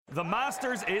The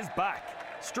Masters is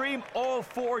back. Stream all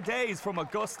 4 days from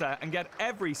Augusta and get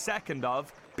every second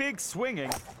of big swinging,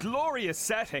 glorious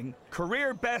setting,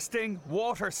 career besting,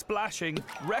 water splashing,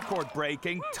 record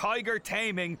breaking, tiger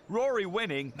taming, Rory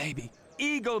winning, maybe,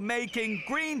 eagle making,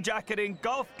 green jacketing,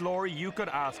 golf glory you could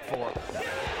ask for.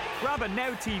 Grab a Now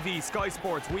TV Sky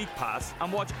Sports Week Pass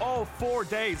and watch all 4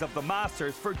 days of the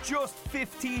Masters for just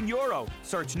 €15.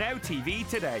 Search Now TV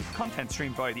today. Content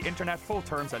streamed via the internet. Full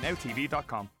terms at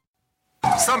nowtv.com.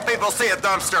 Some people see a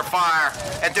dumpster fire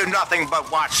and do nothing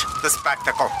but watch the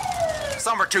spectacle.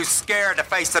 Some are too scared to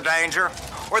face the danger,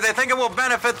 or they think it will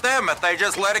benefit them if they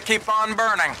just let it keep on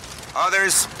burning.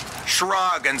 Others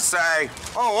shrug and say,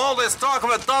 oh, all this talk of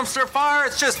a dumpster fire,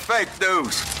 it's just fake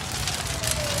news.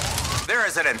 There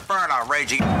is an inferno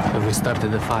raging. Have we started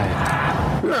the fire?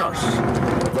 Yes,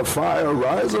 the fire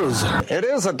rises. It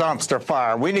is a dumpster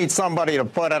fire. We need somebody to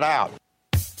put it out.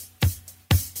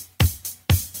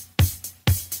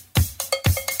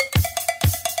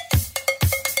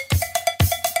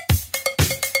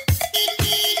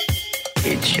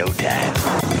 It's showtime.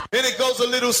 And it goes a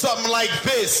little something like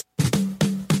this.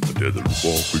 Tether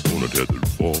off, we gonna tether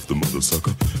off the mother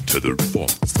sucker. Tether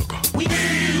off the sucker. We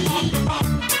want the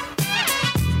pump.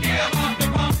 Yeah, want the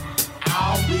pump.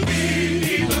 Oh, we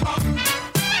need the pump.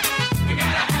 We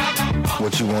gotta have the pump.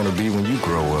 What you want to be when you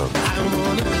grow up? I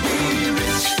wanna be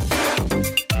rich.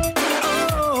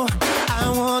 Oh, I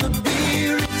wanna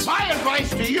be rich. My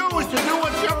advice to you is to do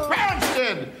what your parents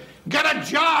did. Get a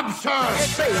job, sir.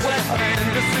 It's a wet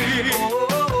fantasy.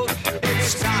 Oh,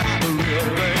 it's not the real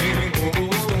thing.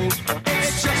 Oh,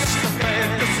 it's just a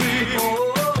fantasy.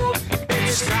 Oh,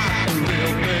 it's not the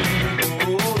real thing.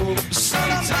 Oh,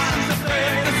 sometimes the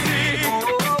fantasy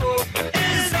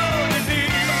is all you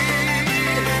need.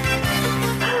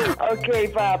 Okay,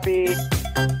 Poppy.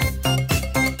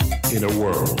 In a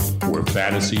world where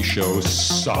fantasy shows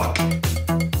suck,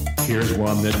 here's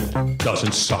one that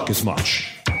doesn't suck as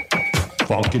much.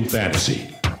 Funkin'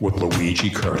 Fantasy with Luigi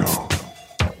Curto.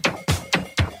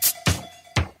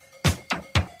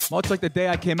 Much like the day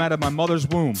I came out of my mother's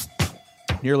womb,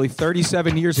 nearly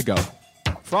 37 years ago.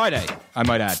 Friday, I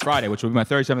might add. Friday, which will be my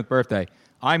 37th birthday.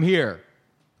 I'm here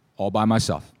all by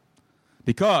myself.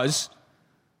 Because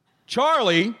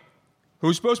Charlie,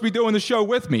 who's supposed to be doing the show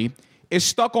with me, is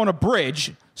stuck on a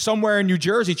bridge somewhere in New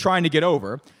Jersey trying to get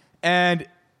over. And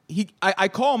I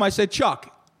call him, I said,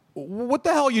 Chuck, what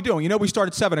the hell are you doing? You know we start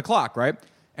at 7 o'clock, right?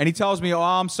 And he tells me, oh,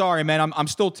 I'm sorry, man. I'm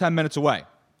still 10 minutes away.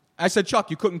 I said, Chuck,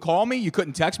 you couldn't call me? You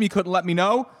couldn't text me? You couldn't let me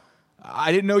know?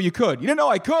 I didn't know you could. You didn't know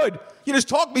I could? You just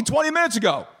talked to me 20 minutes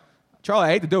ago. Charlie,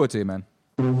 I hate to do it to you, man.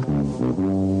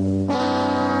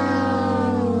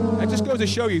 That just goes to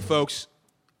show you, folks,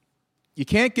 you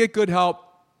can't get good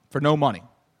help for no money.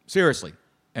 Seriously.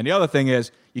 And the other thing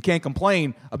is, you can't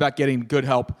complain about getting good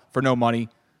help for no money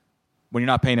when you're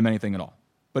not paying him anything at all.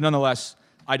 But nonetheless,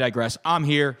 I digress. I'm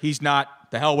here. He's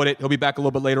not. The hell with it. He'll be back a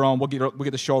little bit later on. We'll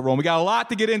get the show rolling. We got a lot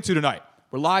to get into tonight.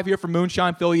 We're live here from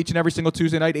Moonshine, Philly, each and every single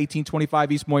Tuesday night, 1825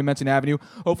 East Moymenton Avenue.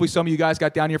 Hopefully some of you guys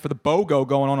got down here for the BOGO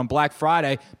going on Black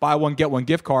Friday. Buy one, get one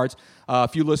gift cards. A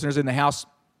few listeners in the house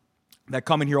that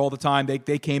come in here all the time,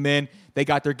 they came in. They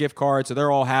got their gift cards, so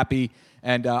they're all happy.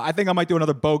 And I think I might do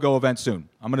another BOGO event soon.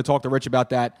 I'm going to talk to Rich about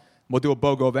that. We'll do a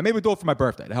BOGO event. Maybe we'll do it for my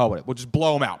birthday. The hell with it. We'll just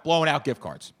blow them out. Blowing out gift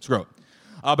cards. Screw it.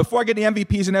 Before I get into the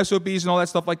MVPs and SOBs and all that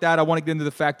stuff like that, I want to get into the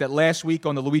fact that last week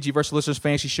on the Luigi vs. Listeners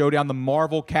Fantasy Showdown, the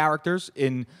Marvel characters,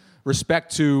 in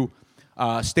respect to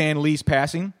Stan Lee's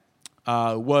passing,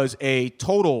 was a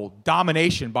total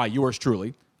domination by yours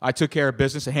truly. I took care of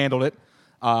business and handled it.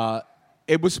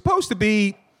 It was supposed to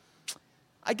be,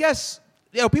 I guess,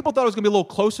 people thought it was going to be a little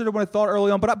closer to what I thought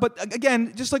early on. But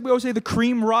again, just like we always say, the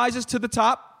cream rises to the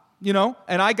top,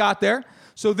 and I got there.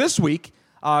 So this week,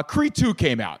 Creed 2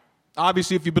 came out.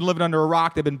 Obviously, if you've been living under a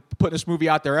rock, they've been putting this movie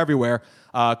out there everywhere.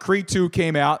 Creed 2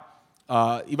 came out.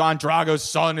 Ivan Drago's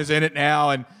son is in it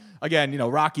now. And again,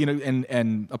 Rocky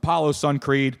and Apollo's son,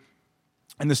 Creed,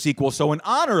 and the sequel. So in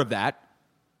honor of that,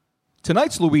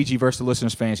 tonight's Luigi vs. the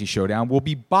Listeners Fantasy Showdown will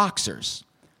be boxers.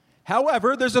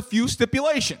 However, there's a few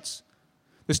stipulations.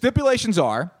 The stipulations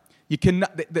are you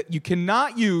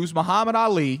cannot use Muhammad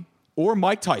Ali or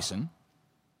Mike Tyson,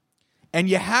 and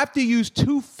you have to use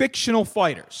two fictional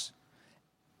fighters.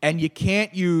 And you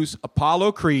can't use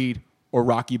Apollo Creed or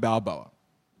Rocky Balboa.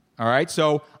 All right?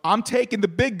 So I'm taking the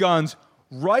big guns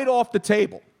right off the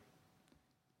table.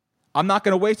 I'm not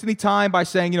going to waste any time by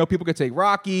saying, people could take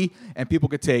Rocky and people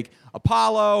could take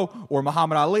Apollo or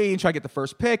Muhammad Ali and try to get the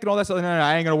first pick and all that stuff. No,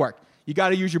 it ain't going to work. You got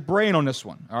to use your brain on this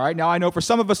one. All right? Now, I know for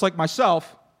some of us like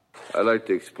myself. I'd like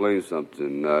to explain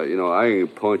something. I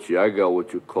ain't punchy. I got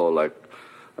what you call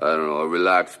I don't know, a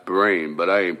relaxed brain, but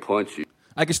I ain't punchy.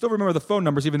 I can still remember the phone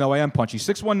numbers even though I am punchy.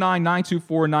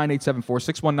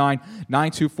 619-924-9874.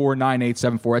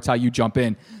 619-924-9874. That's how you jump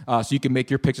in so you can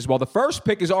make your picks as well. The first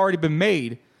pick has already been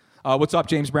made. What's up,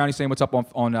 James Brown? He's saying what's up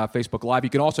on Facebook Live. You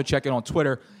can also check in on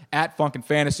Twitter at Funkin'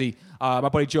 Fantasy. My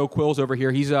buddy Joe Quills over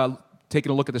here, he's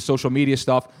taking a look at the social media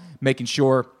stuff, making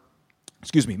sure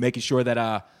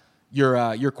that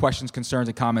your questions, concerns,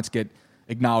 and comments get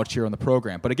acknowledged here on the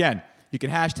program. But again, you can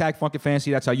hashtag Funkin'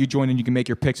 Fantasy. That's how you join in. You can make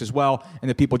your picks as well. And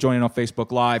the people joining on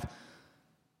Facebook Live.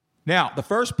 Now, the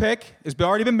first pick has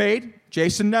already been made.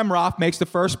 Jason Nemroff makes the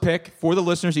first pick for the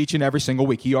listeners each and every single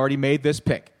week. He already made this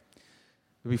pick.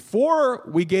 Before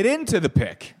we get into the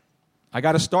pick, I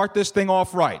got to start this thing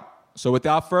off right. So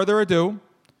without further ado,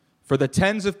 for the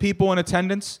tens of people in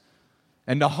attendance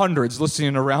and the hundreds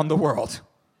listening around the world.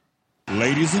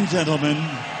 Ladies and gentlemen,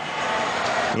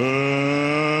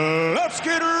 let's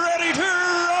get ready to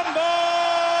rumble!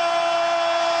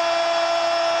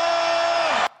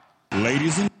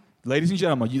 Ladies and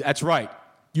gentlemen, that's right.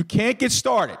 You can't get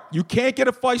started. You can't get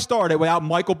a fight started without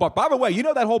Michael Buffer. By the way, you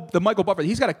know the Michael Buffer,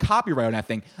 he's got a copyright on that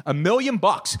thing. $1 million.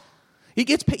 He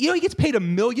gets paid $1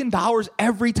 million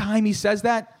every time he says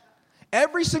that.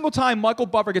 Every single time Michael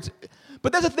Buffer gets.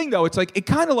 But that's the thing, though. It's like it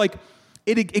kind of like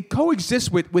it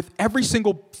coexists with every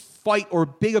single fight or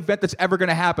big event that's ever going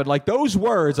to happen. Like those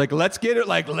words, let's get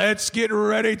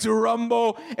ready to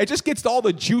rumble. It just gets all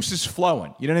the juices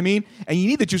flowing. You know what I mean? And you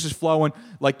need the juices flowing,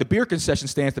 like the beer concession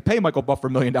stands to pay Michael Buffer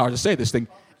 $1 million to say this thing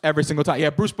every single time.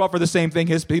 Yeah, Bruce Buffer, the same thing.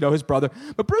 His brother.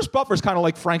 But Bruce Buffer's kind of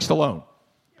like Frank Stallone.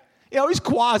 He's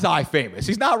quasi-famous.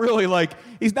 He's not really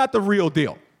he's not the real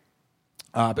deal.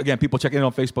 Again, people checking in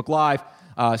on Facebook Live,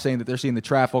 saying that they're seeing the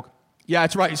traffic. Yeah,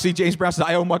 that's right. You see, James Brown says,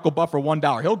 I owe Michael Buffer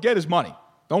 $1. He'll get his money.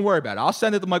 Don't worry about it. I'll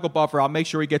send it to Michael Buffer. I'll make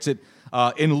sure he gets it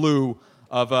in lieu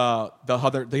of the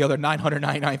other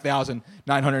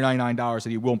 $999 that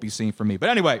he won't be seeing from me. But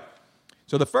anyway,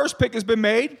 so the first pick has been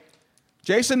made.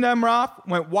 Jason Nemroff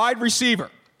went wide receiver.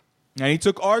 And he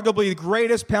took arguably the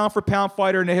greatest pound-for-pound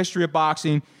fighter in the history of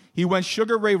boxing. He went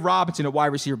Sugar Ray Robinson at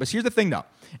wide receiver. But here's the thing, though.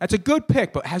 That's a good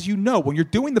pick. But as you know, when you're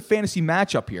doing the fantasy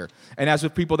matchup here, and as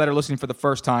with people that are listening for the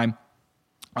first time,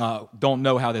 don't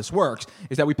know how this works,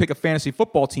 is that we pick a fantasy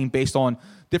football team based on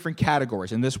different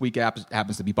categories, and this week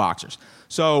happens to be boxers.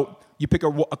 So you pick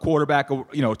a quarterback,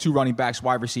 two running backs,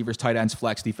 wide receivers, tight ends,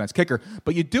 flex, defense, kicker,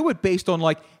 but you do it based on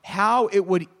how it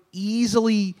would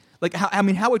easily,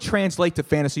 how it translates to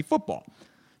fantasy football.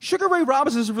 Sugar Ray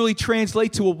Robinson doesn't really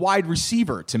translate to a wide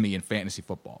receiver to me in fantasy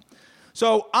football.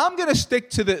 So I'm going to stick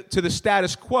to the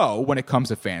status quo when it comes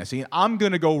to fantasy, and I'm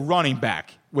going to go running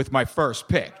back with my first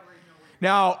pick.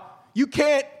 Now, you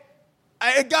can't.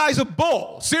 A guy's a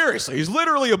bull. Seriously, he's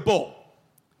literally a bull.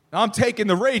 I'm taking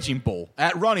the raging bull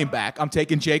at running back. I'm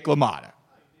taking Jake LaMotta.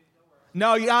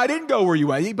 No, I didn't go where you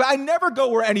went, but I never go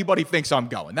where anybody thinks I'm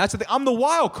going. That's the thing. I'm the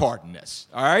wild card in this.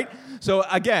 All right. So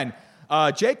again,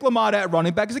 Jake LaMotta at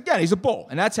running back is he's a bull,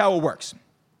 and that's how it works.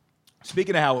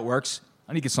 Speaking of how it works,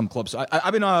 I need to get some clubs.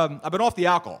 I've been off the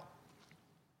alcohol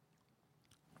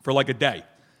for a day,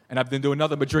 and I've been doing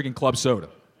nothing but drinking club soda.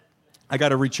 I got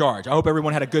to recharge. I hope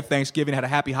everyone had a good Thanksgiving, had a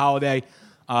happy holiday.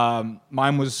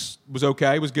 Mine was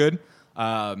okay. It was good.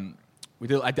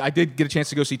 I did get a chance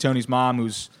to go see Tony's mom,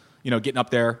 who's getting up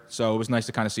there. So it was nice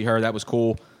to kind of see her. That was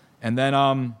cool. And then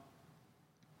I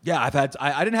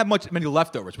didn't have many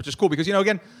leftovers, which is cool because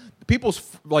again, people's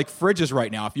fridges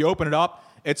right now. If you open it up,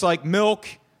 it's milk,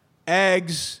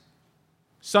 eggs,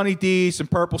 Sunny D, some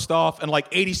purple stuff, and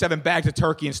 87 bags of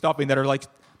turkey and stuffing that are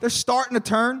they're starting to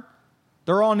turn.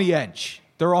 They're on the edge.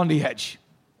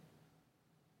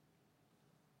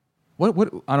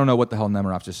 What? I don't know what the hell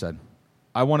Nemiroff just said.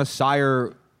 I want to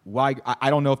sire. Why?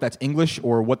 I don't know if that's English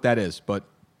or what that is, but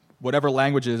whatever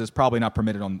language it is probably not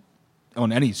permitted on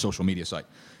any social media site.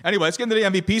 Anyway, let's get into the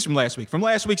MVPs from last week. From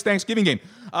last week's Thanksgiving game.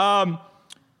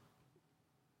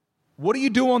 What do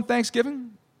you do on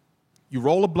Thanksgiving? You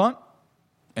roll a blunt,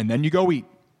 and then you go eat.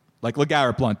 Like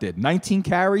LeGarrette Blount did. 19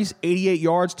 carries, 88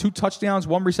 yards, 2 touchdowns,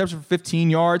 1 reception for 15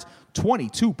 yards,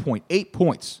 22.8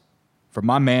 points for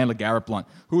my man LeGarrette Blount,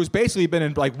 who has basically been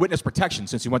in witness protection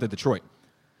since he went to Detroit.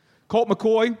 Colt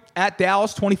McCoy at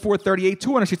Dallas, 24-38,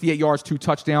 268 yards, 2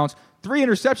 touchdowns, 3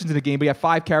 interceptions in the game, but he had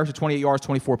 5 carries for 28 yards,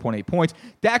 24.8 points.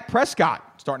 Dak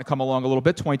Prescott starting to come along a little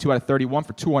bit, 22 out of 31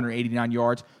 for 289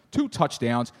 yards, 2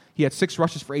 touchdowns. He had 6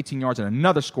 rushes for 18 yards and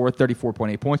another score,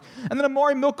 34.8 points. And then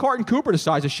Amari Milcarton Cooper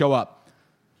decides to show up.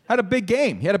 Had a big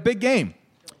game.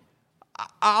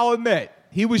 I'll admit,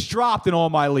 he was dropped in all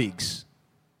my leagues.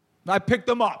 I picked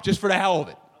him up just for the hell of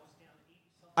it.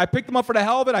 I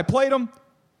played him.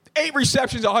 8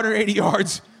 receptions, 180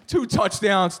 yards, 2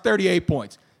 touchdowns, 38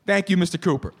 points. Thank you, Mr.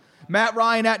 Cooper. Matt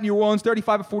Ryan at New Orleans,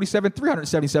 35 of 47,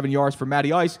 377 yards for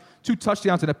Matty Ice, 2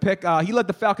 touchdowns and a pick. He led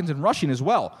the Falcons in rushing as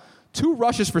well. 2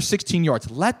 rushes for 16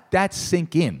 yards. Let that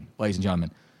sink in, ladies and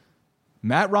gentlemen.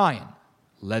 Matt Ryan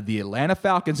led the Atlanta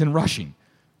Falcons in rushing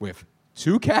with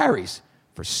 2 carries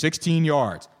for 16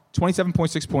 yards.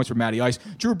 27.6 points for Matty Ice.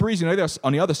 Drew Brees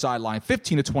on the other sideline,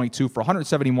 15 of 22 for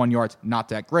 171 yards. Not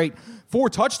that great. 4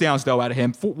 touchdowns, though, out of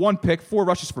him. 1 pick, 4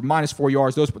 rushes for minus 4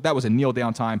 yards. That was a kneel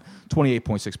down time,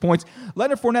 28.6 points.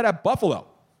 Leonard Fournette at Buffalo.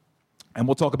 And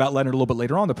we'll talk about Leonard a little bit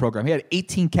later on in the program. He had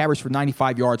 18 carries for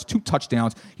 95 yards, 2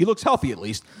 touchdowns. He looks healthy at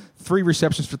least. 3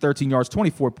 receptions for 13 yards,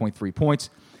 24.3 points.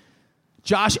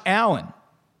 Josh Allen,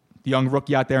 the young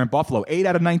rookie out there in Buffalo, 8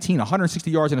 out of 19, 160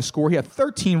 yards and a score. He had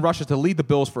 13 rushes to lead the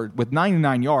Bills with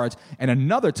 99 yards and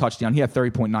another touchdown. He had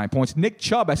 30.9 points. Nick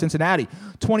Chubb at Cincinnati,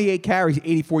 28 carries,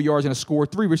 84 yards and a score,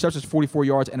 3 receptions, 44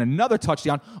 yards, and another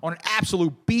touchdown on an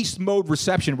absolute beast mode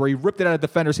reception where he ripped it out of the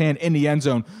defender's hand in the end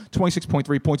zone,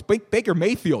 26.3 points. Baker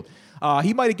Mayfield,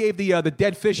 he might have gave the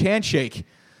dead fish handshake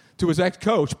to his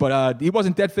ex-coach, but he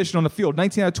wasn't dead fishing on the field.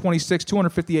 19 out of 26,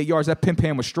 258 yards. That pimp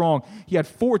hand was strong. He had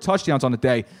 4 touchdowns on the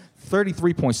day,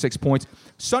 33.6 points.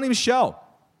 Sonny Michel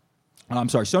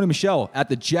at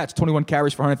the Jets, 21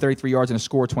 carries for 133 yards and a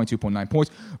score, 22.9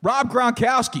 points. Rob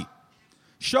Gronkowski,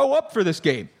 show up for this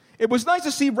game. It was nice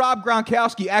to see Rob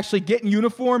Gronkowski actually get in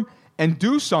uniform and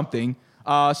do something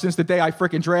since the day I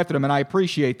freaking drafted him, and I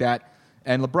appreciate that.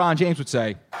 And LeBron James would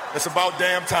say, it's about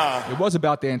damn time. It was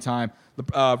about damn time.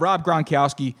 Rob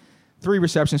Gronkowski, 3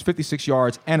 receptions, 56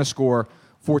 yards, and a score,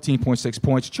 14.6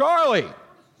 points. Charlie!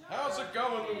 How's it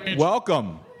going, Luigi?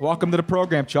 Welcome to the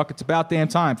program, Chuck. It's about damn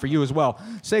time for you as well.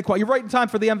 Saquon, you're right in time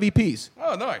for the MVPs.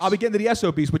 Oh, nice. I'll be getting to the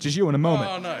SOBs, which is you in a moment.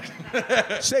 Oh, nice.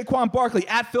 Saquon Barkley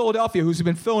at Philadelphia, who's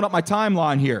been filling up my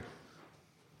timeline here.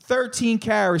 13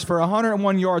 carries for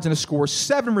 101 yards and a score,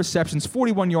 7 receptions,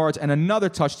 41 yards, and another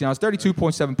touchdown,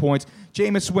 32.7 points.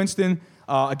 Jameis Winston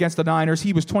against the Niners,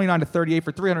 he was 29 to 38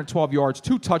 for 312 yards,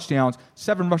 2 touchdowns,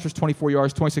 7 rushes, 24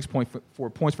 yards,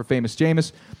 26.4 points for famous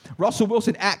Jameis. Russell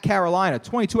Wilson at Carolina,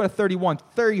 22 out of 31,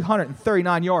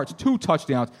 339 yards, 2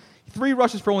 touchdowns, 3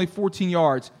 rushes for only 14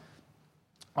 yards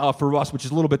for Russ, which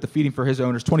is a little bit defeating for his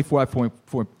owners,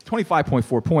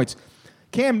 25.4 points.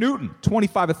 Cam Newton,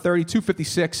 25 of 30,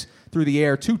 256 through the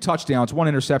air, 2 touchdowns, 1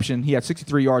 interception. He had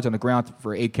 63 yards on the ground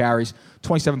for 8 carries,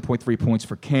 27.3 points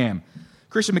for Cam.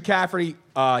 Christian McCaffrey,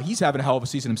 he's having a hell of a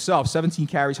season himself. 17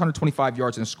 carries, 125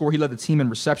 yards and a score. He led the team in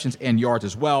receptions and yards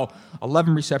as well.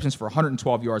 11 receptions for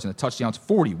 112 yards and a touchdown,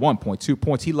 41.2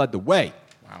 points. He led the way,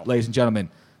 ladies and gentlemen,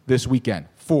 this weekend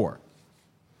for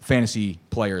fantasy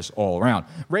players all around.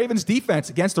 Ravens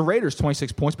defense against the Raiders,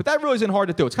 26 points, but that really isn't hard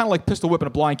to do. It's kind of like pistol whipping a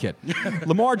blind kid.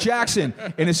 Lamar Jackson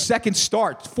in his second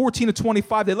start, 14 to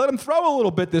 25. They let him throw a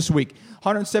little bit this week.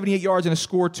 178 yards and a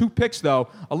score, 2 picks though,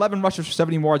 11 rushes for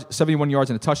 71 yards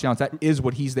and a touchdown. That is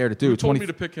what he's there to do. Who told me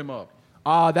to pick him up?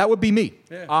 That would be me.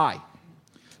 Yeah.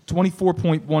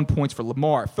 24.1 points for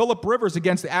Lamar. Phillip Rivers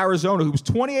against Arizona, who was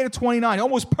 28 to 29,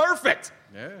 almost perfect.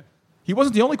 Yeah. He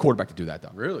wasn't the only quarterback to do that, though.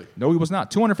 Really? No, he was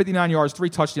not. 259 yards, 3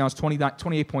 touchdowns,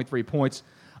 28.3 points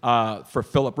for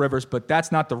Phillip Rivers. But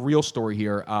that's not the real story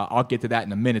here. I'll get to that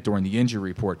in a minute during the injury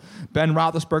report. Ben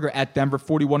Roethlisberger at Denver,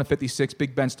 41 to 56.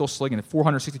 Big Ben still slinging at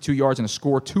 462 yards and a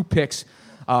score, 2 picks,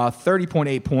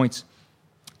 30.8 points.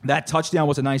 That touchdown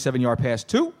was a 97-yard pass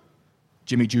to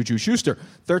Jimmy Juju Schuster.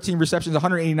 13 receptions,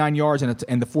 189 yards,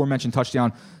 and the aforementioned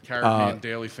touchdown. Carried me in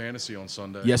daily fantasy on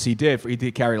Sunday. Yes, he did. He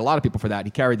did carry a lot of people for that.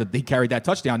 He carried that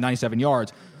touchdown, 97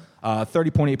 yards.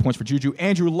 30.8 points for Juju.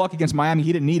 Andrew Luck against Miami.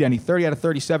 He didn't need any. 30 out of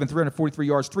 37, 343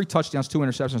 yards, 3 touchdowns, 2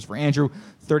 interceptions for Andrew.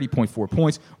 30.4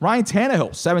 points. Ryan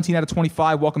Tannehill, 17 out of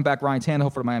 25. Welcome back, Ryan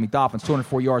Tannehill, for the Miami Dolphins.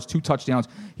 204 yards, 2 touchdowns.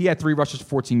 He had 3 rushes for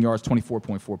 14 yards,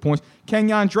 24.4 points.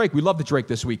 Kenyon Drake. We love the Drake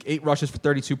this week. 8 rushes for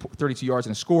 32 yards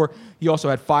and a score. He also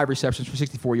had 5 receptions for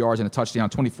 64 yards and a touchdown,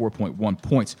 24.1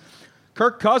 points.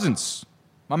 Kirk Cousins.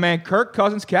 My man Kirk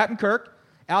Cousins, Captain Kirk,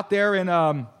 out there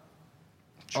in...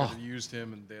 Should have used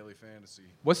him in daily fantasy.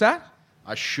 What's that?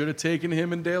 I should have taken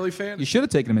him in daily fantasy. You should have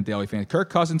taken him in daily fantasy. Kirk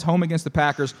Cousins, home against the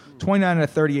Packers, 29 out of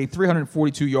 38,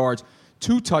 342 yards,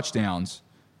 2 touchdowns,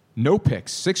 no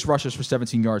picks, 6 rushes for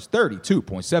 17 yards,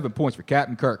 32.7 points for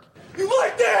Captain Kirk. You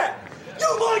like that?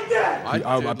 You like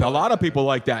that? A lot of people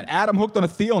like that. Adam hooked on a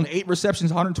Thielen, 8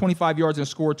 receptions, 125 yards and a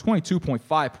score,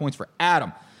 22.5 points for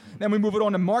Adam. Then we move it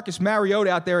on to Marcus Mariota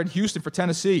out there in Houston for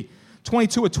Tennessee.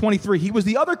 22 of 23. He was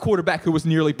the other quarterback who was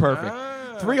nearly perfect.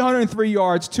 303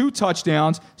 yards, 2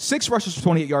 touchdowns, 6 rushes for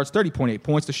 28 yards, 30.8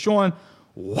 points. Deshaun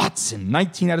Watson,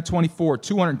 19 out of 24,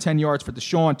 210 yards for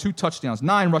Deshaun, 2 touchdowns,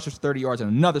 9 rushes, 30 yards, and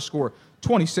another score,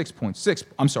 26.6.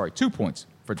 I'm sorry, 2 points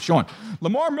for Deshaun.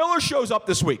 Lamar Miller shows up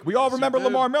this week. We all remember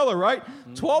Lamar Miller, right?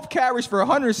 12 carries for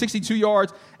 162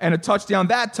 yards and a touchdown.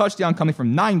 That touchdown coming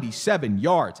from 97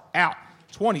 yards out,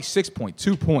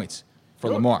 26.2 points for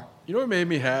Lamar. You know what made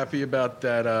me happy about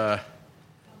that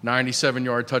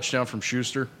 97-yard touchdown from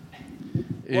Schuster?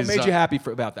 What made you happy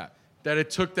about that? That it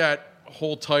took that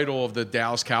whole title of the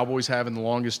Dallas Cowboys having the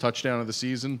longest touchdown of the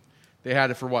season. They had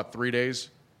it for, 3 days?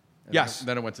 And yes.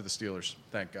 Then it went to the Steelers.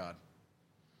 Thank God.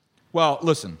 Well,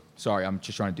 listen. Sorry, I'm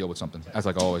just trying to deal with something, as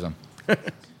like I always am.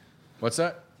 What's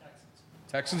that?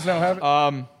 Texans now have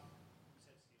it?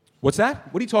 What's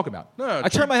that? What are you talking about? No, I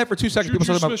turned my head for 2 seconds. People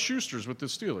talking about Smith-Schuster's with the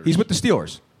Steelers. He's with the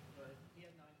Steelers.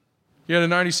 He had a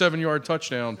 97-yard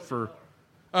touchdown for...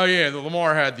 Oh, yeah, the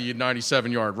Lamar had the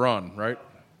 97-yard run, right?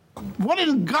 What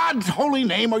in God's holy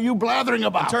name are you blathering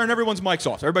about? I'm turning everyone's mics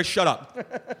off. Everybody shut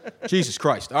up. Jesus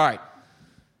Christ. All right.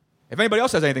 If anybody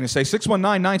else has anything to say,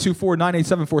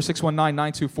 619-924-9874,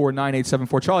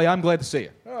 619-924-9874. Charlie, I'm glad to see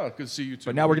you. Oh, good to see you too.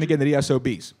 But now we're going to get into the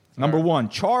SOBs. Number 1,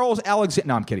 Charles Alexander.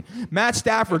 No, I'm kidding. Matt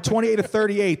Stafford, 28 of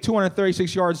 38,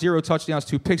 236 yards, 0 touchdowns,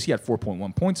 2 picks. He had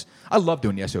 4.1 points. I love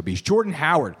doing the SOBs. Jordan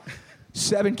Howard,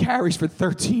 7 carries for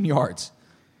 13 yards.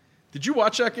 Did you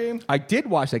watch that game? I did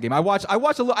watch that game. I watched a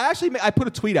little. I put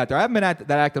a tweet out there. I haven't been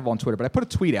that active on Twitter, but I put a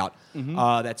tweet out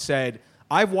that said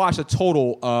I've watched a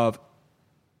total of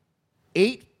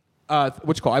 8. I've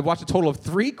watched a total of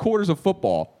 3 quarters of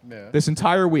football this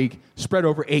entire week, spread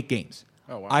over 8 games.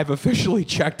 Oh wow! I've officially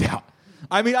checked out.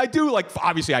 I mean, I do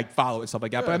obviously I follow it and stuff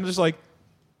like that, but I'm just like.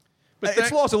 But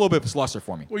it's lost a little bit of its luster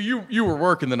for me. Well, you were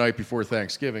working the night before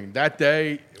Thanksgiving. That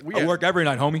day, I work every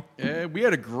night, homie. Yeah, we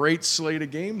had a great slate of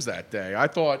games that day. I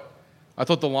thought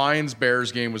the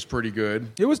Lions-Bears game was pretty good.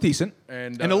 It was decent.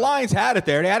 And the Lions had it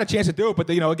there. They had a chance to do it, but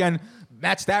again,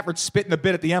 Matt Stafford spitting a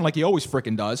bit at the end like he always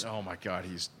freaking does. Oh my God,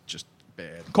 he's just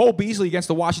bad. Cole Beasley against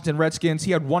the Washington Redskins.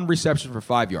 He had 1 reception for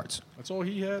 5 yards. That's all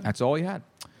he had? That's all he had.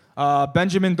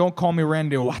 Benjamin, don't call me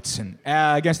Randy Watson,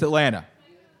 against Atlanta.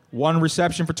 1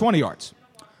 reception for 20 yards.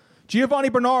 Giovanni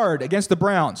Bernard against the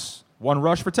Browns. 1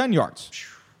 rush for 10 yards.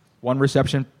 1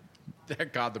 reception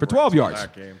for 12 yards.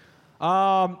 That game.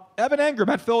 Evan Engram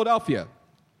at Philadelphia.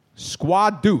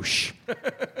 Squad douche.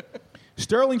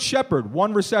 Sterling Shepard,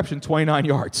 1 reception, 29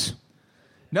 yards.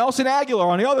 Nelson Aguilar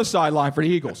on the other sideline for the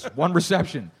Eagles. 1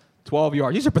 reception, 12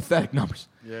 yards. These are pathetic numbers.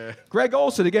 Yeah. Greg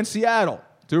Olsen against Seattle.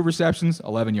 2 receptions,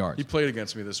 11 yards. He played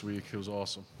against me this week. It was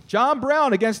awesome. John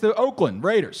Brown against the Oakland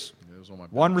Raiders. It was on my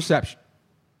 1 reception.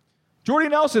 Jordy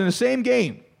Nelson in the same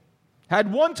game had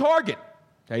 1 target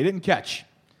that he didn't catch.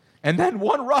 And then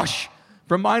 1 rush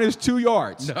for -2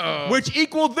 yards. No. Which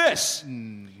equaled this.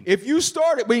 If you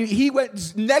started, he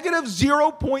went negative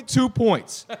 0.2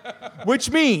 points. Which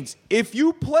means if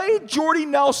you played Jordy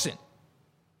Nelson,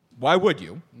 why would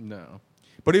you? No.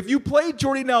 But if you played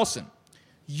Jordy Nelson,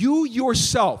 you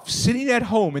yourself, sitting at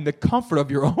home in the comfort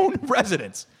of your own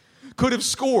residence, could have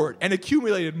scored and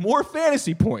accumulated more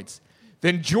fantasy points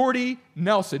than Jordy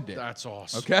Nelson did. That's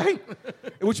awesome. Okay?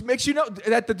 Which makes you know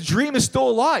that the dream is still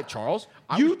alive, Charles.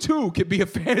 You too could be a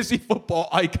fantasy football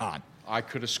icon. I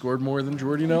could have scored more than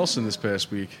Jordy Nelson this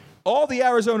past week. All the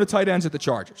Arizona tight ends at the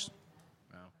Chargers.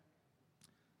 Wow.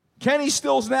 Kenny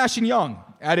Stills Nash and Young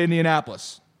at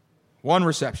Indianapolis. 1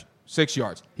 reception, 6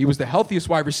 yards. He was the healthiest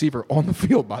wide receiver on the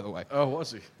field, by the way. Oh,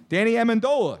 was he? Danny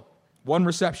Amendola, 1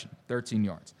 reception, 13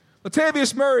 yards.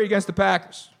 Latavius Murray against the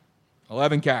Packers.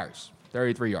 11 carries,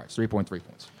 33 yards, 3.3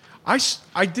 points.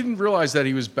 I didn't realize that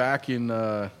he was back in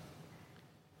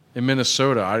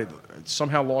Minnesota. I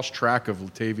somehow lost track of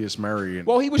Latavius Murray.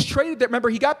 Well, he was traded there. Remember,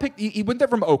 he got picked. He went there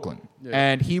from Oakland,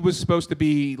 and he was supposed to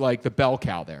be like the bell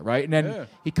cow there, right? And then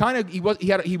he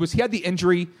had the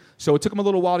injury, so it took him a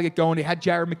little while to get going. They had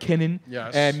Jared McKinnon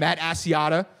and Matt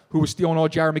Asiata, who was stealing all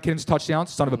Jared McKinnon's touchdowns.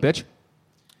 Son of a bitch.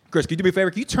 Chris, can you do me a favor?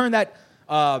 Can you turn that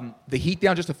the heat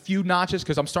down just a few notches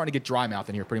because I'm starting to get dry mouth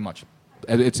in here pretty much.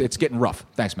 It's getting rough.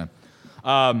 Thanks, man.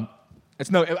 I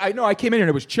came in here and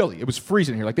it was chilly. It was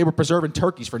freezing here. Like they were preserving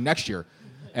turkeys for next year.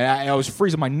 And I was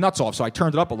freezing my nuts off, so I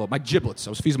turned it up a little. My giblets. I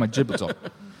was freezing my giblets off.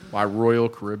 My Royal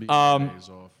Caribbean days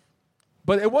off.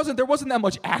 But there wasn't that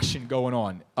much action going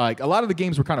on. Like a lot of the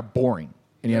games were kind of boring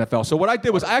in the NFL. So what I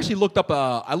did was I actually looked up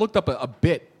a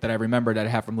bit that I remember that I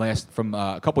had from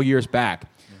a couple years back.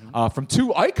 From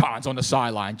 2 icons on the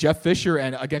sideline, Jeff Fisher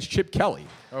and against Chip Kelly.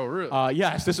 Oh, really?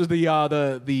 Yes, this was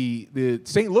the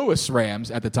St. Louis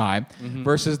Rams at the time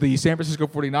versus the San Francisco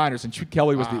 49ers, and Chip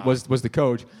Kelly was the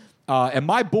coach. And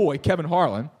my boy Kevin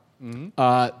Harlan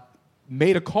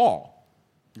made a call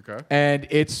Okay. And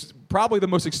it's probably the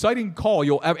most exciting call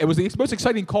it was the most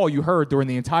exciting call you heard during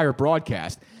the entire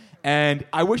broadcast. And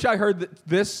I wish I heard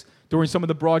this during some of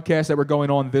the broadcasts that were going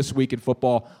on this week in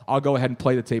football. I'll go ahead and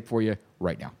play the tape for you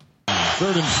right now.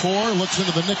 3rd and 4, looks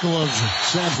into the nickel of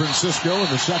San Francisco in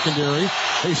the secondary.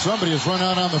 Hey, somebody has run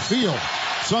out on the field.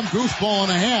 Some goofball in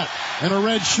a hat and a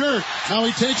red shirt. Now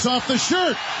he takes off the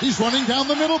shirt. He's running down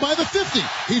the middle by the 50.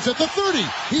 He's at the 30.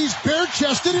 He's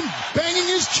bare-chested and banging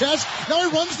his chest. Now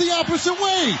he runs the opposite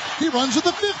way. He runs at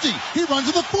the 50. He runs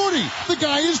at the 40. The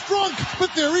guy is drunk, but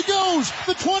there he goes.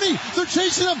 The 20. They're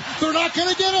chasing him. They're not going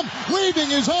to get him. Waving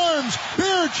his arms,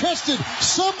 bare-chested.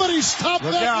 Somebody stop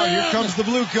that man. Here comes the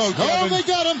blue coat, Kevin. Oh, they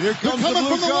got him. Here comes They're coming the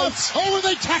blue from the coats. left. Oh, and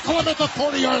they tackle him at the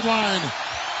 40-yard line.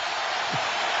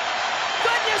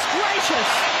 Goodness gracious!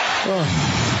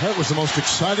 That was the most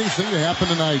exciting thing to happen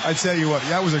tonight. I tell you what,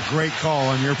 that was a great call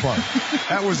on your part.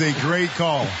 That was a great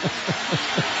call.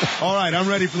 All right, I'm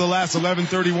ready for the last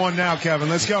 11:31 now, Kevin.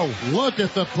 Let's go. Look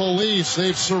at the police.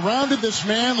 They've surrounded this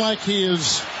man like he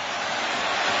is...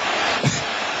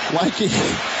 like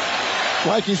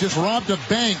he's just robbed a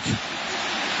bank.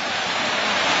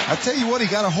 I tell you what, he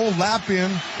got a whole lap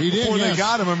in before they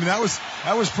got him. I mean, that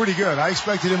was pretty good. I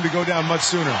expected him to go down much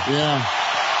sooner. Yeah.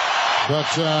 But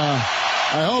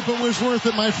I hope it was worth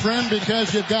it, my friend,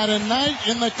 because you've got a night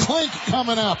in the clink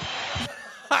coming up.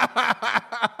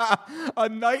 A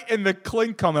night in the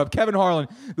clink coming up. Kevin Harlan,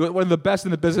 one of the best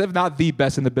in the business, if not the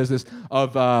best in the business,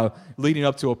 of leading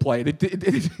up to a play.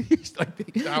 He's at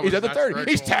the 30.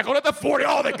 He's tackled at the 40.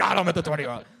 Oh, they got him at the 20.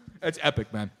 It's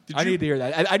epic, man. I need to hear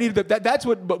that. I need that. That's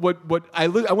what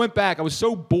I went back. I was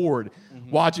so bored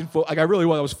watching football. Like I really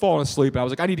was. I was falling asleep. And I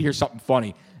was like, I need to hear something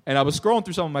funny. And I was scrolling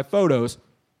through some of my photos.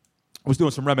 I was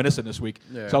doing some reminiscing this week.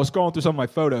 Yeah. So I was scrolling through some of my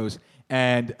photos,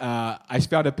 and I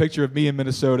found a picture of me in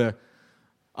Minnesota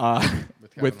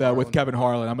with Kevin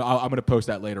Harlan. I'm going to post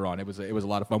that later on. It was a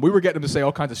lot of fun. We were getting him to say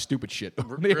all kinds of stupid shit.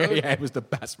 Really? Yeah, it was the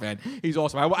best, man. He's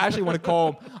awesome. I actually want to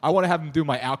call him. I want to have him do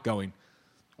my outgoing.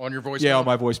 On your voicemail? Yeah, on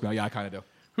my voicemail. Yeah, I kind of do.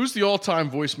 Who's the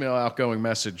all-time voicemail outgoing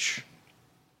message?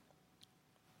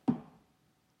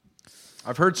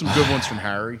 I've heard some good ones from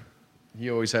Harry. He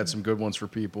always had some good ones for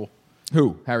people.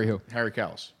 Who? Harry who? Harry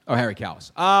Callis. Oh, Harry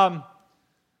Callis. I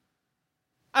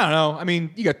don't know. I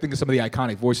mean, you got to think of some of the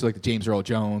iconic voices like the James Earl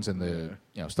Jones and the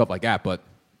stuff like that. But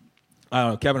I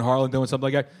don't know. Kevin Harlan doing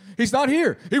something like that. He's not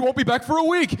here. He won't be back for a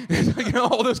week.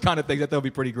 All those kind of things. That would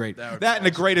be pretty great. That and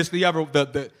the greatest,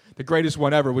 the greatest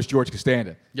one ever was George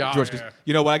Costanza. Yeah.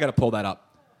 You know what? I got to pull that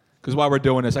up because while we're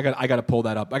doing this, I got to pull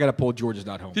that up. I got to pull George is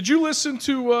not home. Did you listen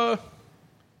to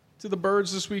the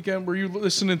Birds this weekend? Were you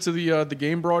listening to the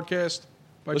game broadcast?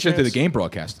 Listening to the game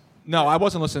broadcast? No, I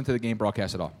wasn't listening to the game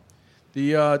broadcast at all.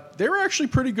 They were actually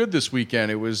pretty good this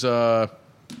weekend. It was well,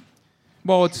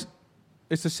 it's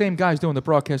the same guys doing the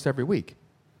broadcast every week.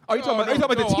 Oh, you're talking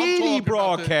about the TV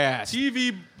broadcast.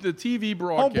 The TV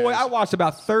broadcast. Oh boy, I watched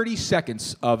about 30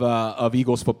 seconds of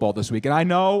Eagles football this week, and I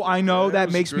know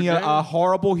that makes me a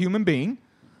horrible human being.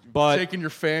 But taking your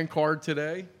fan card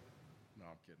today? No,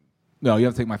 I'm kidding. No, you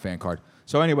have to take my fan card.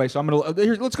 So anyway, let's go to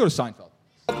Seinfeld.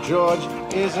 George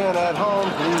isn't at home.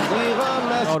 Please leave a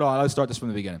message. Hold on, let's start this from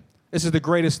the beginning. This is the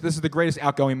greatest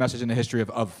outgoing message in the history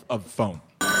of phone.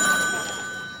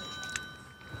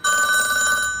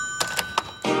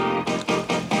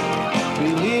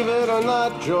 Believe it or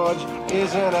not, George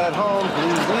isn't at home.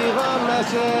 Please leave a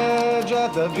message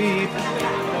at the beep.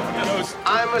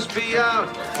 I must be out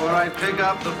or I pick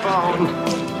up the phone.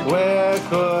 Where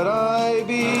could I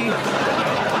be?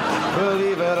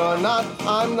 Believe it or not,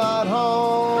 I'm not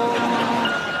home.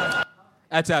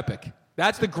 That's epic.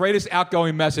 That's the greatest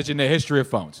outgoing message in the history of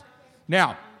phones.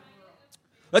 Now,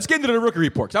 let's get into the rookie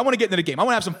report, because I want to get into the game. I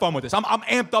want to have some fun with this. I'm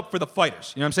amped up for the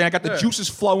fighters. You know what I'm saying? I got the juices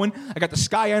flowing. I got the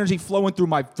sky energy flowing through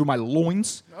my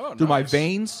loins, through my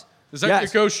veins. Does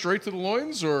that go straight to the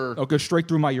loins, or? It'll go straight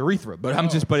through my urethra, but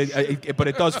but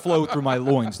it does flow through my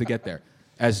loins to get there.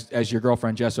 As your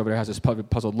girlfriend Jess over there has this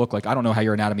puzzled look, like I don't know how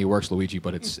your anatomy works, Luigi,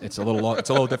 but it's a little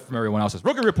different from everyone else's.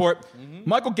 Rookie report: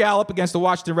 Michael Gallup against the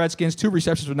Washington Redskins, 2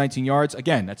 receptions for 19 yards.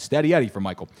 Again, that's steady Eddie for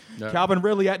Michael. Yeah. Calvin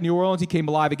Ridley at New Orleans, he came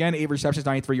alive again, 8 receptions,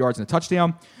 93 yards and a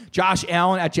touchdown. Josh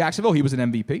Allen at Jacksonville, he was an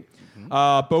MVP.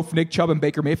 Both Nick Chubb and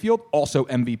Baker Mayfield, also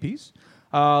MVPs.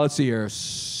 Let's see here.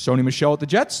 Sony Michel at the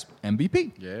Jets,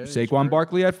 MVP. Yeah, Saquon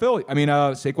Barkley at Philly.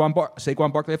 Saquon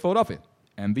Barkley at Philadelphia,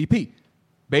 MVP.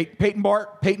 Peyton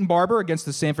Barber against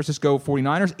the San Francisco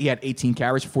 49ers. He had 18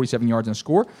 carries for 47 yards and a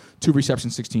score. 2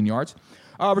 receptions, 16 yards.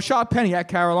 Rashad Penny at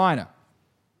Carolina.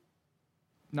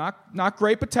 Not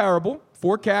great, but terrible.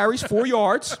 4 carries, 4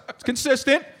 yards. It's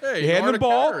consistent. Hey, he had the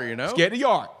ball. Carry, He's getting a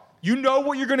yard. You know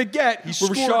what you're going to get. He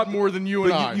scored more than you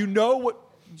and I. You know what.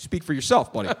 Speak for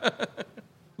yourself, buddy.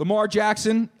 Lamar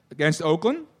Jackson against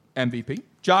Oakland, MVP.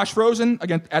 Josh Rosen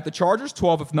at the Chargers,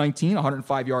 12 of 19,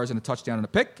 105 yards and a touchdown and a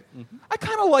pick. Mm-hmm. I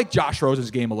kind of like Josh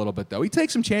Rosen's game a little bit, though. He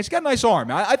takes some chance. He's got a nice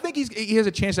arm. I think he has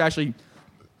a chance actually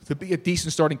to be a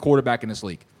decent starting quarterback in this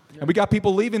league. Yeah. And we got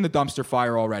people leaving the dumpster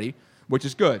fire already, which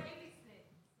is good.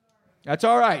 That's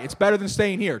all right. It's better than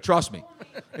staying here. Trust me.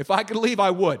 If I could leave,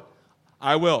 I would.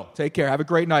 I will. Take care. Have a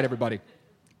great night, everybody.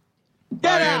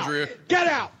 Bye, Andrea. Get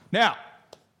out. Now,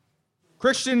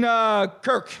 Christian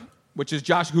Kirk,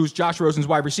 who's Josh Rosen's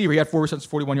wide receiver. He had 4 receptions,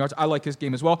 41 yards. I like his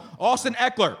game as well. Austin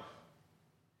Eckler.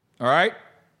 All right.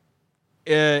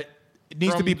 It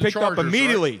needs to be picked up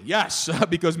immediately. Right? Yes,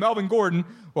 because Melvin Gordon,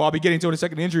 well, I'll be getting to it in a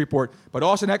second injury report, but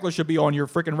Austin Eckler should be on your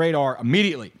freaking radar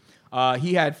immediately.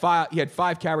 He had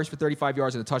five carries for 35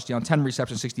 yards and a touchdown, 10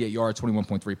 receptions, 68 yards,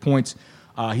 21.3 points.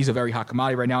 He's a very hot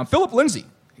commodity right now. And Phillip Lindsay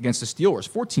against the Steelers,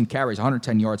 14 carries,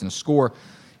 110 yards and a score.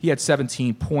 He had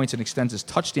 17 points and extends his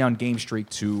touchdown game streak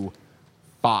to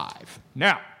 5.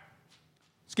 Now,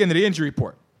 let's get into the injury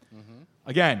report. Mm-hmm.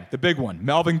 Again, the big one,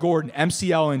 Melvin Gordon,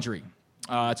 MCL injury.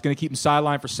 It's going to keep him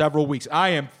sidelined for several weeks. I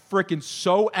am freaking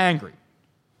so angry.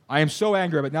 I am so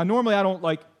angry about it. Now, normally I don't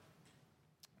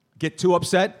get too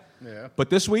upset, but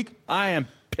this week I am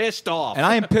pissed off. And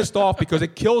I am pissed off because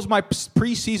it kills my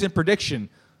preseason prediction.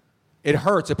 It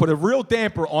hurts. It put a real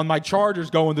damper on my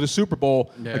Chargers going to the Super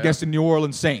Bowl against the New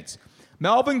Orleans Saints.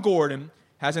 Melvin Gordon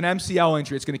has an MCL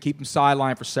injury. It's going to keep him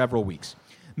sidelined for several weeks.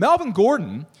 Melvin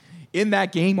Gordon, in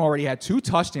that game, already had 2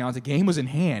 touchdowns. The game was in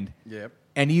hand. Yep.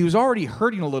 And he was already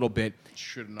hurting a little bit.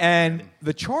 And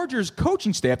the Chargers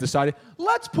coaching staff decided,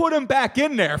 let's put him back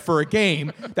in there for a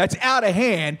game that's out of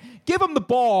hand, give him the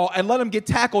ball, and let him get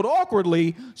tackled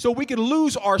awkwardly so we can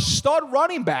lose our stud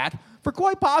running back for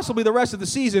quite possibly the rest of the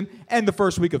season and the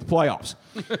first week of the playoffs.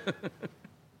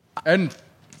 And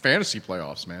fantasy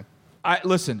playoffs, man.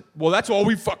 Listen, well, that's all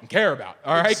we fucking care about,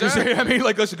 all right? Exactly. I mean,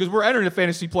 listen, because we're entering the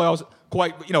fantasy playoffs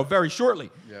quite, very shortly.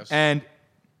 Yes. And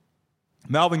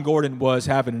Melvin Gordon was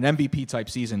having an MVP-type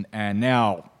season, and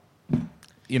now,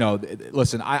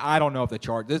 listen, I don't know if the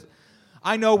Chargers...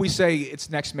 I know we say it's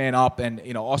next man up, and,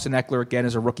 Austin Eckler, again,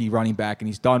 is a rookie running back, and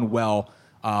he's done well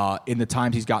in the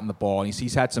times he's gotten the ball, and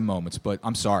he's had some moments, but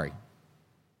I'm sorry.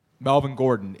 Melvin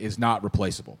Gordon is not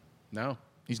replaceable. No.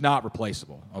 He's not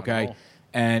replaceable, okay?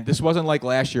 And this wasn't like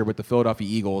last year with the Philadelphia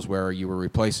Eagles where you were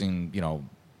replacing,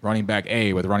 running back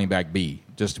A with running back B.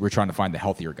 Just we're trying to find the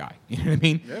healthier guy. You know what I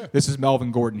mean? Yeah. This is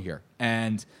Melvin Gordon here.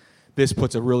 And this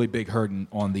puts a really big hurting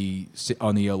on the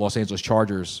Los Angeles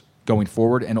Chargers going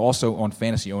forward and also on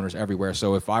fantasy owners everywhere.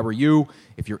 So if I were you,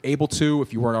 if you're able to,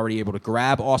 if you weren't already able to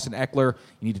grab Austin Eckler,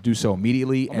 you need to do so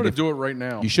immediately. I'm going to do it right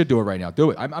now. You should do it right now.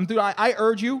 Do it. I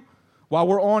urge you, while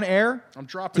we're on air,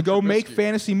 to go make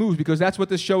fantasy moves because that's what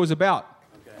this show is about.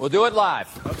 Okay. We'll do it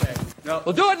live. Okay. No.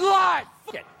 We'll do it live.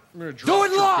 Do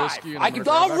it live.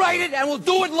 I'll write it and we'll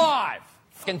do it live.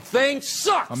 Fucking thing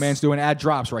sucks. My man's doing ad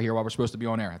drops right here while we're supposed to be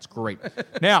on air. That's great.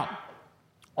 Now,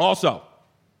 also,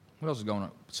 what else is going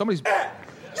on? Somebody's... You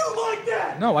like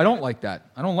that? No, I don't like that.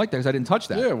 I don't like that because I didn't touch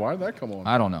that. Yeah, why did that come on?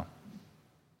 I don't know.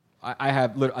 I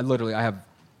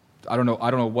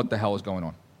don't know what the hell is going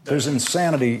on. There's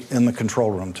insanity in the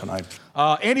control room tonight.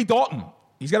 Andy Dalton,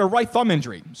 he's got a right thumb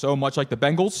injury. So much like the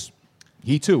Bengals,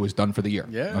 he too is done for the year.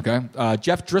 Yeah. Okay.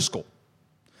 Jeff Driscoll.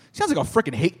 Sounds like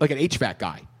an HVAC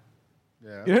guy.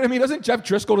 Yeah. You know what I mean? Doesn't Jeff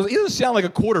Driscoll? He doesn't sound like a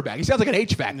quarterback. He sounds like an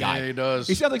HVAC guy. Yeah, he does.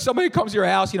 He sounds like somebody who comes to your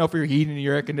house, for your heating and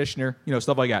your air conditioner,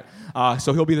 stuff like that.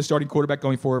 So he'll be the starting quarterback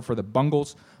going forward for the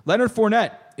Bengals. Leonard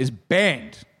Fournette is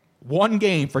banned 1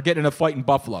 game for getting in a fight in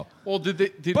Buffalo. Well,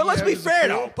 but let's be fair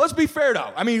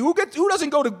though. I mean, who doesn't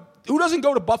go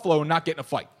to Buffalo and not get in a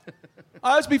fight?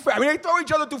 Let's be fair. I mean, they throw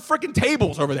each other through freaking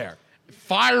tables over there.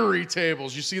 Fiery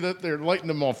tables. You see that they're lighting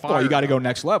them on fire. Oh, you got to go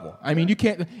next level. I mean, you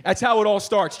can't. That's how it all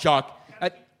starts, Chuck.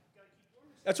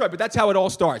 That's right, but that's how it all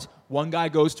starts. One guy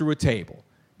goes through a table.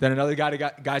 Then another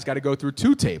guy's got to go through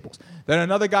 2 tables. Then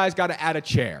another guy's got to add a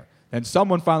chair. Then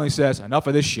someone finally says, enough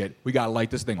of this shit. We got to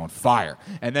light this thing on fire.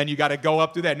 And then you got to go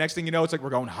up through that. Next thing you know, it's like we're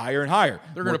going higher and higher.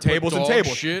 They're more going to tables and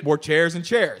tables. Shit. More chairs and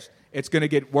chairs. It's going to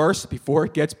get worse before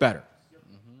it gets better.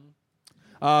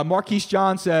 Marquise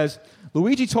John says,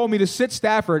 Luigi told me to sit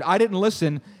Stafford. I didn't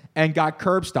listen and got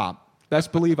curb stomped.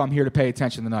 Best believe I'm here to pay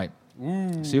attention tonight.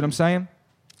 Ooh. See what I'm saying?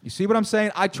 You see what I'm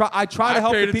saying? I try to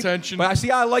help the people. Attention.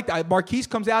 But I like that. Marquise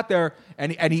comes out there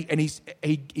and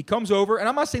he comes over, and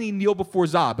I'm not saying he kneeled before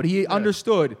Zab, but he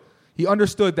understood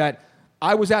that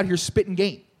I was out here spitting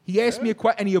game. He asked me a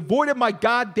question, and he avoided my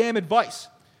goddamn advice.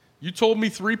 You told me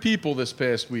 3 people this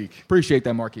past week. Appreciate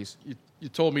that, Marquise. You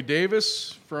told me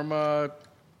Davis from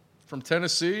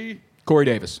Tennessee. Corey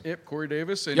Davis. Yep, Corey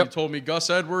Davis. And you told me Gus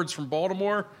Edwards from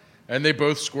Baltimore. And they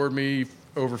both scored me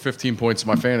over 15 points in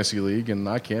my fantasy league, and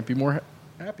I can't be more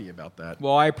happy about that.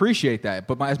 Well, I appreciate that.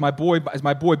 But as my boy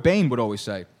Bane would always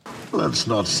say, Let's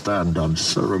not stand on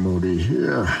ceremony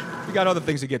here. we got other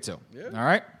things to get to. Yeah. All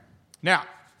right? Now,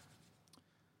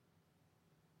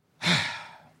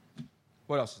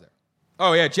 what else is there?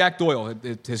 Oh, yeah, Jack Doyle,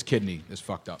 his kidney is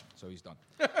fucked up, so he's done.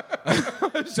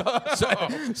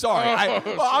 Sorry.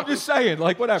 I'm just saying,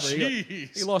 like, whatever. He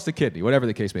lost a kidney, whatever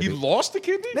the case may be. He lost a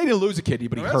kidney? They didn't lose a kidney,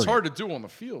 but he hurt That's it. hard to do on the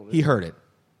field. He hurt it.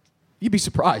 You'd be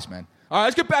surprised, man. All right,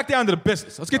 let's get back down to the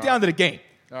business. Let's get down to the game.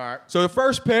 All right. So the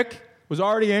first pick was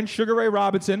already in, Sugar Ray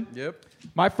Robinson. Yep.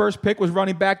 My first pick was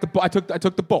running back. I took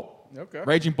the Bull. Okay.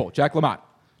 Raging Bull. Jake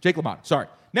LaMotta. Sorry.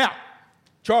 Now,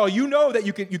 Charlie, you know that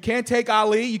you can't take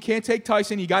Ali, you can't take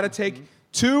Tyson. You got to take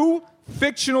two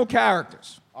fictional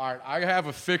characters. All right, I have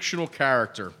a fictional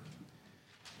character.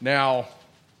 Now,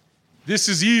 this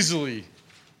is easily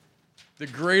the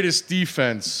greatest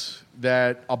defense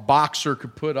that a boxer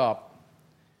could put up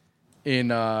in...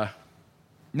 Now,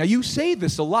 you say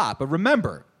this a lot, but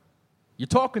remember, you're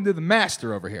talking to the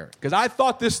master over here, because I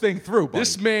thought this thing through, buddy.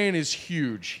 This man is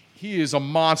huge. He is a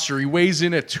monster. He weighs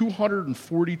in at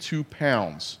 242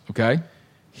 pounds. Okay.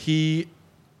 He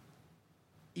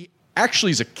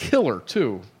actually is a killer,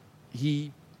 too.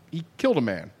 He killed a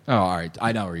man. Oh, all right.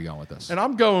 I know where you're going with this. And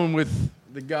I'm going with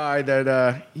the guy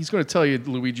that he's going to tell you,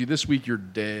 Luigi, this week you're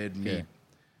dead meat. Yeah.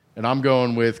 And I'm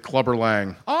going with Clubber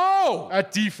Lang. Oh!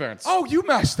 At defense. Oh, you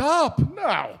messed up.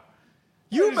 No.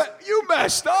 You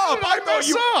messed up.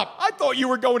 I thought you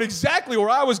were going exactly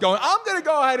where I was going. I'm going to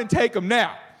go ahead and take him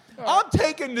now. I'm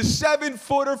taking the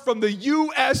 7-footer from the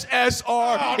USSR,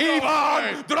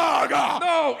 Ivan Drago.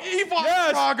 No,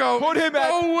 Ivan Drago. Put him at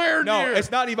nowhere no, near. it's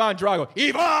not Ivan Drago.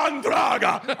 Ivan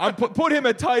Drago. I'm put him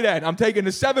at tight end. I'm taking the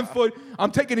 7-foot.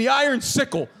 I'm taking the iron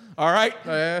sickle. All right.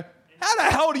 How the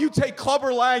hell do you take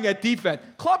Clubber Lang at defense?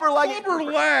 Clubber Lang.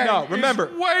 No, remember.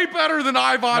 Is way better than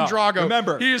Ivan Drago.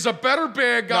 Remember. He is a better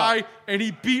bad guy, and he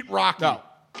beat Rocky. No.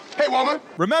 Hey, woman.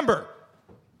 Remember.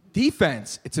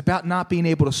 Defense, it's about not being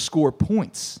able to score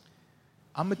points.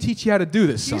 I'm going to teach you how to do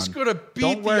this, son. He's going to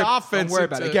beat the offense. Don't worry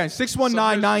about it. Again,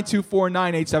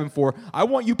 619-924-9874. I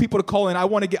want you people to call in. I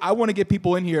want to get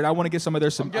people in here, and I want to get some of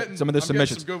their submissions. Some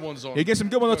good ones on. You get some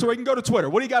good ones on Twitter. You can go to Twitter.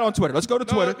 What do you got on Twitter? Let's go to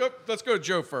Twitter. Let's go to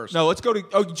Joe first. No, let's go to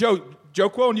Joe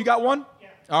Quillen. You got one? Yeah.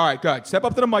 All right, good. Step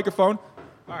up to the microphone.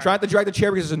 Try not to drag the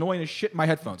chair because it's annoying as shit in my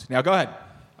headphones. Now, go ahead.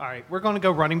 All right, we're going to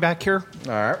go running back here.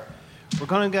 All right. We're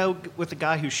going to go with the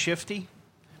guy who's shifty,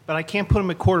 but I can't put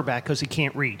him at quarterback because he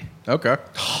can't read. Okay.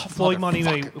 Floyd Money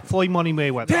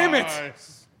Mayweather. Damn it!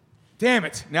 Nice. Damn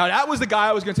it! Now that was the guy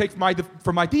I was going to take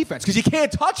for my defense because you can't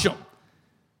touch him.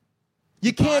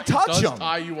 You can't touch him.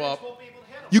 Tie you up.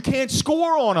 You can't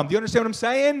score on him. Do you understand what I'm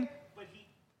saying? But the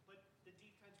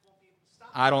defense won't be able to stop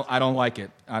him. I don't like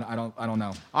it. I don't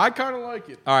know. I kind of like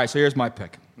it. All right, so here's my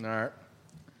pick. All right.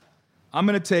 I'm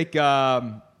going to take.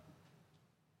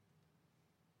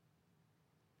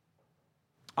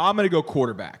 I'm going to go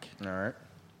quarterback. All right.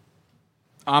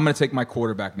 I'm going to take my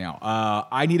quarterback now.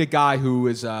 I need a guy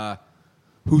who's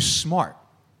smart.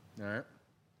 All right.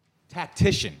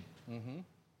 Tactician.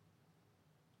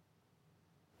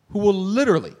 Who will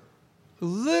literally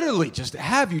just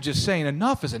have you just saying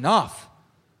enough is enough.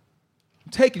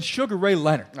 I'm taking Sugar Ray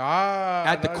Leonard.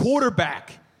 At the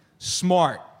quarterback.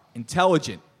 Smart,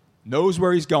 intelligent, knows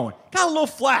where he's going. Got a little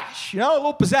flash, a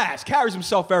little pizzazz. Carries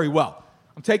himself very well.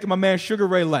 I'm taking my man Sugar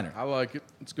Ray Leonard. I like it.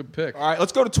 It's a good pick. All right,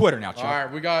 let's go to Twitter now, Chuck. All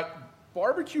right, we got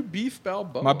barbecue beef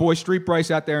Balboa. My boy Street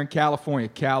Bryce out there in California,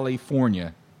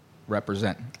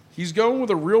 representing. He's going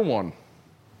with a real one.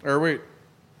 Or wait.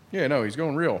 Yeah, no, he's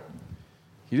going real.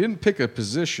 He didn't pick a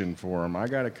position for him. I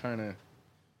got to kind of...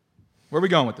 Where are we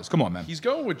going with this? Come on, man. He's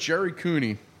going with Jerry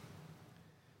Cooney.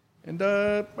 And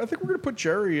I think we're going to put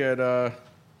Jerry at...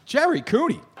 Jerry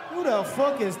Cooney? Who the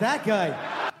fuck is that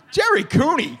guy? Jerry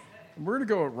Cooney? We're going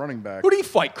to go at running back. Who do you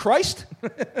fight, Christ?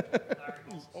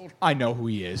 I know who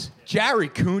he is. Jerry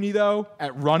Cooney, though,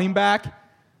 at running back?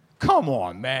 Come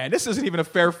on, man. This isn't even a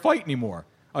fair fight anymore.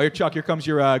 Oh, here, Chuck, here comes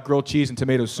your grilled cheese and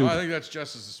tomato soup. I think that's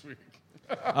just as sweet.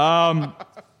 though.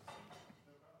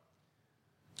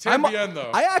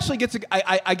 I actually get to.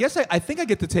 I guess I think I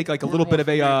get to take like a little bit of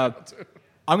a.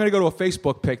 I'm going to go to a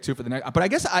Facebook pick too for the next. But I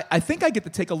guess I think I get to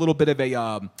take a little bit of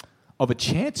a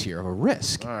chance here, of a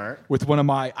risk. All right. With one of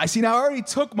my. I see now. I already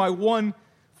took my one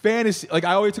fantasy. Like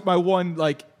I already took my one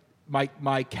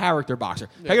my character boxer.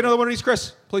 Yeah. Can I get another one of these,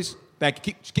 Chris? Please. Thank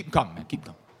you. Keep them coming, man. Keep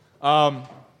them coming.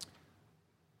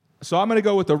 So I'm going to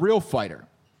go with the real fighter.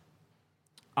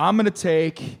 I'm going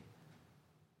to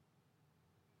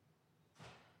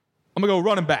go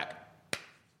running back.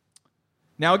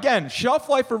 Now, again, shelf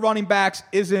life for running backs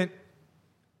isn't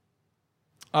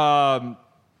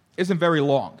very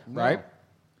long, right?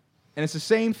 And it's the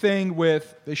same thing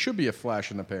with... They should be a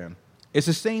flash in the pan. It's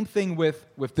the same thing with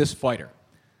this fighter.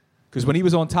 Because when he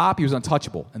was on top, he was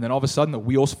untouchable. And then all of a sudden, the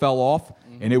wheels fell off,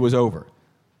 and it was over.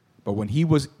 But when he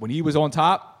was on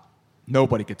top,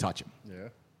 nobody could touch him. Yeah.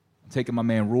 I'm taking my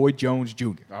man Roy Jones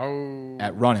Jr.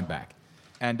 At running back.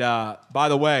 And by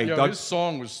the way, his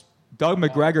song was... Doug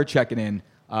McGregor checking in.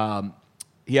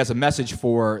 He has a message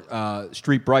for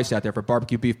Street Bryce out there for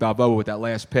Barbecue Beef Balboa with that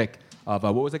last pick of...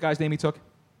 what was the guy's name he took?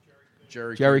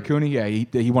 Jerry Cooney. Yeah,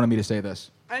 he wanted me to say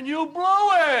this. And you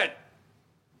blew it.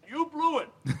 You blew it.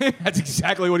 That's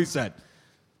exactly what he said.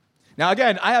 Now,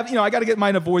 again, I got to get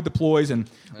mine avoid the ploys, and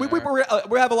we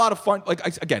have a lot of fun. Like,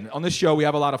 again, on this show, we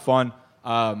have a lot of fun,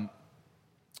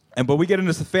 but we get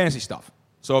into the fantasy stuff.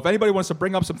 So if anybody wants to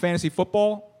bring up some fantasy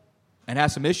football and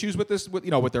has some issues with this,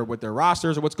 with their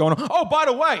rosters or what's going on. Oh, by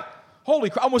the way, holy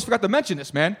crap, I almost forgot to mention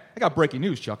this, man. I got breaking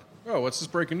news, Chuck. Oh, what's this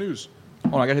breaking news?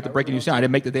 Hold on, I got to hit the breaking news sound. I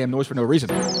didn't make the damn noise for no reason.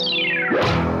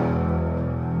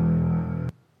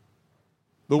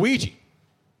 Luigi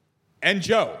and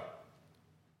Joe,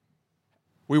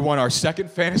 we won our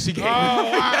second fantasy game. Oh,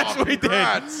 wow. That's what we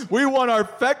Congrats. did. We won our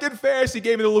second fantasy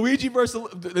game in the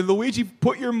Luigi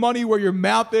Put Your Money Where Your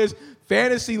Mouth Is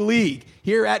Fantasy League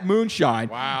here at Moonshine.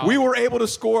 Wow. We were able to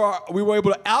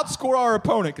outscore our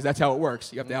opponent, because that's how it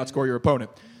works. You have to outscore your opponent.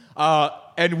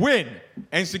 And win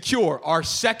and secure our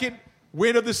second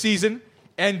win of the season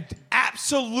and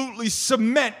absolutely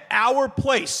cement our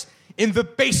place in the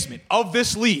basement of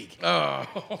this league. Oh.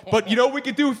 But you know what we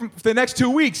can do for the next 2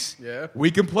 weeks? Yeah. We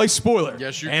can play spoiler.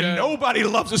 Yes, you and can. Nobody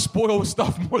loves to spoil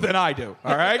stuff more than I do,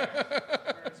 all right?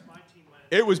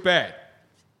 It was bad.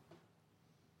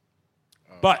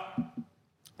 But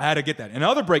I had to get that. And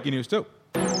other breaking news, too.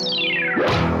 I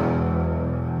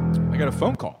got a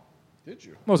phone call. Did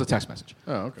you? It was a text message.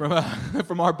 Oh, okay.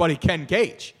 From our buddy Ken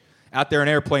Gage out there in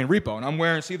Airplane Repo. And I'm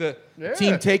wearing, see the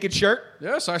Team Take It shirt?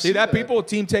 Yes, I see See that, people?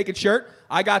 Team Take It shirt.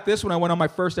 I got this when I went on my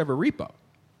first ever repo.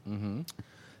 Mm-hmm.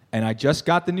 And I just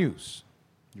got the news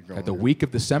that the week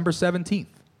of December 17th,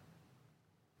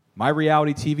 my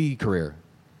reality TV career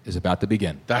is about to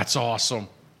begin. That's awesome.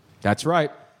 That's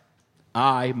right.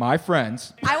 My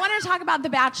friends. I want to talk about The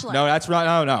Bachelor. No, that's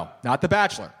right. No, not The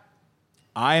Bachelor.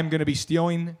 I am going to be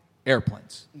stealing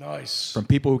airplanes. Nice. From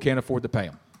people who can't afford to pay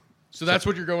them. So that's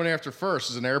what you're going after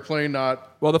first, is an airplane,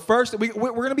 not... Well, the first, we're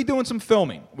going to be doing some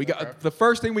filming. The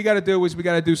first thing we got to do is we're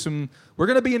going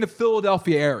to be in the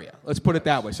Philadelphia area. Let's put it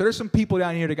that way. So there's some people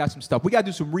down here that got some stuff. We got to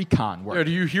do some recon work. Yeah,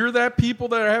 do you hear that, people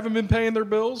that haven't been paying their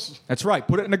bills? That's right.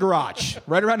 Put it in the garage.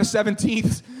 Right around the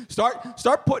 17th.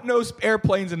 Start putting those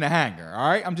airplanes in the hangar, all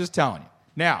right? I'm just telling you.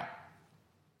 Now,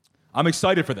 I'm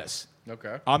excited for this.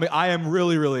 Okay. I am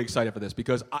really, really excited for this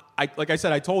because, like I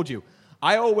said, I told you,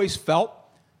 I always felt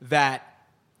that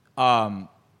I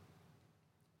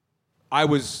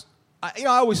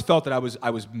always felt that I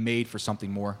was made for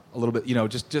something more, a little bit,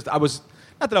 just I was,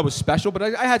 not that I was special, but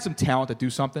I had some talent to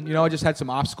do something. I just had some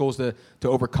obstacles to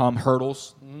overcome,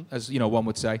 hurdles, as one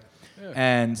would say. Yeah.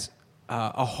 And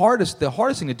the hardest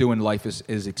thing to do in life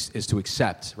is to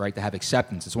accept, right? To have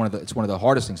acceptance. It's one of the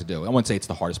hardest things to do. I wouldn't say it's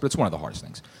the hardest, but it's one of the hardest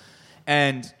things.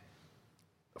 And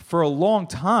for a long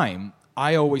time,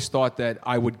 I always thought that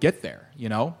I would get there,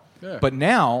 Yeah. But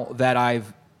now that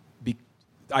I've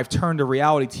turned to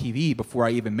reality TV before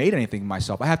I even made anything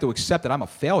myself, I have to accept that I'm a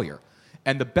failure.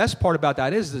 And the best part about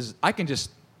that is I can just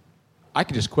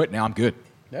quit now. I'm good.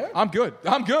 Yeah. I'm good.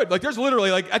 Like there's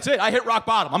literally that's it. I hit rock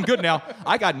bottom. I'm good now.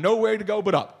 I got nowhere to go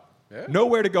but up. Yeah.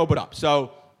 Nowhere to go but up.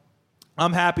 So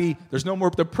I'm happy. There's no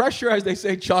more. The pressure, as they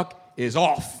say, Chuck, is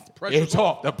off. It's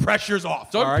off. The pressure's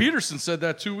off. Doug Peterson said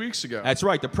that 2 weeks ago. That's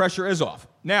right. The pressure is off.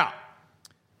 Now,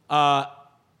 I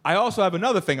also have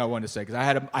another thing I wanted to say because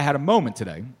I had a moment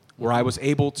today where I was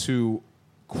able to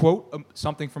quote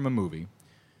something from a movie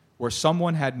where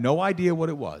someone had no idea what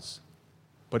it was,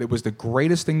 but it was the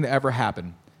greatest thing that ever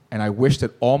happened, and I wish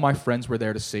that all my friends were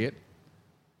there to see it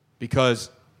because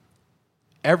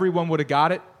everyone would have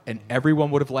got it and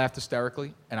everyone would have laughed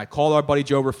hysterically. And I called our buddy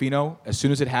Joe Ruffino as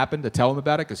soon as it happened to tell him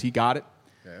about it because he got it.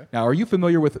 Yeah. Now, are you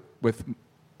familiar with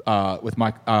my what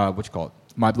you call it,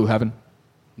 My Blue Heaven?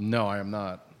 No, I am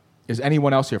not. Is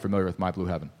anyone else here familiar with My Blue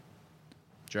Heaven?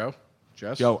 Joe?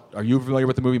 Jess? Joe, are you familiar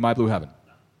with the movie My Blue Heaven?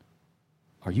 No.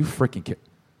 Are you freaking kidding?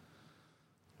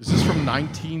 Is this from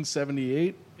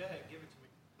 1978? Go ahead, give it to me.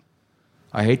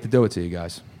 I hate to do it to you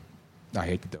guys. I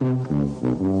hate to do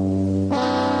it.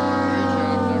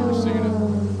 I've never seen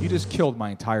it. You just killed my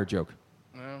entire joke.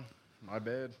 Well, my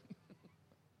bad.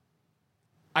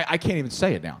 I can't even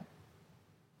say it now.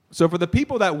 So for the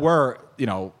people that were,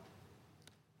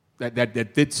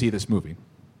 that did see this movie,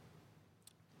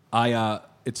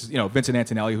 it's Vincent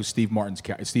Antonelli, who's Steve Martin's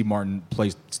Steve Martin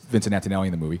plays Vincent Antonelli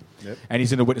in the movie, and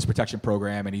he's in the witness protection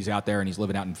program, and he's out there and he's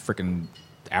living out in frickin'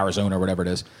 Arizona or whatever it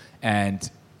is, and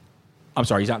I'm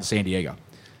sorry, he's out in San Diego,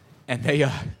 and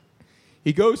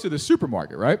he goes to the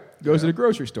supermarket, right? Goes to the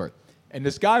grocery store, and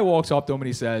this guy walks up to him and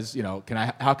he says,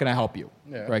 how can I help you,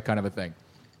 right, kind of a thing,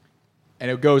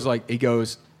 and it goes like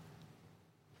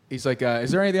he's like,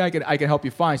 is there anything I can help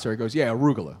you find, sir? He goes, yeah,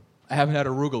 arugula. I haven't had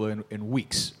arugula in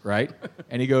weeks, right?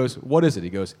 And he goes, what is it? He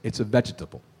goes, it's a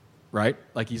vegetable, right?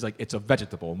 He's like, it's a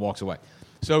vegetable, and walks away.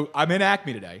 So I'm in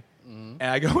Acme today, and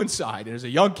I go inside, and there's a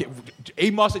young kid. He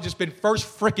must have just been first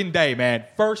freaking day, man.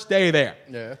 First day there.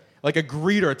 Yeah. Like a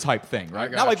greeter type thing,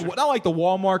 right? Not gotcha. like the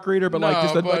Walmart greeter, but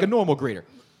like a normal greeter.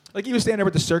 Like he was standing there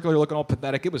with the circular looking all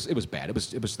pathetic. It was bad. It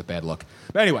was the bad look.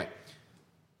 But anyway,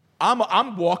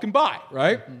 I'm walking by,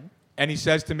 right? And he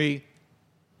says to me,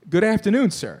 good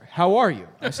afternoon, sir. How are you?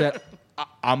 I said,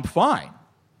 I'm fine.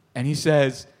 And he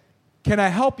says, can I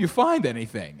help you find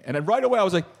anything? And then right away I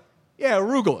was like, yeah,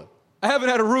 arugula. I haven't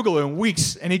had arugula in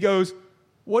weeks. And he goes,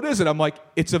 what is it? I'm like,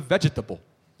 it's a vegetable.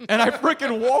 And I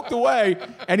freaking walked away.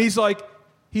 And he's like,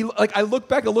 I look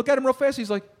back, I look at him real fast.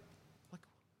 He's like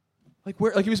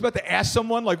where? Like he was about to ask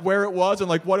someone like where it was and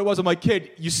like what it was. I'm like, kid,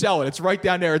 you sell it. It's right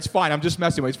down there. It's fine. I'm just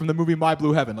messing with you. It's from the movie My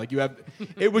Blue Heaven. Like you have,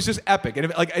 it was just epic.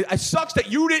 And it sucks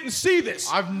that you didn't see this.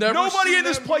 I've never. Nobody seen in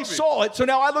this that place movie. saw it. So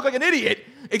now I look like an idiot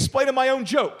explaining my own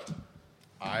joke.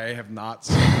 I have not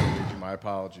seen the movie. My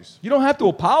apologies. You don't have to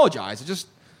apologize. Just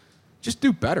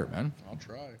do better, man. I'll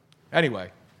try.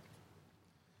 Anyway.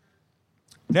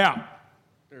 Now,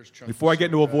 before I get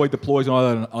into avoid deploys and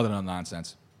other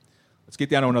nonsense, let's get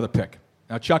down to another pick.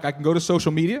 Now, Chuck, I can go to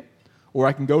social media, or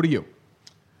I can go to you.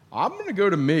 I'm going to go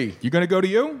to me. You're going to go to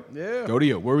you? Yeah. Go to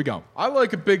you. Where are we going? I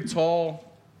like a big, tall,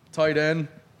 tight end.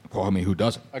 Well, I mean, who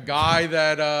doesn't? A guy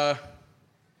that,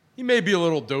 he may be a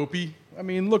little dopey. I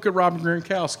mean, look at Robin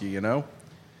Gronkowski,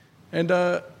 And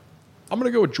I'm going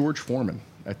to go with George Foreman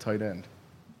at tight end.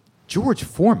 George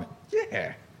Foreman?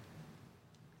 Yeah.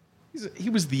 He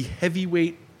was the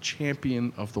heavyweight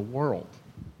champion of the world.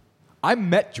 I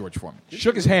met George Foreman.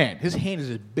 Shook his hand. His hand is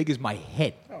as big as my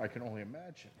head. Oh, I can only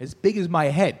imagine. As big as my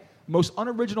head. Most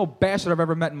unoriginal bastard I've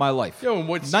ever met in my life. Yo, and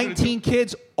what's 19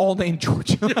 kids, all named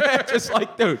George. Just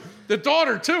like, dude. The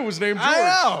daughter, too, was named George.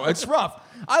 I know. It's rough.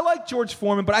 I like George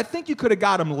Foreman, but I think you could have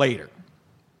got him later.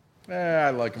 I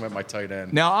like him at my tight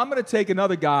end. Now, I'm going to take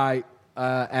another guy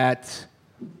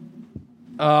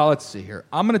let's see here.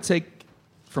 I'm going to take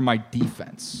for my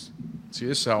defense. See,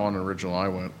 this is how unoriginal I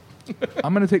went.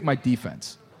 I'm going to take my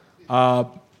defense. This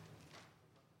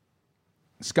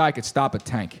guy could stop a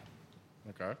tank.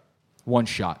 Okay. One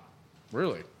shot.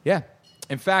 Really? Yeah.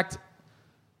 In fact,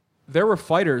 there were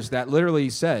fighters that literally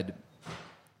said,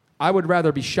 I would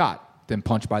rather be shot than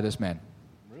punched by this man.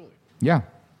 Really? Yeah.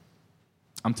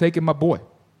 I'm taking my boy,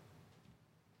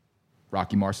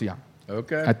 Rocky Marciano.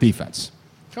 Okay. At defense.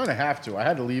 Kind of have to. I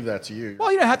had to leave that to you.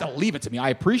 Well, you don't have to leave it to me. I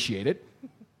appreciate it.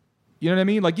 You know what I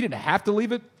mean? Like, you didn't have to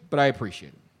leave it, but I appreciate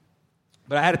it.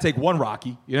 But I had to take one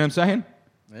Rocky. You know what I'm saying?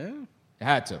 Yeah. I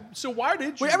had to. So why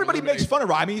did you? Well, everybody makes fun of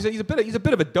Rocky. I mean, he's a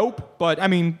bit of a dope, but I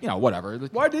mean, whatever.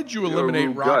 Why did you You're eliminate a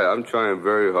rude Rocky? guy. I'm trying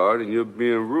very hard, and you're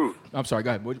being rude. I'm sorry.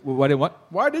 Go ahead. What?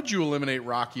 Why did you eliminate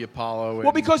Rocky Apollo?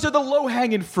 Well, because they're the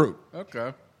low-hanging fruit.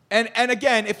 Okay. And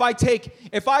again, if I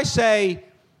say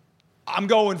I'm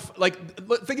going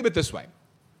think of it this way: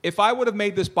 if I would have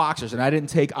made this boxers and I didn't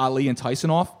take Ali and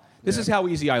Tyson off, this is how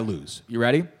easy I lose. You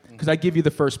ready? Because I give you the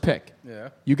first pick. Yeah.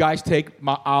 You guys take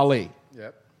my Ali.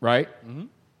 Yep. Right? Mm-hmm.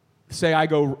 Say I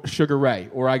go Sugar Ray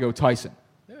or I go Tyson.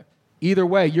 Yeah. Either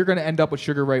way, you're going to end up with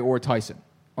Sugar Ray or Tyson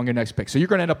on your next pick. So you're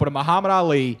going to end up with a Muhammad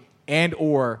Ali and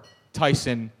or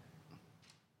Tyson,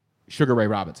 Sugar Ray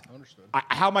Robinson. Understood.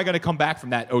 How am I going to come back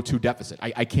from that 0-2 deficit?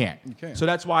 I can't. You can't. So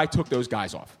that's why I took those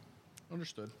guys off.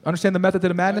 Understood. Understand the method to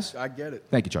the madness? I get it.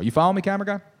 Thank you, Chuck. You follow me, camera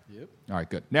guy? Yep. All right,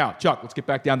 good. Now, Chuck, let's get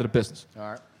back down to the business. All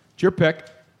right. It's your pick.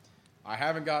 I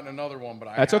haven't gotten another one, but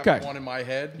I That's have okay. one in my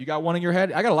head. You got one in your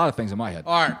head? I got a lot of things in my head.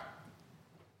 All right.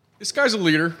 This guy's a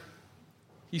leader.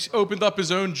 He's opened up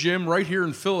his own gym right here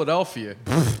in Philadelphia.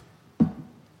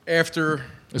 After...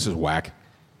 This is whack.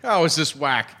 How is this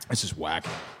whack? This is whack.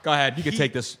 Go ahead. You can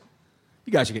take this.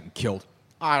 You guys are getting killed.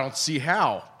 I don't see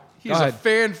how. He's Go a ahead.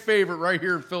 fan favorite right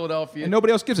here in Philadelphia. And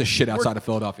nobody else gives a shit outside of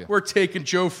Philadelphia. We're taking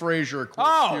Joe Frazier. Of course,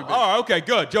 Oh, okay,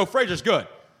 good. Joe Frazier's good.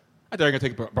 I thought they were going to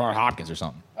take Bernard Hopkins or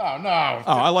something. Oh, no.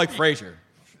 Oh, I like Frazier.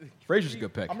 Frazier's a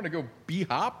good pick. I'm going to go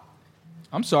B-Hop.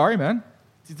 I'm sorry, man.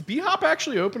 Did the B-Hop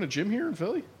actually open a gym here in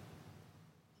Philly?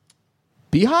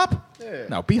 B-Hop? Yeah.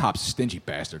 No, B-Hop's a stingy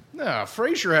bastard. No,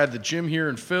 Frazier had the gym here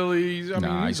in Philly.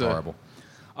 He's horrible.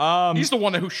 He's the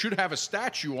one who should have a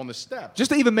statue on the steps.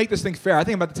 Just to even make this thing fair, I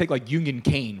think I'm about to take like Union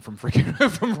Kane from freaking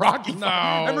from Rocky. No,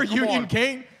 remember come Union on.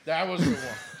 Kane? That was the one.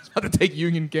 I was about to take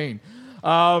Union Kane.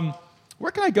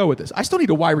 Where can I go with this? I still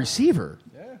need a wide receiver.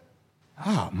 Yeah.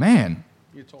 Oh man.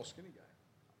 You a tall, skinny guy.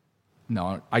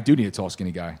 No, I do need a tall,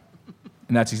 skinny guy,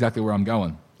 and that's exactly where I'm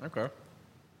going. Okay.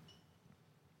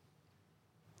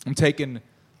 I'm taking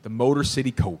the Motor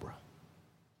City Cobra.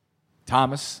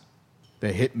 Thomas,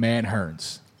 the Hitman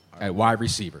Hearns at wide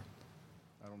receiver.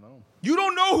 I don't know. You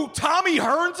don't know who Tommy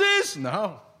Hearns is?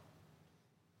 No.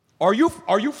 Are you?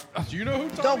 Do you know who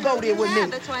Tommy Don't go there with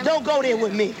me. Don't go there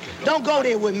with me. Don't go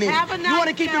there with me. You want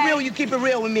to keep it real, you keep it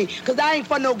real with me. Because I ain't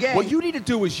for no game. What you need to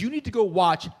do is you need to go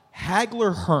watch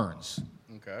Hagler Hearns.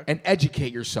 Okay. And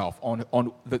educate yourself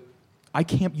on the. I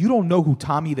can't. You don't know who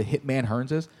Tommy the Hitman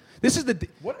Hearns is? This is the.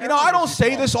 I don't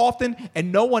say this often,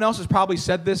 and no one else has probably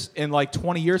said this in like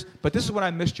 20 years. But this is when I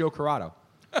miss Joe Corrado.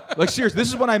 Like seriously, this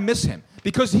is when I miss him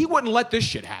because he wouldn't let this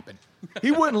shit happen.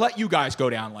 He wouldn't let you guys go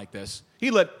down like this.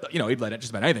 He'd let just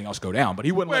about anything else go down, but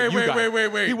he wouldn't let you guys.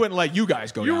 Wait. He wouldn't let you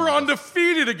guys go down. You were like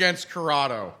undefeated against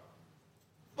Corrado.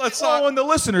 this. And the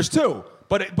listeners too,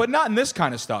 but not in this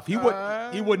kind of stuff. He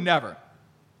would never.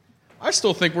 I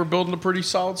still think we're building a pretty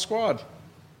solid squad.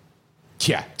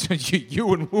 Yeah,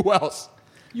 you and who else?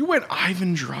 You went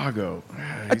Ivan Drago.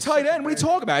 A tight end. What are you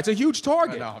talking about? It's a huge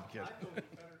target. No, I'm kidding.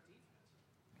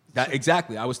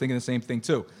 Exactly. I was thinking the same thing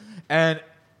too. And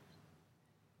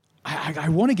I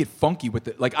want to get funky with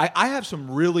it. Like I have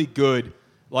some really good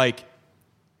like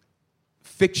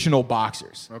fictional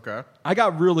boxers. Okay. I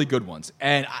got really good ones,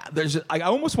 and I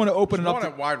almost want to open There's it up.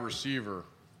 one at wide receiver.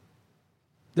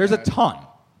 There's a ton.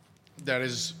 That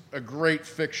is a great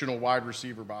fictional wide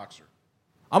receiver boxer.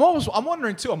 I'm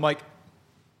wondering too. I'm like,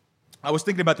 I was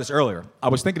thinking about this earlier. I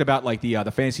was thinking about like the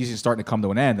fantasy season starting to come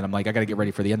to an end, and I'm like, I got to get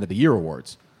ready for the end of the year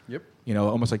awards. Yep. You know,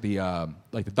 almost like the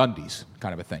Dundies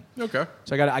kind of a thing. Okay.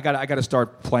 So I got to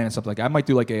start planning something like that. I might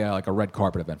do like a red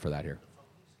carpet event for that here.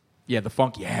 Yeah, the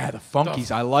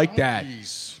Funkies. I like that.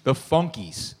 The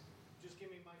Funkies.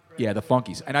 Yeah, the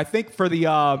Funkies. And I think for the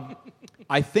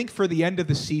end of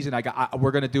the season,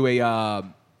 we're gonna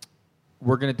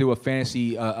do a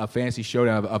fantasy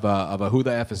showdown of a who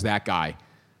the F is that guy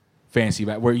fantasy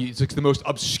where it's like the most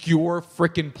obscure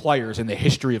freaking players in the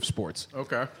history of sports.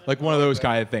 Okay. Like one of those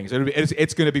kind of things.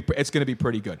 It's gonna be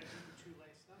pretty good.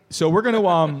 So we're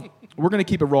gonna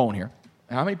keep it rolling here.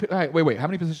 How many? Wait. How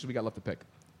many positions we got left to pick?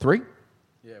 3?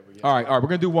 Yeah. All right. We're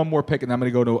gonna do one more pick, and then I'm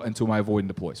gonna go into my avoid and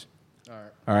deploys.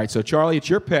 All right. So Charlie, it's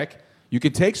your pick. You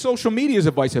can take social media's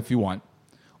advice if you want,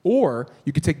 or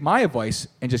you can take my advice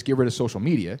and just get rid of social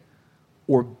media,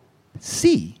 or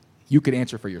C, you could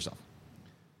answer for yourself.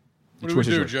 What do we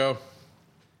do, Joe?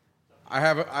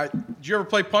 Did you ever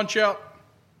play Punch-Out?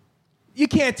 You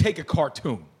can't take a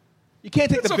cartoon. You can't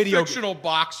take the video. It's a fictional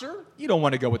boxer. You don't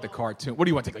want to go with the cartoon. What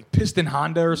do you want to take, like Piston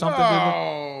Honda or something?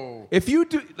 No. If you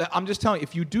do, I'm just telling you,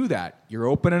 if you do that, you're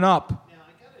opening up.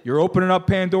 You're opening up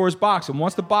Pandora's box, and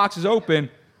once the box is open,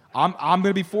 I'm going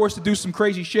to be forced to do some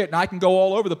crazy shit, and I can go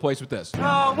all over the place with this.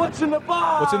 Oh, what's in the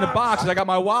box? What's in the box is I got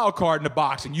my wild card in the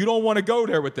box, and you don't want to go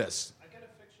there with this.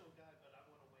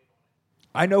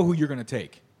 I know who you're going to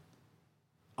take.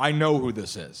 I know who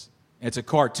this is. It's a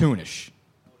cartoonish.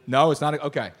 No, it's not.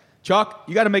 Okay, Chuck,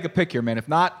 you got to make a pick here, man. If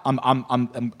not, I'm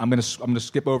going to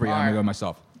skip over you. I'm going to go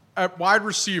myself. At wide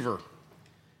receiver,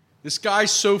 this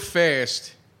guy's so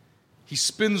fast. He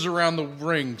spins around the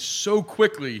ring so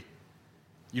quickly,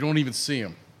 you don't even see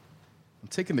him. I'm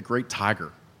taking the Great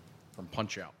Tiger from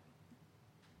Punch-Out.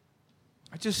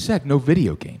 I just said no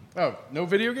video game. Oh, no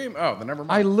video game? Oh, then never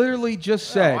mind. I literally just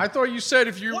said. I thought you said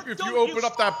if you open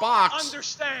up that box,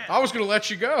 I was going to let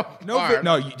you go.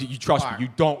 No, you trust me. You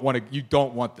don't want to. You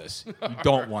don't want this. You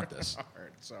don't want this. All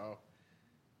right, so.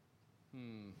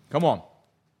 Come on.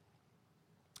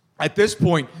 At this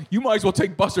point, you might as well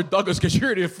take Buster Douglas because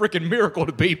you're a freaking miracle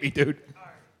to beat me, dude.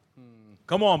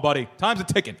 Come on, buddy. Time's a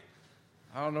ticking.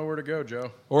 I don't know where to go, Joe.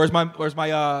 Or as my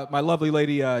lovely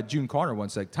lady June Carter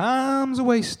once said, "Time's a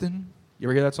wasting." You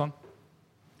ever hear that song?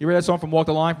 You ever hear that song from Walk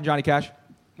the Line from Johnny Cash?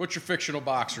 What's your fictional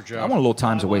boxer, Joe? I want a little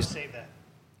Time's a wasting. Save that.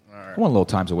 All right. I want a little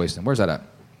Time's a wasting. Where's that at?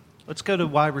 Let's go to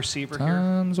wide receiver here.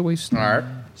 Time's a wasting. All right.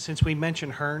 Since we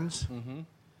mentioned Hearns,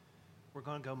 we're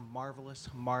going to go marvelous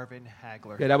Marvin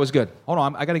Hagler. Yeah, that was good. Hold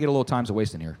on, I got to get a little Time's a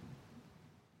wasting here.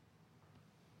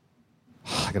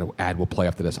 I got an ad will play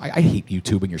after this. I hate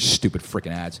YouTube and your stupid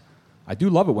freaking ads. I do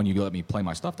love it when you let me play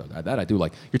my stuff, though. That I do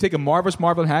like. You're taking Marvin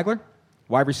Hagler,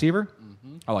 wide receiver?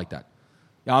 Mm-hmm. I like that.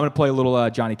 Yeah, I'm going to play a little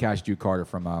Johnny Cash, Duke Carter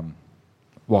from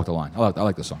Walk the Line. I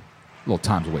like this song. A little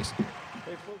time's wasted.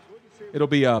 It'll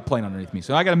be playing underneath me.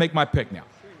 So I got to make my pick now.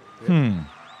 I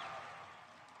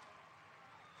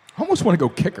almost want to go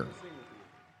kicker.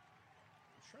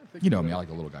 You know me. I like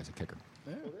the little guys at kicker.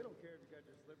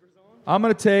 I'm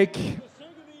going to take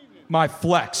my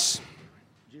flex.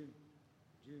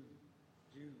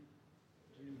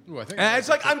 Ooh, And it's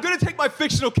like I'm going to take my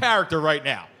fictional character right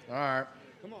now. All right.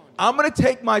 I'm going to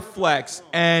take my flex,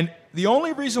 and the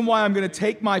only reason why I'm going to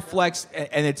take my flex,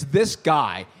 and it's this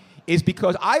guy, is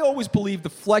because I always believe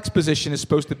the flex position is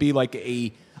supposed to be like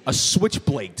a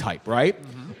switchblade type, right?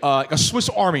 A Swiss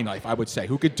Army knife, I would say,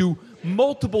 who could do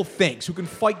multiple things, who can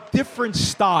fight different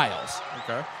styles.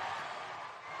 Okay.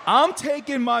 I'm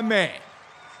taking my man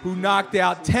who knocked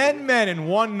out 10 men in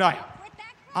one night.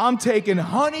 I'm taking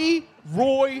Honey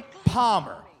Roy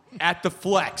Palmer at the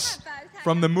flex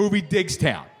from the movie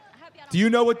Diggstown. Do you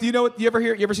know what? You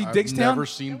ever see Diggstown? I've never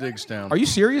seen Diggstown. Are you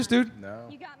serious, dude? No.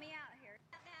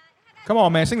 Come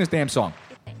on, man, sing this damn song.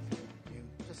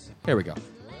 Here we go.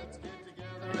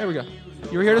 There we go.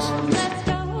 You ever hear this?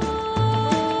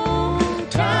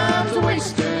 Time's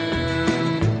wasted.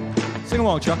 Sing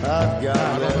along, Chuck. I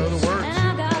don't know the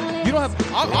words. You don't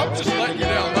have. I'm just letting you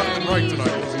down left and right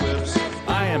tonight.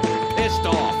 I am pissed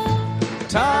off.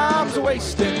 Time's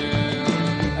wasted.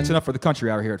 That's enough for the country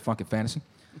hour here at Funkin' Fantasy.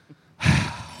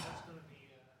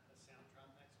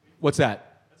 What's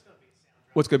that?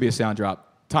 What's going to be a sound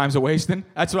drop? Time's a wasting?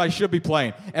 That's what I should be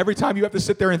playing. Every time you have to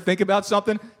sit there and think about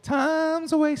something,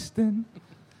 time's a wasting.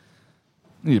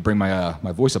 I need to bring my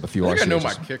voice up a few I think I know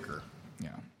RCHs. my kicker. Yeah.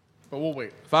 But we'll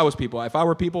wait. If I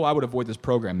were people, I would avoid this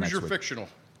program Who's next your week. fictional?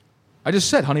 I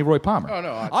just said Honey Roy Palmer. Oh,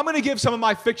 no. I'm going to give some of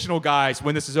my fictional guys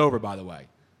when this is over, by the way.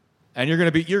 And you're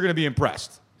going to be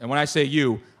impressed. And when I say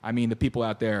you, I mean the people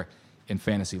out there in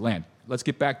fantasy land. Let's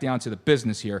get back down to the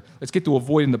business here. Let's get to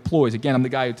avoiding the ploys. Again, I'm the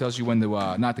guy who tells you when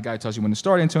to, not the guy who tells you when to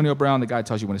start Antonio Brown, the guy who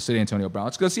tells you when to sit Antonio Brown.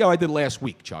 Let's go see how I did last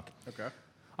week, Chuck. Okay.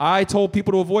 I told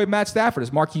people to avoid Matt Stafford,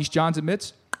 as Marquise Johns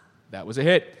admits. That was a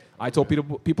hit. I told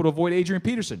people to avoid Adrian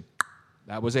Peterson.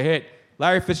 That was a hit.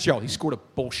 Larry Fitzgerald, he scored a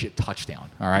bullshit touchdown.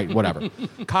 All right, whatever.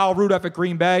 Kyle Rudolph at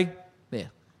Green Bay. Yeah.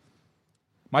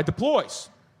 My deploys.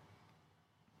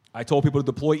 I told people to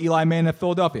deploy Eli Manning at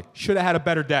Philadelphia. Should have had a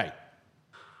better day.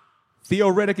 Theo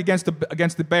Riddick against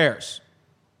the Bears.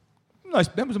 Nice,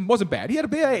 that wasn't bad. He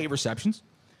had 8 receptions.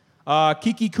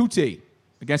 Kiki Kuti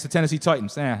against the Tennessee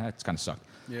Titans. That's kind of sucked.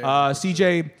 Yeah.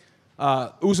 C.J.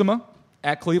 Uzomah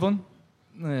at Cleveland.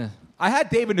 I had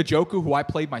David Njoku, who I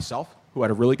played myself, who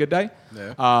had a really good day.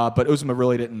 Yeah. But Uzomah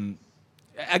really didn't.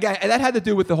 Again, that had to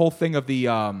do with the whole thing of the.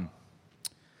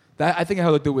 I think it had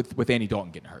to do with Andy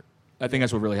Dalton getting hurt. I think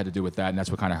that's what really had to do with that, and that's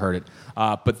what kind of hurt it.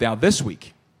 But now this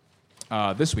week,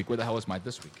 where the hell is my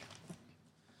this week?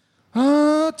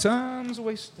 Time's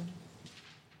wasted.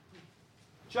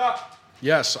 Chuck.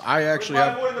 Yes, I actually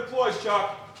have. Avoiding the ploys,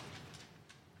 Chuck.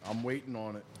 I'm waiting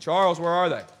on it. Charles, where are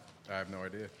they? I have no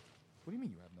idea. What do you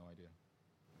mean you have no idea?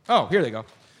 Oh, here they go.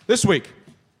 This week,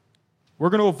 we're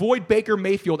going to avoid Baker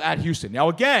Mayfield at Houston. Now,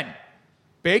 again,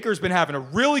 Baker's been having a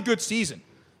really good season.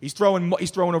 He's throwing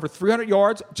over 300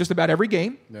 yards just about every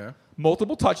game. Yeah.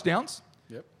 Multiple touchdowns.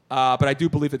 Yep. But I do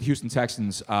believe that the Houston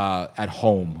Texans at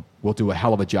home will do a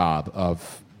hell of a job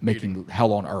of making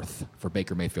hell on earth for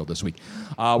Baker Mayfield this week.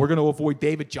 We're going to avoid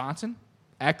David Johnson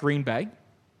at Green Bay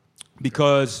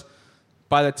because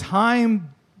by the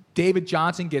time David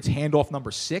Johnson gets handoff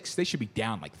number 6, they should be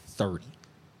down like 30.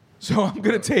 So I'm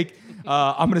going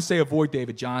to say avoid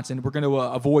David Johnson. We're going to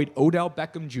avoid Odell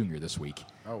Beckham Jr. this week.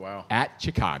 Oh, wow. At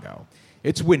Chicago.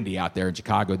 It's windy out there in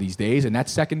Chicago these days, and that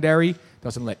secondary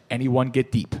doesn't let anyone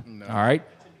get deep. No. All right?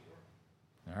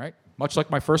 All right? Much like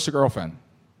my first girlfriend.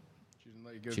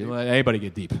 She didn't let anybody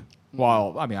get deep.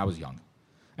 Well, I mean, I was young.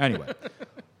 Anyway.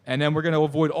 And then we're going to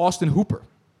avoid Austin Hooper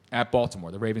at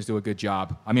Baltimore. The Ravens do a good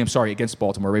job. Against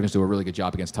Baltimore. Ravens do a really good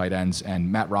job against tight ends,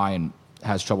 and Matt Ryan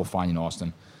has trouble finding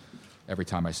Austin every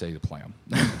time I say to play him.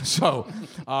 So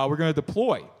we're going to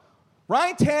deploy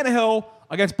Ryan Tannehill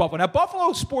against Buffalo. Now,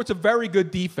 Buffalo sports a very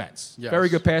good defense, very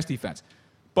good pass defense.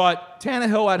 But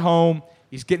Tannehill at home,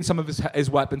 he's getting some of his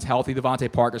weapons healthy.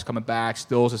 Devontae Parker's coming back.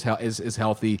 Stills is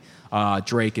healthy.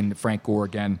 Drake and Frank Gore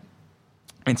again.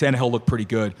 And Tannehill looked pretty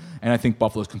good. And I think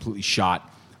Buffalo's completely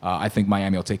shot. I think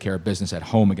Miami will take care of business at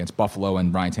home against Buffalo,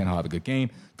 and Ryan Tannehill will have a good game.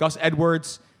 Gus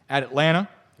Edwards at Atlanta.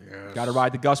 Yes. Got to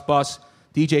ride the Gus bus.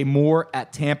 DJ Moore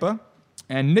at Tampa.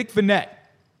 And Nick Vannett.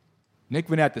 Nick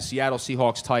Vannett, the Seattle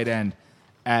Seahawks tight end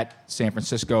at San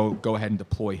Francisco. Go ahead and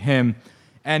deploy him.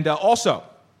 And also,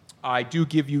 I do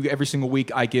give you every single week.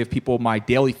 I give people my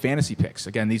daily fantasy picks.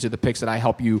 Again, these are the picks that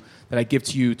I give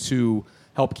to you to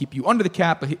help keep you under the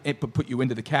cap, but put you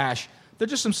into the cash. They're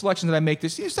just some selections that I make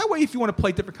this. That way, if you want to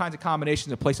play different kinds of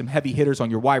combinations and play some heavy hitters on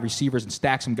your wide receivers and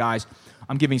stack some guys,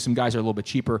 I'm giving you some guys that are a little bit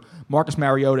cheaper. Marcus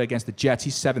Mariota against the Jets.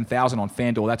 He's $7,000 on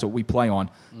FanDuel. That's what we play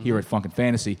on here at Funkin'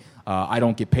 Fantasy. I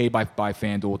don't get paid by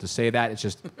FanDuel to say that. It's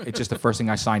just the first thing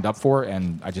I signed up for,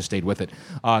 and I just stayed with it.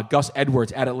 Gus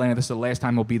Edwards at Atlanta. This is the last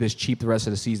time he'll be this cheap the rest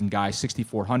of the season, guys.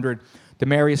 $6,400.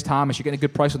 Demaryius Thomas. You're getting a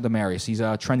good price on Demaryius. He's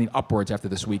trending upwards after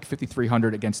this week.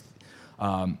 $5,300 against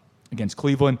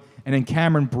Cleveland. And then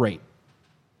Cameron Brate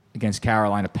against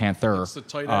Carolina Panther. That's the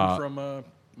tight end from Miami?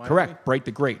 Correct. Brate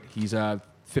the Great. He's he's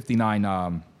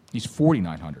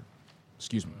 $4,900.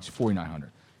 Excuse me. He's $4,900.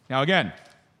 Now, again,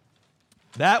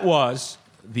 that was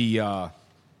the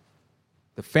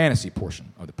fantasy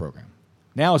portion of the program.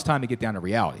 Now it's time to get down to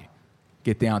reality.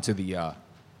 Get down to the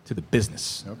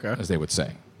business, as they would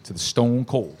say, to the stone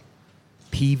cold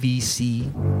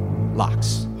PVC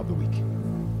locks of the week.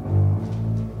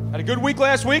 Had a good week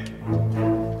last week.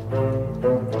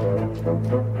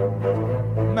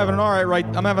 I'm having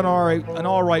an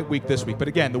all right week this week. But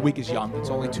again, the week is young. It's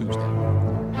only Tuesday.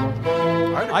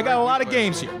 I got a lot of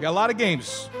games here. We got a lot of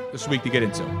games this week to get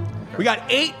into. Okay. We got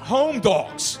 8 home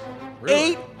dogs.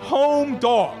 Really? 8 home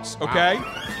dogs. Okay.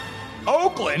 Wow.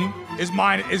 Oakland is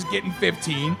getting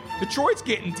 15. Detroit's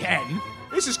getting 10.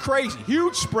 This is crazy.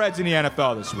 Huge spreads in the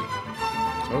NFL this week.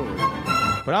 Totally.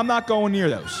 But I'm not going near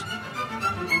those.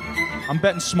 I'm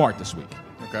betting smart this week.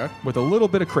 Okay. With a little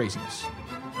bit of craziness.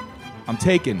 I'm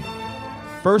taking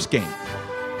first game.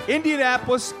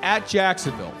 Indianapolis at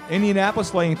Jacksonville.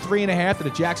 Indianapolis laying 3.5 to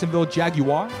the Jacksonville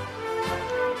Jaguar.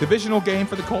 Divisional game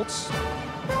for the Colts.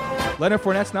 Leonard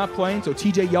Fournette's not playing, so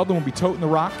TJ Yeldon will be toting the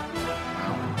rock.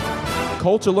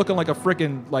 Colts are looking like a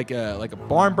freaking like a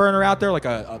barn burner out there,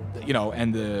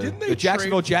 and the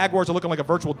Jacksonville Jaguars are looking like a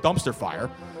virtual dumpster fire.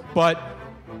 But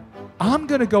I'm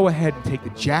going to go ahead and take the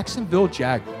Jacksonville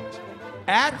Jaguars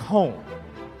at home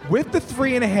with the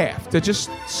 3.5 to just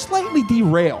slightly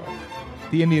derail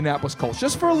the Indianapolis Colts,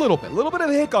 just for a little bit of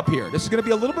a hiccup here. This is going to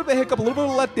be a little bit of a hiccup, a little bit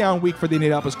of a letdown week for the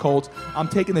Indianapolis Colts. I'm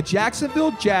taking the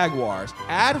Jacksonville Jaguars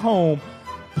at home,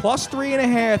 plus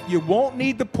 3.5. You won't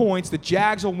need the points. The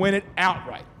Jags will win it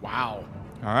outright. Wow.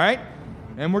 All right?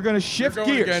 And we're going to shift You're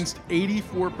going gears. Against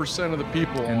 84% of the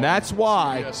people. And that's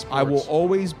why I will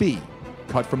always be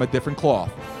cut from a different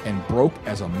cloth and broke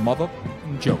as a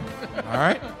motherfucking joke. All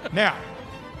right? Now,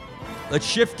 let's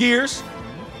shift gears.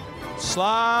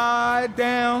 Slide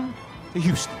down to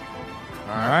Houston.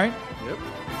 All right? Yep.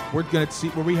 We're going to see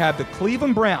where we have the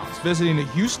Cleveland Browns visiting the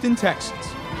Houston Texans.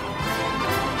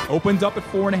 Opened up at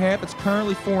 4.5. It's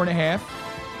currently 4.5.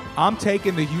 I'm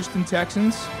taking the Houston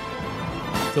Texans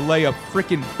to lay a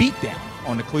freaking beatdown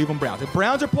on the Cleveland Browns. The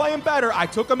Browns are playing better. I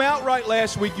took them outright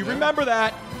last week. You remember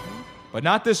that. But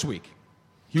not this week.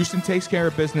 Houston takes care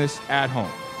of business at home.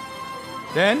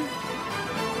 Then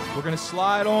we're going to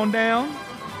slide on down.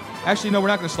 Actually, no, we're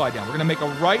not going to slide down. We're going to make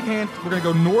a right hand. We're going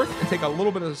to go north and take a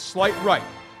little bit of a slight right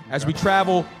as we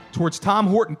travel towards Tom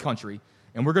Horton country,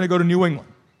 and we're going to go to New England.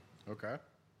 Okay.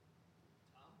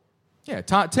 Yeah,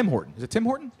 Tim Horton. Is it Tim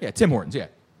Horton? Yeah, Tim Hortons, yeah.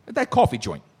 That coffee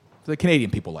joint. The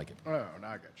Canadian people like it. Oh, no,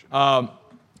 I got you.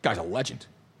 Guy's a legend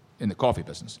in the coffee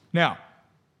business. Now,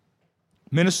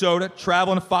 Minnesota,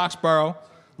 traveling to Foxborough.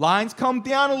 Lines come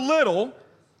down a little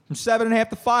from 7.5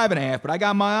 to 5.5, but I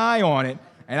got my eye on it.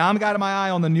 And I'm got my eye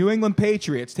on the New England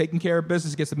Patriots taking care of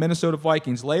business against the Minnesota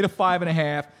Vikings. Lay to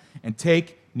 5.5 and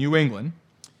take New England.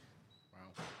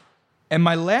 Wow. And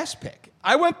my last pick,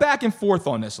 I went back and forth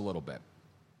on this a little bit.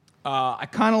 I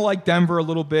kind of like Denver a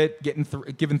little bit, giving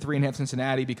 3.5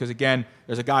 Cincinnati because, again,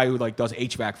 there's a guy who does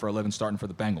HVAC for a living starting for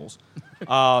the Bengals.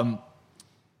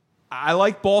 I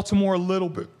like Baltimore a little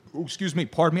bit. Ooh, excuse me.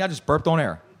 Pardon me. I just burped on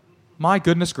air. My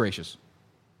goodness gracious.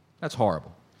 That's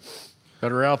horrible.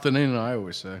 Better out than in, I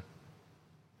always say.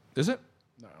 Is it?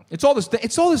 No. It's all this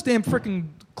damn freaking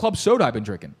club soda I've been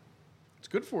drinking. It's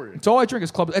good for you. It's all I drink is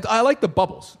club. I like the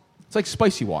bubbles. It's like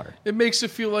spicy water. It makes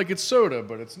it feel like it's soda,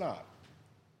 but it's not.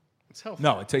 It's healthy.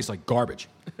 No, it tastes like garbage.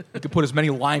 You can put as many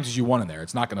limes as you want in there.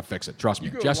 It's not going to fix it. Trust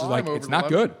me. Jess is like, it's not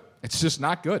good. It's just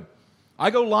not good.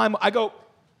 I go lime. I go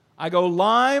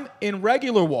lime in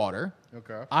regular water.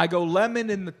 Okay. I go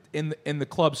lemon in the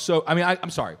club soda. I'm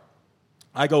sorry.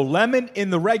 I go lemon in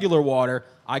the regular water.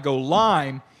 I go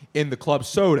lime in the club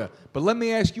soda. But let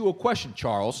me ask you a question,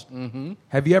 Charles. Mm-hmm.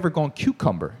 Have you ever gone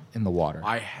cucumber in the water?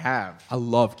 I have. I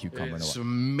love cucumber in the It's water.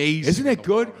 amazing. Isn't it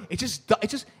good? It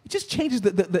just changes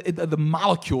the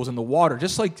molecules in the water.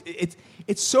 Just like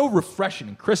it's so refreshing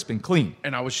and crisp and clean.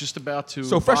 And I was just about to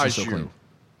So fresh and advise so you clean.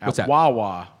 at What's that?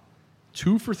 Wawa,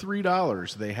 2 for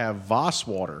 $3. They have Voss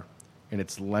water, and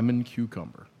it's lemon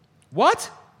cucumber. What?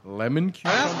 Lemon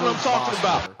cucumber. That's what I'm talking Voss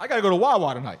about. water. I gotta go to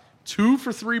Wawa tonight. 2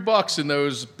 for $3 in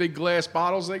those big glass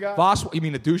bottles they got. Voss, you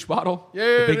mean the douche bottle?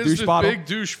 Yeah, the big it is douche the bottle. big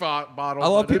douche bottle. I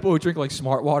love but people who drink like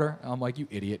smart water. I'm like, you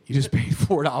idiot! You just paid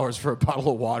 $4 for a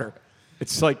bottle of water.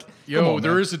 It's like, Yo,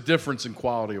 there man. is a difference in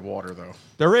quality of water, though.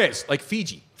 There is, like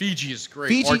Fiji. Fiji is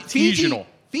great. Artisanal.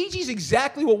 Fiji's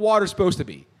exactly what water's supposed to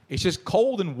be. It's just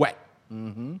cold and wet.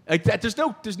 Mm-hmm. Like that. There's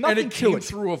nothing And it to came it.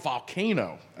 through a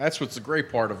volcano. That's what's the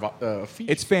great part of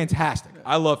Fiji. It's fantastic.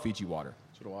 I love Fiji water.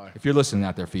 So do I. If you're listening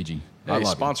out there, Fiji, I Hey,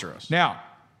 love sponsor you. us. Now,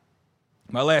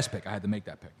 my last pick. I had to make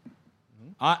that pick.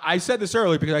 I said this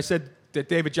earlier because I said that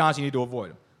David Johnson, you need to avoid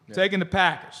him. Taking the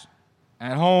Packers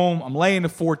at home. I'm laying the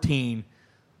 14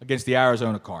 against the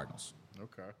Arizona Cardinals.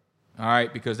 Okay. All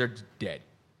right, because they're dead.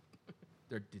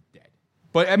 They're dead.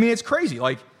 But I mean, it's crazy.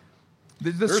 Like the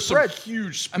There's spread. some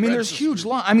huge I mean, there's spreads this huge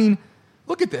line. I mean,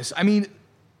 look at this. I mean,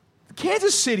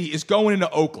 Kansas City is going into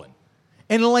Oakland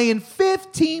and laying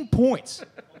 15 points.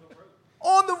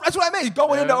 That's what I mean.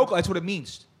 Going into Oakland. That's what it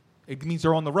means. It means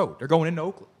they're on the road. They're going into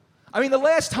Oakland. I mean, the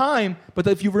last time, but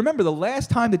if you remember, the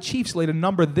last time the Chiefs laid a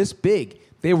number this big,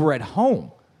 they were at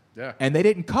home. Yeah. And they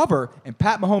didn't cover, and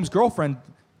Pat Mahomes'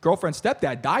 girlfriend's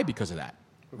stepdad died because of that.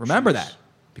 Remember that?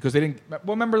 Because they didn't.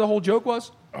 Remember the whole joke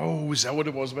was? Oh, is that what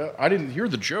it was about? I didn't hear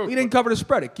the joke. He didn't cover the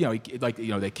spread.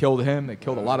 They killed him. They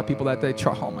killed a lot of people that day.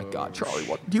 Oh my God, Charlie,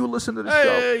 what? Do you listen to the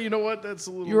show? Hey, you know what? That's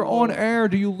a little. You're on air.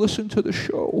 Do you listen to the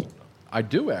show? I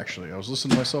do actually. I was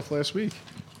listening to myself last week.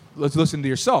 Let's listen to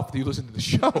yourself. Do you listen to the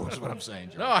show? Is what I'm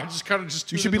saying. No, I just kind of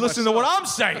just. You should be listening to what I'm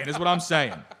saying. Is what I'm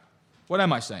saying. What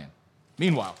am I saying?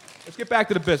 Meanwhile, let's get back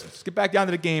to the business. Let's get back down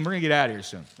to the game. We're gonna get out of here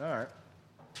soon. All right.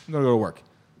 I'm gonna go to work.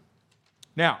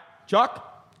 Now,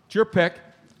 Chuck, it's your pick.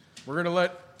 We're gonna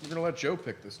let Joe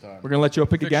pick this time. We're gonna let Joe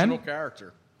pick again. Fictional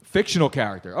character. Fictional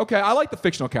character. Okay, I like the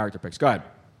fictional character picks. Go ahead.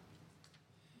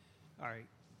 All right.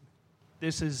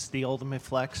 This is the ultimate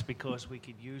flex because we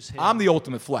could use him. I'm the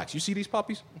ultimate flex. You see these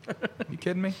puppies? You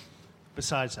kidding me?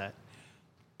 Besides that.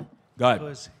 Go ahead.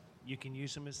 Because you can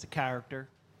use him as the character.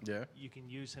 Yeah. You can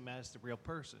use him as the real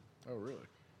person. Oh, really?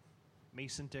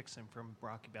 Mason Dixon from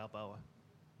Rocky Balboa.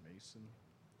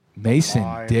 Mason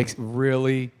Line. Dixon.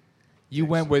 Really? You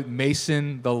went with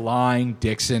Mason the Line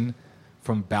Dixon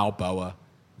from Balboa.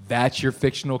 That's your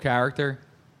fictional character?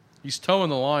 He's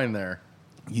towing the line there.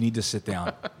 You need to sit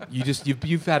down.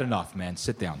 You've had enough, man.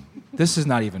 Sit down. This is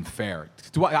not even fair.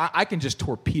 I can just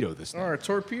torpedo this thing. All right,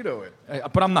 torpedo it.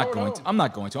 But I'm not going to. I'm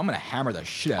not going to. I'm going to hammer the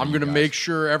shit out of I'm you going to guys. make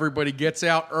sure everybody gets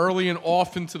out early and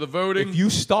often to the voting. If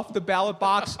you stuff the ballot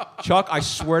box, Chuck, I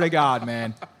swear to God,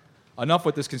 man. Enough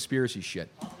with this conspiracy shit.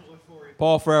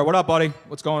 Paul Ferrer, what up, buddy?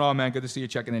 What's going on, man? Good to see you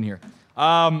checking in here.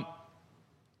 I'll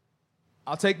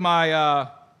take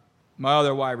my my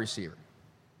other wide receiver.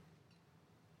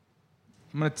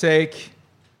 I'm going to take...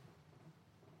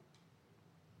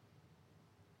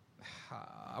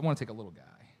 I want to take a little guy.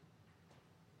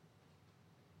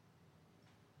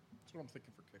 That's what I'm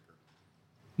thinking for kicker.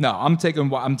 No, I'm taking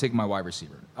my wide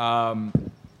receiver. No,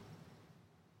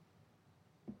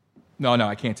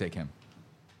 I can't take him.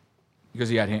 Because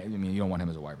you don't want him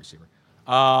as a wide receiver.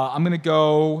 I'm going to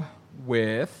go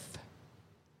with...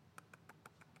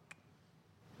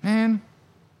 Man...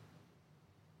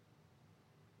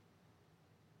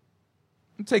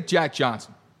 Take Jack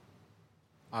Johnson.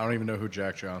 I don't even know who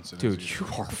Jack Johnson is. Dude, you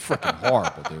are freaking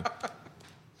horrible, dude.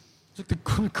 It's like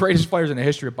the greatest players in the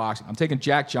history of boxing. I'm taking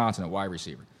Jack Johnson at wide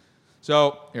receiver.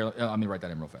 So, here, let me write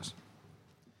that in real fast.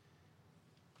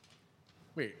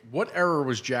 Wait, what era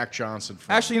was Jack Johnson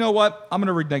from? Actually, you know what? I'm going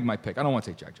to renege my pick. I don't want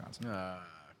to take Jack Johnson.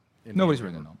 Nobody's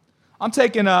really going to know.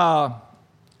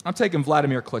 I'm taking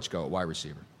Vladimir Klitschko at wide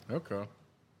receiver. Okay.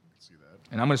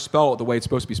 And I'm going to spell it the way it's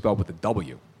supposed to be spelled with a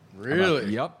W.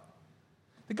 Really? Yep.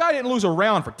 The guy didn't lose a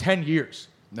round for 10 years.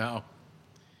 No.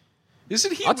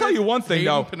 Isn't he? I'll tell you one thing,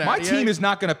 though. Hayden My Panettiere? team is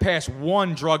not going to pass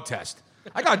one drug test.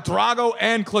 I got Drago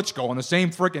and Klitschko on the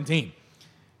same freaking team.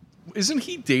 Isn't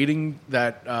he dating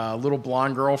that little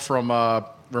blonde girl from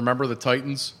Remember the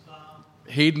Titans?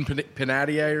 Hayden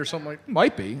Panettiere or something like that?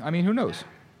 Might be. I mean, who knows?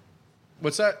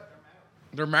 What's that?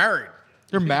 They're married.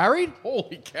 They're married?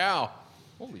 Holy cow.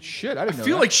 Holy shit, I didn't know I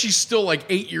feel that. like she's still like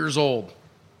 8 years old.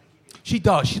 She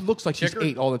does. She looks like she's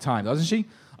 8 all the time, doesn't she?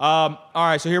 All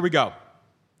right, so here we go.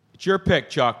 It's your pick,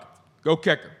 Chuck. Go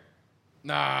kicker.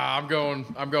 Nah, I'm going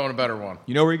a better one.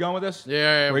 You know where you're going with this?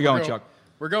 Yeah. Where you going, Chuck?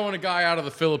 We're going a guy out of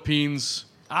the Philippines.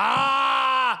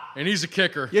 And he's a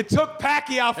kicker. You took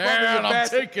Pacquiao from me, and I'm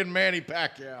bastard. taking Manny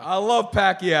Pacquiao. I love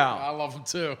Pacquiao. I love him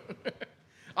too.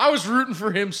 I was rooting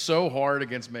for him so hard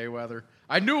against Mayweather.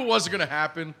 I knew it wasn't going to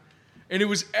happen. And it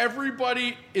was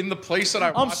everybody in the place that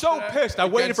I watched. I'm so pissed. I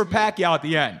waited for Pacquiao at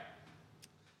the end.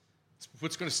 It's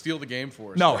what's going to steal the game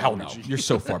for us? No, hell no. You're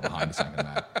so far behind. It's not going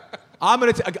to matter. I'm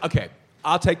going to okay.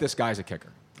 I'll take this guy as a kicker.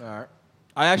 All right.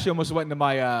 I actually almost went into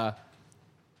my.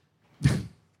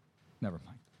 Never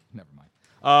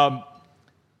mind.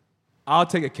 I'll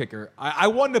take a kicker. I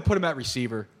wanted to put him at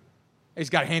receiver. He's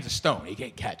got hands of stone. He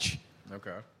can't catch.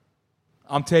 Okay.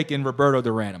 I'm taking Roberto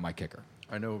Duran at my kicker.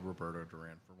 I know Roberto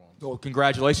Duran for once. Well,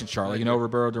 congratulations, Charlie. You know who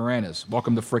Roberto Duran is.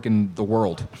 Welcome to frickin' the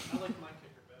world. I like my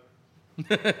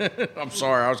kicker better. I'm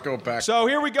sorry. I was going back. So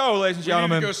here we go, ladies and gentlemen.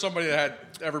 We need to go somebody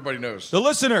that everybody knows. The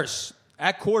listeners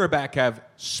at quarterback have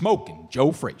Smokin'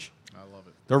 Joe Frazier. I love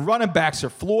it. The running backs are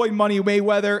Floyd Money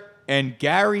Mayweather and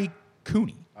Gary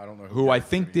Cooney. I don't know who I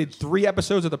think did 3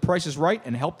 episodes of The Price is Right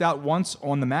and helped out once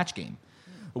on the match game.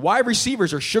 The wide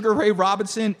receivers are Sugar Ray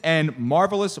Robinson and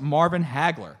Marvelous Marvin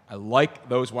Hagler. I like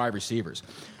those wide receivers.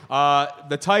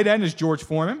 The tight end is George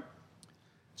Foreman.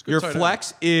 Your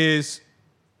flex is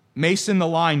Mason the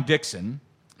Line Dixon.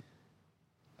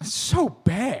 That's so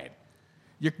bad.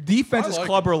 Your defense is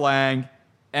Clubber Lang,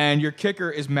 and your kicker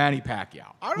is Manny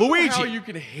Pacquiao. I don't know how you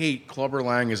can hate Clubber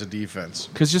Lang as a defense.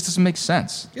 Because it just doesn't make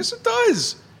sense. Yes, it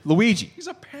does. Luigi. He's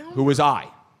a pounder. Who was I?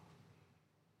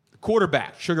 The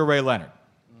quarterback, Sugar Ray Leonard.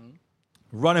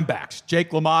 Running backs,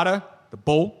 Jake LaMotta, the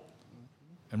Bull,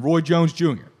 and Roy Jones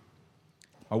Jr.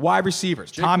 My wide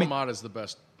receivers, Jake LaMotta's the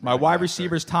best. My wide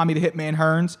receivers, Tommy the Hitman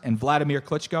Hearns and Vladimir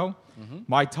Klitschko.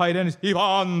 My tight end is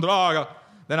Ivan Draga.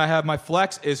 Then I have my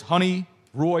flex is Honey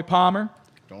Roy Palmer.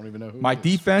 Don't even know who My it is.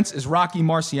 defense is Rocky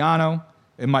Marciano,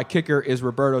 and my kicker is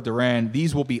Roberto Duran.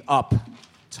 These will be up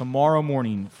tomorrow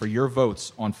morning for your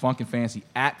votes on Funkin' Fantasy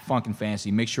at Funkin'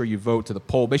 Fantasy. Make sure you vote to the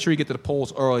poll. Make sure you get to the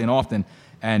polls early and often,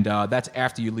 and that's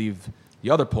after you leave the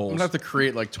other polls. I'm going to have to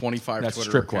create like 25 That's Twitter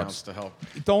strip accounts clubs. to help.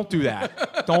 Don't do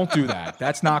that. Don't do that.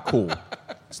 That's not cool.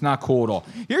 It's not cool at all.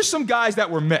 Here's some guys that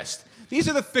were missed. These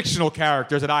are the fictional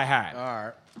characters that I had.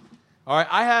 All right.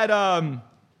 I had,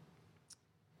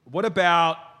 what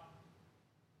about,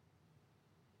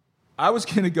 I was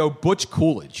going to go Butch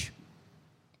Coolidge,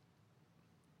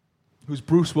 who's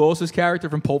Bruce Willis's character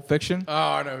from Pulp Fiction. Oh,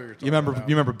 I know who you're talking You about.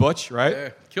 remember Butch, right? Yeah,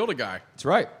 killed a guy. That's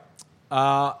right.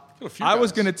 I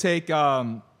was going to take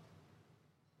another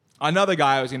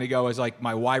guy I was going to go as like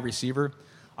my wide receiver.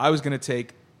 I was going to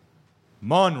take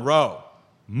Monroe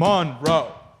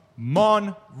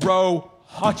Hutchin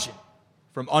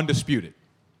from Undisputed.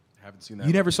 Haven't seen that.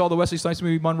 You never saw the Wesley Snipes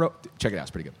movie Monroe? Check it out.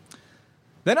 It's pretty good.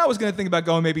 Then I was going to think about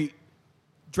going maybe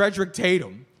Dredrick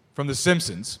Tatum from The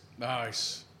Simpsons.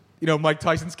 Nice. You know, Mike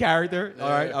Tyson's character. Yeah. All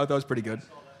right. I thought that was pretty good.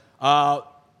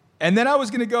 And then I was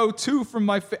going to go two from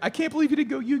I can't believe you didn't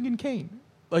go Union Kane.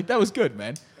 Like, that was good,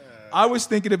 man. I was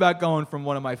thinking about going from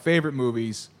one of my favorite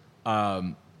movies,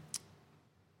 from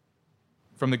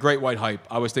The Great White Hype.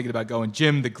 I was thinking about going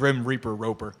Jim the Grim Reaper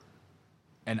Roper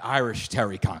and Irish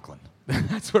Terry Conklin.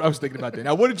 That's what I was thinking about there.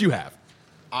 Now, what did you have?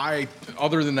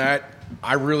 Other than that,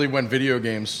 I really went video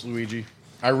games, Luigi.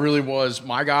 I really was.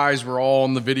 My guys were all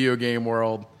in the video game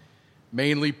world,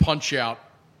 mainly Punch-Out,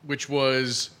 which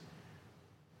was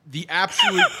the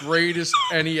absolute greatest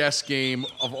NES game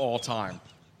of all time.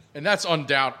 And that's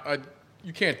undoubted.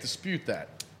 You can't dispute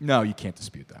that. No, you can't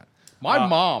dispute that. My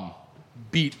mom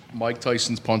beat Mike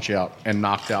Tyson's Punch-Out and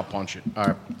knocked out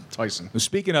Tyson.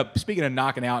 Speaking of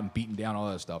knocking out and beating down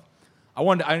all that stuff, I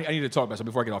need to talk about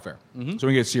something before I get off air. So we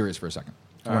can get serious for a second.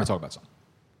 I want to talk about something.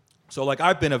 So, like,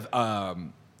 I've been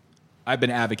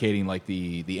advocating like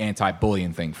the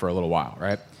anti-bullying thing for a little while,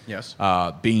 right? Yes.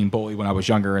 Being bullied when I was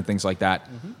younger and things like that.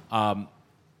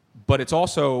 But it's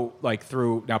also like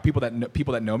through now people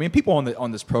that know me and people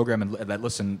on this program and that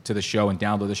listen to the show and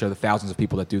download the show, the thousands of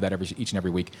people that do that each and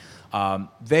every week.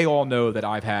 They all know that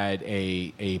I've had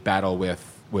a battle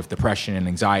with depression and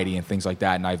anxiety and things like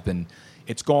that, and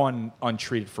it's gone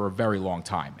untreated for a very long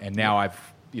time. And now I've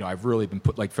really been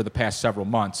for the past several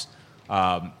months,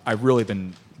 I've really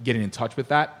been getting in touch with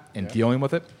that and dealing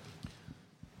with it.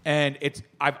 And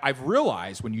I've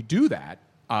realized when you do that,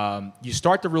 you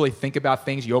start to really think about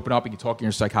things. You open up and you talk to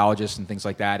your psychologist and things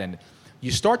like that, and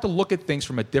you start to look at things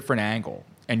from a different angle.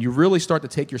 And you really start to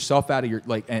take yourself out of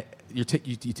you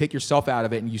take yourself out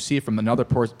of it, and you see it from another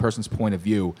person's point of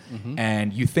view.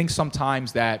 And you think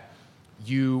sometimes that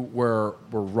you were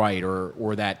right,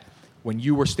 or that when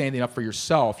you were standing up for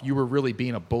yourself, you were really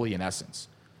being a bully in essence.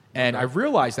 And I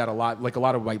realized that a lot, like a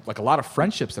lot of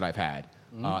friendships that I've had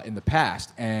in the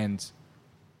past, and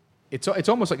it's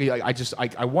almost like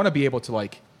I want to be able to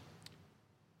like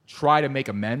try to make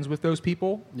amends with those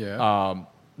people. Yeah.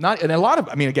 And a lot of,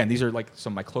 I mean, again, these are like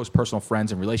some of my close personal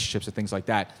friends and relationships and things like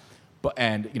that. But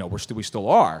and you know we still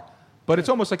are. But it's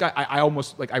almost like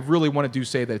I really want to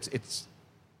say that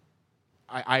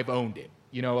I've owned it.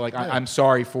 You know, like I'm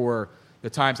sorry for the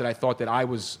times that I thought that I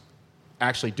was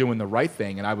actually doing the right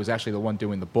thing and I was actually the one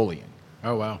doing the bullying.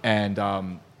 Oh wow.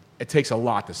 And it takes a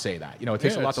lot to say that. You know, it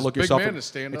takes a lot to look big yourself. Man to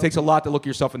stand it up. takes a lot to look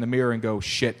yourself in the mirror and go,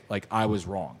 shit, like I was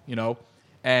wrong. You know,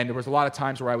 and there was a lot of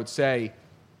times where I would say,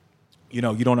 you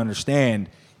know, you don't understand.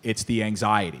 It's the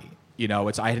anxiety. You know,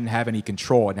 I didn't have any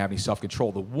control. I didn't have any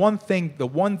self-control. The one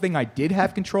thing I did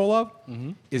have control of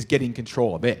is getting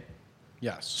control of it.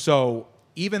 Yes. So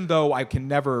even though I can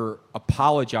never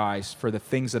apologize for the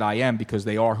things that I am because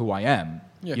they are who I am,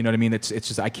 you know what I mean? It's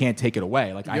just I can't take it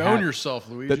away. Like you own yourself,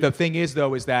 Luigi. The thing is,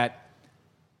 though, is that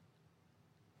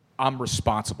I'm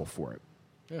responsible for it.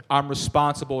 Yeah. I'm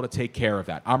responsible to take care of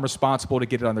that. I'm responsible to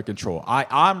get it under control.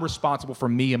 I'm responsible for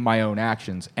me and my own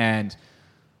actions, and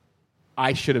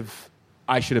I should have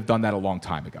done that a long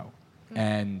time ago.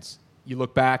 And you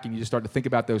look back and you just start to think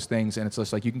about those things, and it's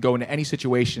just like you can go into any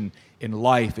situation in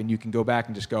life and you can go back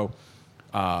and just go,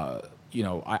 you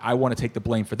know, I want to take the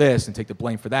blame for this and take the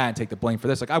blame for that and take the blame for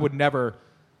this. Like I would never,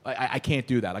 I can't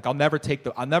do that. Like I'll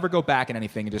never go back in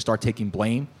anything and just start taking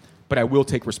blame, but I will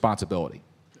take responsibility.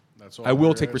 I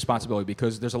will take responsibility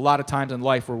because there's a lot of times in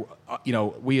life where, you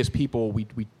know, we as people, we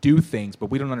do things, but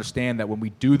we don't understand that when we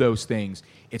do those things,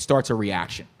 it starts a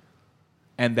reaction.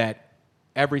 And that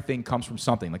everything comes from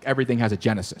something. Like everything has a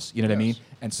genesis. You know what I mean?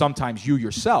 And sometimes you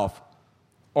yourself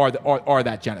are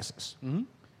that genesis. Mm-hmm.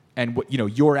 And what, you know,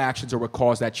 your actions are what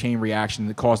cause that chain reaction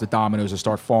that cause the dominoes to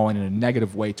start falling in a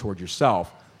negative way toward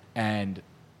yourself. And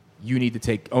you need to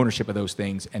take ownership of those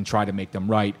things and try to make them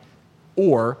right,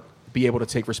 or be able to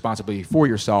take responsibility for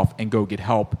yourself and go get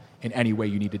help in any way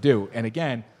you need to do. And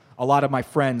again, a lot of my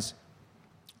friends,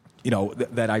 you know,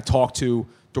 that I talk to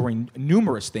during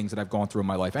numerous things that I've gone through in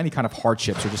my life, any kind of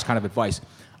hardships or just kind of advice,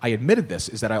 I admitted this,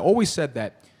 is that I always said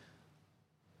that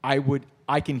I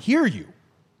can hear you,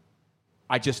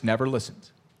 I just never listened.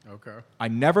 Okay. I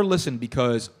never listened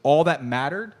because all that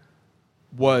mattered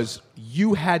was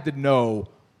you had to know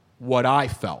what I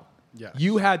felt. Yes.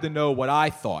 You had to know what I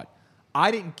thought.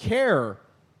 I didn't care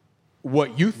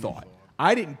what you thought.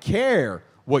 I didn't care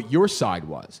what your side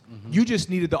was. Mm-hmm. You just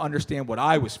needed to understand what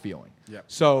I was feeling. Yep.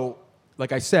 So,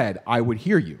 like I said, I would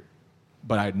hear you,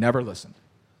 but I'd never listened.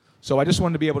 So I just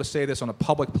wanted to be able to say this on a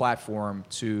public platform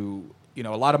to, you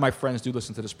know, a lot of my friends do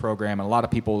listen to this program, and a lot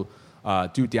of people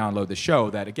do download the show,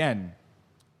 that, again,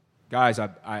 guys,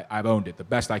 I've owned it the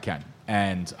best I can.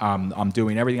 And I'm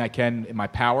doing everything I can in my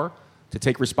power to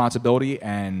take responsibility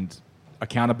and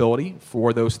accountability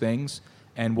for those things,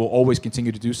 and will always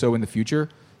continue to do so in the future.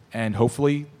 And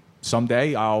hopefully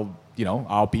someday I'll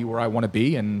be where I want to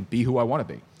be and be who I want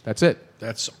to be. That's it.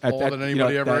 That's all that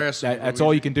anybody ever asks. That's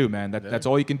all you can do, man. That's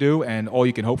all you can do and all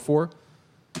you can hope for.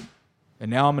 And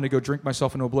now I'm going to go drink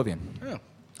myself into oblivion. Yeah.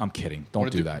 I'm kidding.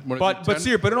 Don't do that.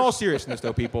 But in all seriousness,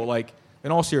 though, people, like,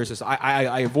 in all seriousness,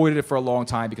 I avoided it for a long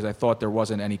time because I thought there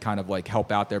wasn't any kind of like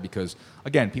help out there because,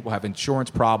 again, people have insurance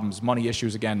problems, money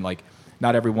issues. Again, like,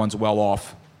 not everyone's well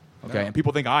off. Okay, no. And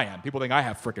people think I am. People think I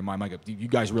have freaking money. You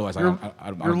guys realize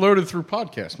you're loaded through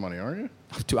podcast money, aren't you?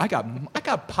 Dude, I got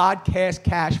podcast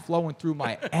cash flowing through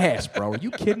my ass, bro. Are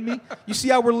you kidding me? You see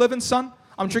how we're living, son?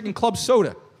 I'm drinking club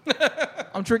soda.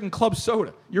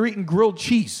 You're eating grilled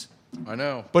cheese. I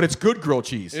know. But it's good grilled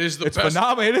cheese. It is the best. It's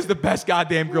phenomenal. It is the best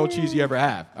goddamn grilled cheese you ever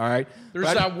have. All right?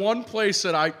 There's that one place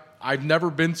that I've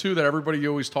never been to that everybody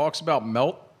always talks about,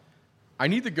 Melt. I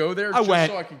need to go there so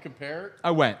I can compare it. I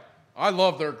went. I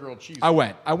love their grilled cheese. I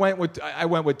went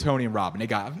with Tony and Robin. They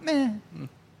got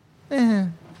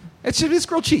it's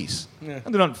grilled cheese. Yeah.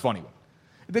 And they're nothing funny with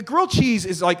it. The grilled cheese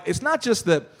is like it's not just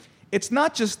the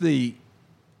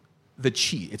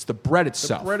cheese. It's the bread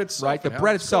itself. Right? The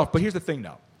bread itself. Cooked. But here's the thing,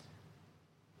 though.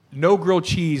 No grilled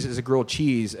cheese is a grilled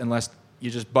cheese unless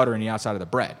you're just buttering the outside of the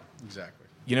bread. Exactly.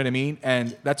 You know what I mean?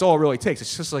 And that's all it really takes.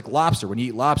 It's just like lobster when you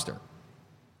eat lobster.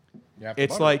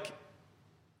 It's like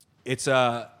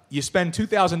you spend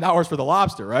 $2,000 for the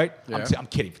lobster, right? Yeah. I'm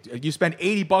kidding. You spend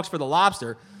 $80 for the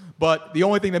lobster, but the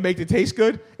only thing that makes it taste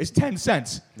good is 10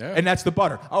 cents. Yeah. And that's the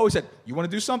butter. I always said, you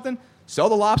want to do something? Sell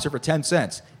the lobster for 10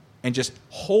 cents and just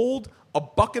hold a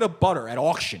bucket of butter at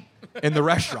auction in the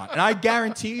restaurant. And I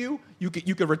guarantee you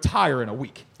could retire in a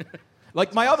week.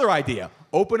 Like my other idea,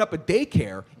 open up a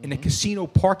daycare in a casino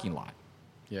parking lot.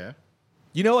 Yeah.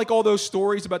 You know, like all those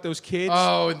stories about those kids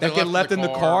that get left in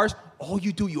the cars? All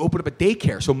you do, you open up a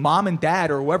daycare. So mom and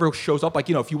dad or whoever shows up, like,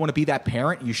 you know, if you want to be that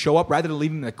parent and you show up rather than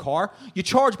leaving them in the car, you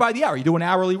charge by the hour. You do an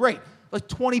hourly rate. Like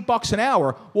 $20 an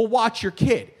hour, we'll watch your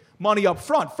kid. Money up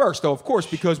front first, though, of course,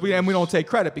 because we don't take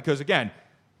credit because, again,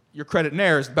 your credit in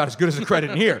there is about as good as the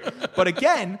credit in here. But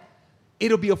again,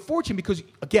 it'll be a fortune because,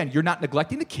 again, you're not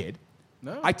neglecting the kid.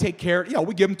 No. I take care, you know,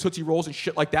 we give them Tootsie Rolls and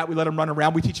shit like that. We let them run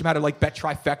around. We teach them how to, like, bet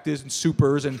trifectas and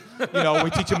supers and, you know, we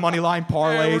teach them money line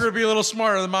parlays. Yeah, we're going to be a little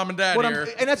smarter than mom and dad here.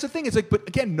 And that's the thing. It's like, but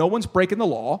again, no one's breaking the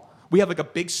law. We have, like, a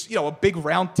big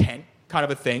round tent kind of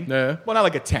a thing. Yeah. Well, not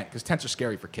like a tent because tents are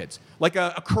scary for kids. Like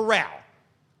a corral.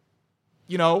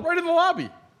 You know? Right in the lobby.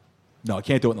 No, I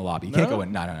can't do it in the lobby. You can't go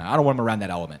in. No. I don't want them around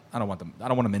that element. I don't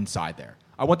want them inside there.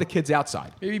 I want the kids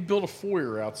outside. Maybe build a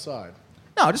foyer outside.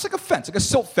 No, just like a fence, like a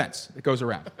silt fence that goes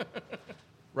around.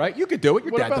 Right? You could do it.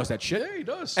 Your dad does that shit. Yeah, he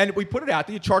does. And we put it out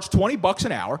there. You charge $20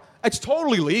 an hour. It's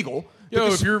totally legal.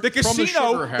 If you're the from the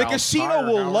Sugar House, the casino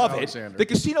will love it. The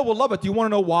casino will love it. Do you want to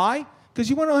know why? Because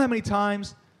you want to know how many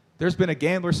times there's been a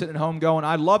gambler sitting at home going,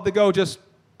 I'd love to go just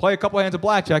play a couple hands of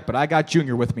blackjack, but I got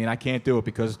Junior with me and I can't do it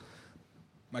because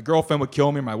my girlfriend would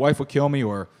kill me, or my wife would kill me,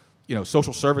 or, you know,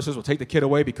 social services will take the kid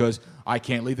away because I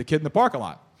can't leave the kid in the parking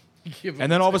lot.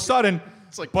 And then all of a sudden,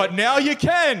 but now you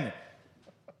can.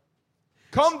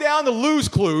 Come down to Lou's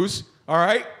Clues, all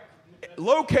right,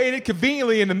 located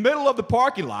conveniently in the middle of the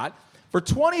parking lot. For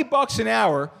 $20 an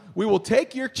hour, we will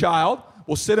take your child,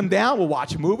 we'll sit them down, we'll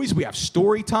watch movies, we have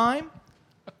story time,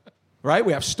 right?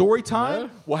 We have story time. Yeah.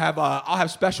 We'll have, I'll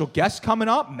have special guests coming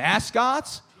up,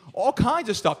 mascots, all kinds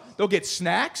of stuff. They'll get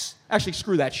snacks. Actually,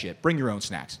 screw that shit. Bring your own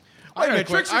snacks. Wait a minute,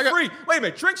 drinks are free. Wait a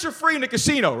minute, drinks are free in the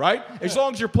casino, right? As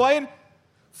long as you're playing.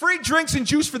 Free drinks and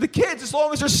juice for the kids as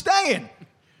long as they're staying.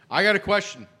 I got a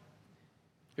question.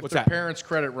 If What's the that? parents'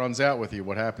 credit runs out with you,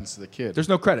 what happens to the kid? There's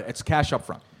no credit. It's cash up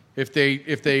front. If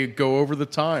they go over the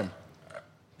time,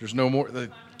 there's no more.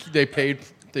 They paid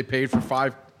for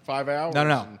five hours.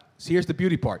 No. See, here's the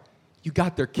beauty part. You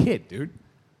got their kid, dude.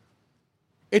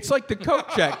 It's like the coat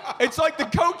check. It's like the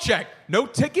coat check. No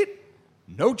ticket,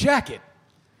 no jacket.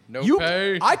 No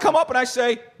pay. I come up and I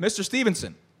say, Mr.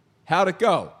 Stevenson, how'd it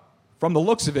go? From the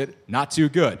looks of it, not too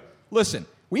good. Listen,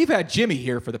 we've had Jimmy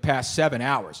here for the past 7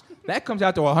 hours. That comes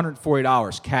out to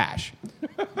 $140 cash.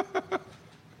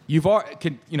 You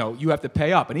have to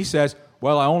pay up. And he says,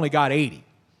 well, I only got 80.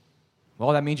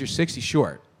 Well, that means you're 60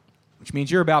 short, which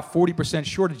means you're about 40%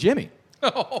 short of Jimmy.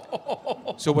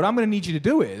 So what I'm going to need you to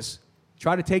do is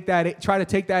try to take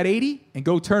that 80 and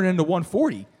go turn it into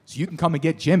 140 so you can come and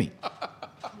get Jimmy.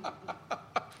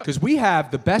 Because we have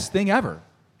the best thing ever.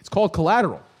 It's called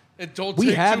collateral. It don't we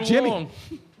take have too Jimmy. long.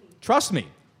 Trust me.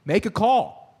 Make a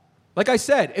call. Like I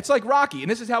said, it's like Rocky,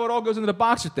 and this is how it all goes into the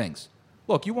boxer things.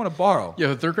 Look, you want to borrow.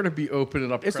 Yeah, they're going to be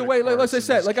opening up. It's the way.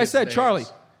 Like I said, Charlie.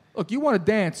 Look, you want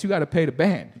to dance, you got to pay the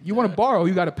band. You want to borrow,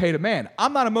 you got to pay the man.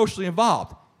 I'm not emotionally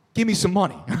involved. Give me some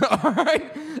money. All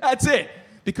right, that's it.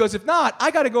 Because if not, I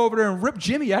got to go over there and rip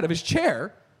Jimmy out of his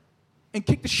chair and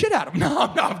kick the shit out of him. No,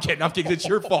 I'm kidding. It's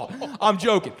your fault. I'm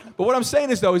joking. But what I'm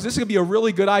saying is, though, is this is going to be a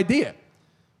really good idea.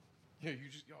 Yeah,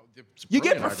 you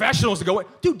get professionals to go in.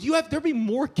 Dude, there'd be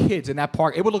more kids in that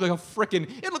park. It would look like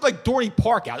it looked like Dorney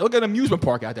Park out. It looked like an amusement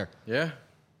park out there. Yeah.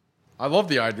 I love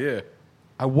the idea.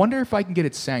 I wonder if I can get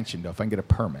it sanctioned, though, if I can get a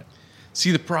permit. See,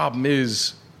 the problem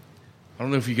is, I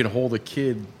don't know if you can hold a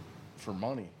kid for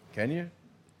money. Can you?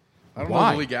 I don't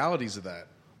know the legalities of that.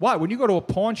 Why? When you go to a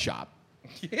pawn shop.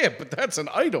 Yeah, but that's an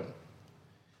item.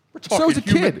 We're talking So is a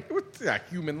kid.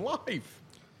 Human life.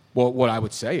 Well, what I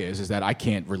would say is that I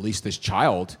can't release this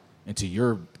child into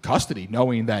your custody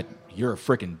knowing that you're a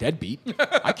freaking deadbeat.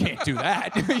 I can't do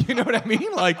that. You know what I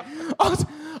mean? Like, all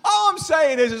I'm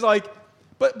saying is like,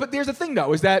 but there's the thing,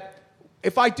 though, is that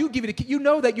if I do give you the kid, you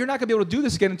know that you're not going to be able to do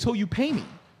this again until you pay me.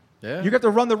 Yeah. You're going to have to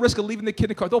run the risk of leaving the kid in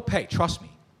the car. They'll pay. Trust me.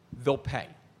 They'll pay.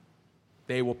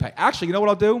 They will pay. Actually, you know what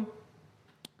I'll do?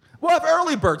 We'll have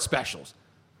early bird specials.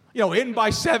 You know, in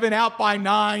by 7, out by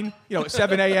 9,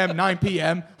 7 a.m., 9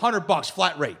 p.m., $100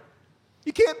 flat rate.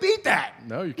 You can't beat that.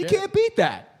 No, you can't. You can't beat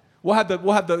that. We'll have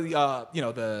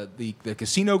the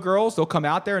casino girls. They'll come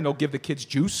out there and they'll give the kids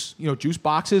juice, juice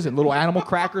boxes and little animal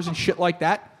crackers and shit like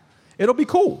that. It'll be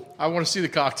cool. I want to see the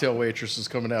cocktail waitresses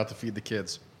coming out to feed the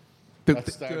kids. They'll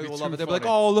love it. They'll be like,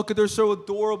 oh, look, they're so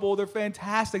adorable. They're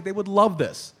fantastic. They would love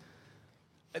this.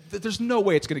 There's no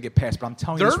way it's going to get passed, but I'm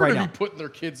telling you this right now. They're going to be putting their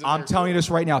kids in I'm telling you this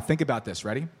right now. Think about this.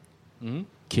 Ready? Mm-hmm.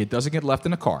 Kid doesn't get left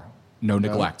in the car. No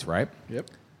neglect, right? Yep.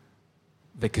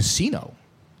 The casino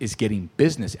is getting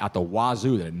business out the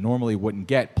wazoo that it normally wouldn't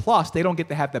get. Plus, they don't get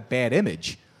to have the bad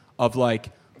image of like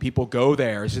people go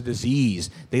there, it's a disease.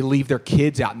 They leave their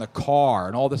kids out in the car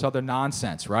and all this other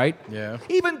nonsense, right? Yeah.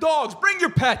 Even dogs, bring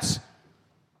your pets.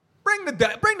 Bring the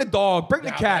dog, bring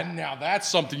the cat. Now that's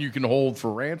something you can hold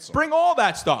for ransom. Bring all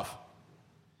that stuff.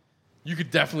 You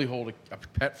could definitely hold a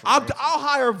pet for ransom. I'll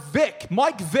hire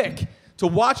Mike Vick, to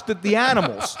watch the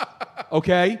animals.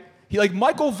 Okay? He like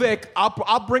Michael Vick,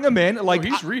 I'll bring him in. Like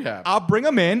he's rehab. I'll bring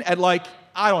him in at like,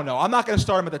 I don't know. I'm not going to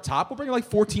start him at the top. We'll bring him like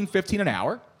 $14, $15 an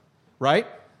hour, right?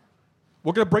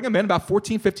 We're going to bring him in about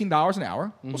 $14, $15 an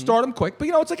hour. We'll start him quick. But,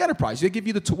 it's like enterprise. We'll give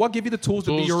you the tools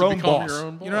to be your own boss.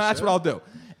 That's what I'll do.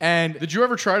 And did you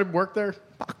ever try to work there?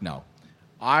 Fuck no.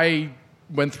 I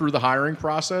went through the hiring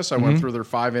process. I went through their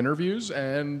 5 interviews,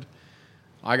 and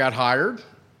I got hired.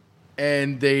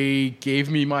 And they gave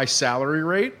me my salary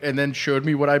rate and then showed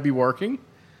me what I'd be working.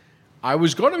 I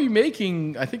was going to be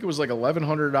making, I think it was like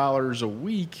 $1,100 a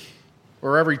week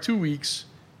or every 2 weeks.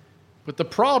 But the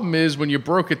problem is when you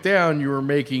broke it down, you were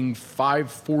making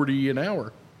 $5.40 an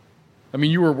hour. I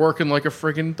mean, you were working like a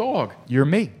friggin' dog. You're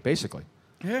me, basically.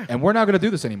 Yeah. And we're not going to do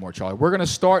this anymore, Charlie. We're going to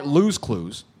start Lose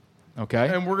Clues, okay?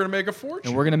 And we're going to make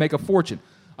a fortune.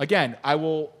 Again,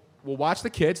 we'll watch the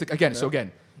kids. Again, so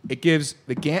again, it gives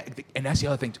and that's the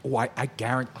other thing. Oh, I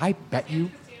guarantee, I bet you.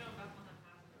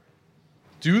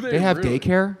 Do they? They have really?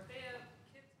 daycare?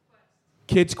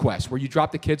 Kids Quest, where you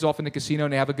drop the kids off in the casino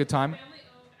and they have a good time.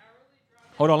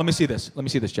 Hold on, let me see this. Let me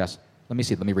see this, Jess. Let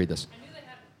me read this.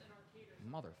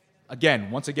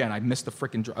 Once again, I missed the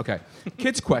freaking... Okay.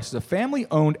 Kids Quest is a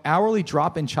family-owned hourly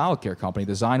drop-in childcare company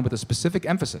designed with a specific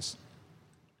emphasis.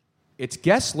 Its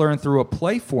guests learn through a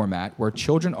play format where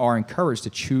children are encouraged to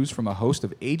choose from a host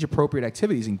of age-appropriate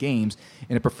activities and games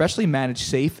in a professionally managed,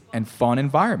 safe, and fun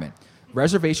environment.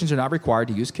 Reservations are not required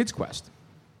to use Kids Quest.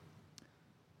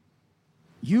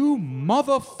 You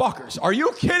motherfuckers. Are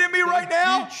you kidding me right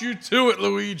now? Beat you to it,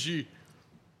 Luigi.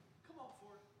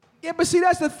 Yeah, but see,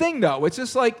 that's the thing, though. It's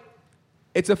just like...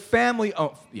 It's a family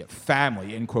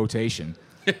in quotation,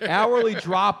 hourly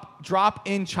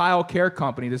drop-in child care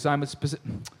company designed with specific...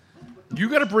 You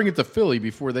got to bring it to Philly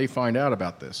before they find out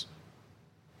about this.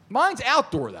 Mine's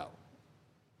outdoor, though.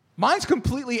 Mine's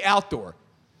completely outdoor.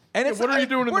 And what are you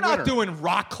doing in the winter? We're not doing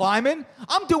rock climbing.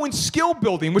 I'm doing skill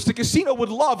building, which the casino would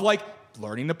love, like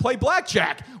learning to play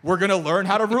blackjack. We're going to learn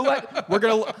how to roulette.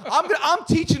 I'm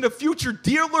teaching the future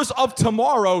dealers of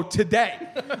tomorrow today.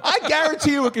 I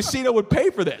guarantee you a casino would pay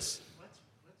for this.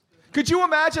 Could you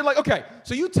imagine? Like, okay,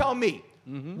 so you tell me,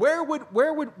 where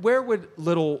would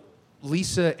little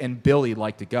Lisa and Billy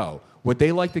like to go? Would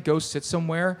they like to go sit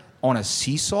somewhere on a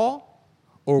seesaw?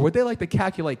 Or would they like to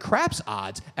calculate craps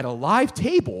odds at a live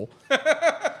table?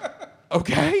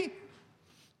 Okay?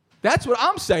 That's what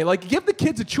I'm saying. Like, give the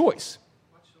kids a choice.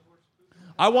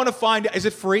 I want to find out, is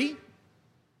it free?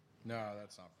 No,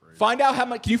 that's not free. Find out how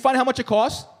much, can you find out how much it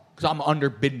costs? Because I'm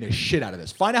underbidding the shit out of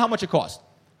this. Find out how much it costs.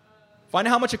 Find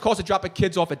out how much it costs to drop a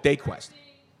kids off at DayQuest.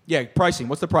 Yeah, pricing.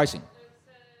 What's the pricing?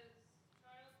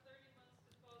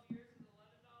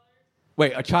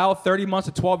 Wait, a child 30 months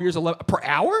to 12 years, 11 per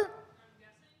hour?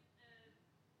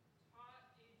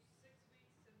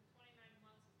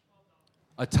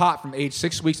 A tot from age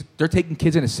 6 weeks. They're taking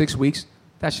kids in at 6 weeks.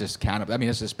 That's just kind of. I mean,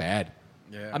 that's just bad.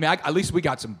 Yeah. I mean, at least we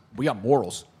got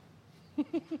morals.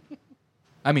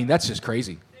 I mean, that's just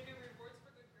crazy.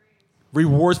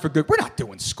 Rewards for good. We're not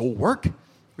doing schoolwork. Are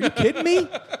you kidding me?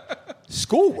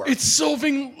 Schoolwork. It's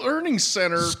Sylvan Learning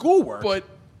Center. Schoolwork. But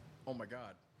oh my God.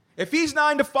 If he's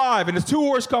 9 to 5 and the 2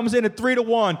 horse comes in at 3 to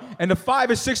 1 and the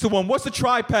 5 is 6 to 1, what's the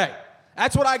try pay?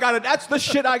 That's what I got to. That's the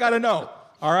shit I got to know.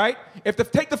 All right?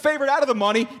 Take the favorite out of the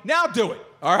money, now do it.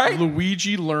 All right?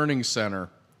 Luigi Learning Center.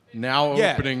 Now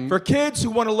opening. For kids who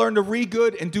want to learn to read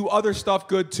good and do other stuff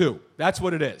good too. That's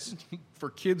what it is. For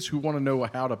kids who want to know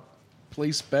how to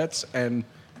place bets and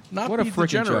not what be a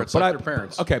freaking degenerates joke. like their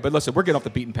parents. Okay, but listen, we're getting off the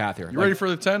beaten path here. You ready for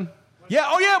the 10? Yeah.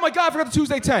 Oh yeah. My God, I forgot the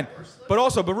Tuesday 10.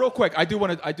 But real quick, I do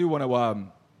want to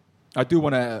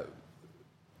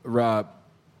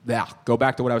go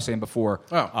back to what I was saying before.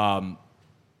 Oh.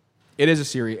 It is a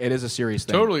serious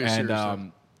thing. Totally a serious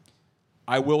thing.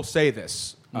 I will say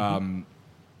this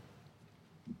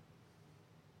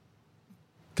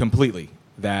completely,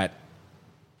 that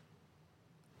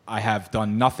I have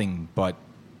done nothing but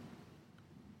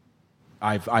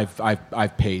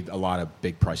I've paid a lot of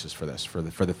big prices for this, for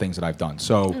the things that I've done.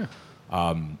 So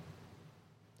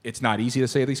it's not easy to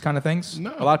say these kind of things.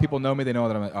 No. A lot of people know me. They know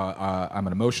that I'm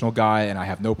an emotional guy, and I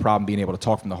have no problem being able to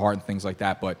talk from the heart and things like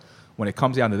that. But when it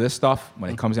comes down to this stuff, when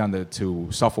it comes down to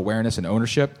self-awareness and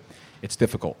ownership, it's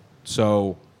difficult.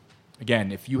 So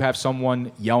Again, if you have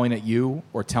someone yelling at you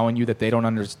or telling you that they don't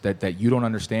that you don't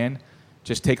understand,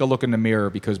 just take a look in the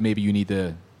mirror because maybe you need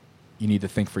to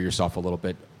think for yourself a little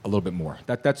bit more.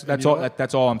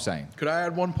 That's all I'm saying. Could I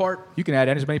add one part? You can add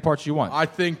as many parts as you want. I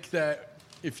think that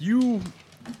if you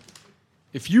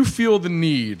feel the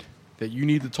need that you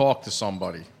need to talk to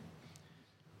somebody,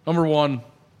 number one,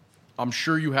 I'm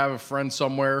sure you have a friend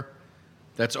somewhere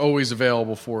that's always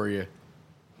available for you.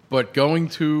 But going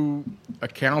to a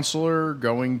counselor,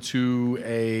 going to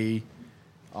a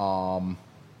come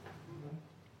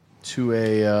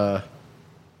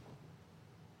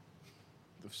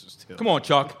on,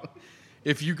 Chuck.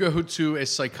 If you go to a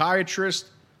psychiatrist,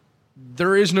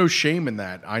 there is no shame in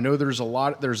that. I know there's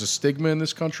a stigma in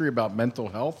this country about mental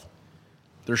health.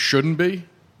 There shouldn't be.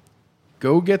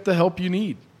 Go get the help you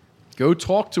need. Go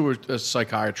talk to a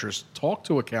psychiatrist. Talk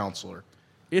to a counselor.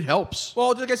 It helps.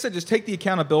 Well, like I said, just take the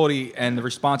accountability and the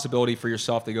responsibility for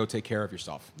yourself to go take care of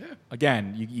yourself. Yeah.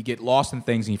 Again, you get lost in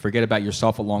things and you forget about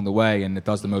yourself along the way, and it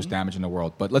does the most damage in the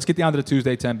world. But let's get down to the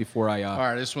Tuesday 10 before I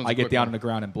get down on the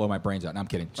ground and blow my brains out. No, I'm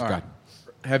kidding. Just go ahead.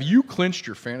 Have you clinched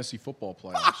your fantasy football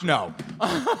playoffs? No.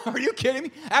 Are you kidding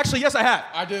me? Actually, yes, I have.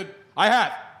 I did.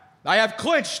 I have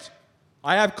clinched.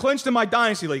 I have clinched in my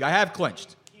Dynasty League. I have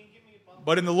clinched.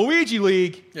 But in the Luigi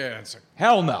League,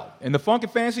 hell no. In the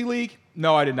Funkin' Fantasy League,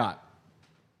 no, I did not.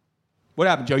 What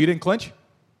happened, Joe? You didn't clinch?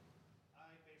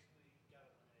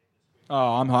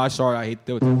 Oh, I'm sorry. I hate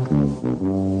to do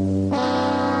it.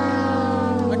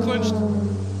 I clinched.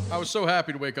 I was so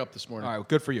happy to wake up this morning. All right, well,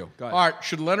 good for you. Go ahead. All right,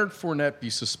 should Leonard Fournette be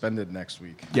suspended next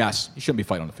week? Yes, you shouldn't be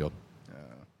fighting on the field.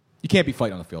 You can't be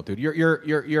fighting on the field, dude.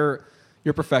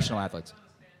 You're professional athletes.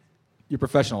 You're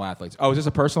professional athletes. Oh, is this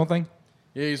a personal thing?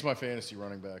 Yeah, he's my fantasy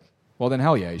running back. Well, then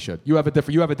hell yeah, you should. You have a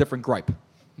different gripe.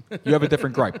 You have a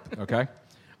different gripe, okay?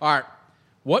 All right.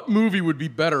 What movie would be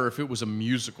better if it was a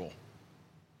musical?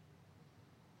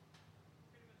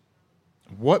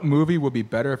 What movie would be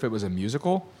better if it was a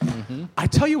musical? Mm-hmm. I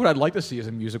tell you what I'd like to see as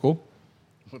a musical.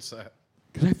 What's that?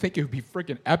 Because I think it would be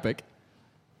freaking epic.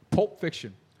 Pulp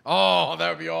Fiction. Oh, that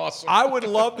would be awesome. I would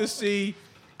love to see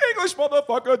English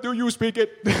motherfucker, do you speak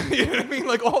it? You know what I mean?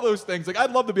 Like all those things. Like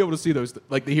I'd love to be able to see those,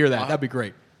 like to hear that. That'd be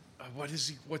great.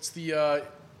 What's the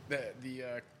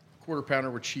quarter pounder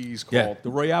with cheese called? Yeah,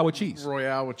 the Royale with cheese.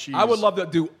 Royale with cheese. I would love to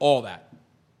do all that.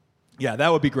 Yeah, that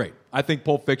would be great. I think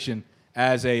Pulp Fiction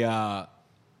as a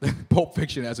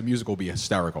musical would be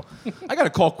hysterical. I got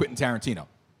to call Quentin Tarantino.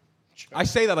 I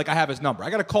say that like I have his number. I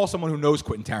got to call someone who knows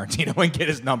Quentin Tarantino and get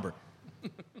his number.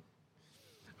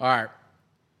 All right.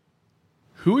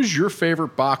 Who is your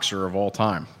favorite boxer of all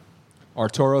time?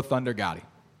 Arturo Thunder Gotti.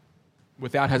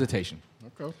 Without hesitation.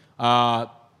 Okay.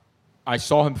 I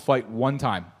saw him fight one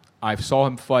time. I saw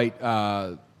him fight.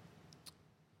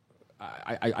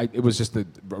 It was just a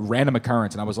random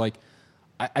occurrence, and I was like,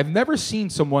 I've never seen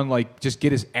someone like just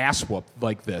get his ass whooped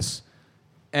like this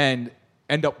and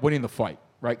end up winning the fight,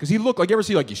 right? Because he looked like, you ever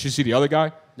see, like, you should see the other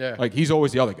guy? Yeah. Like, he's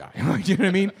always the other guy. You know what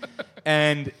I mean?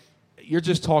 And you're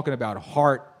just talking about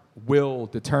heart, will,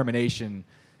 determination,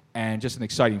 and just an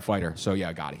exciting fighter. So,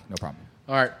 yeah, Gotti, no problem.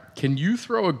 All right. Can you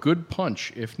throw a good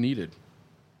punch if needed?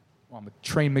 Well, I'm a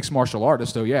trained mixed martial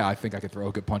artist, so, yeah, I think I could throw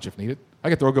a good punch if needed. I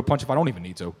could throw a good punch if I don't even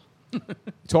need to. What are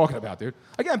you talking about, dude?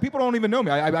 Again, people don't even know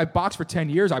me. I boxed for 10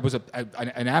 years. I was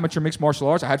an amateur mixed martial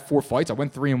arts. I had 4 fights. I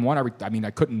went 3-1.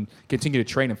 I couldn't continue to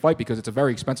train and fight because it's a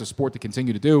very expensive sport to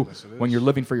continue to do when you're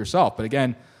living for yourself. But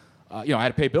again, I had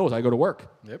to pay bills. I had to go to work.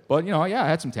 Yep. But, I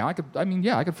had some talent.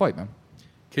 I could fight, man.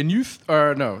 Can you,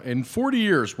 in 40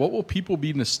 years, what will people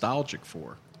be nostalgic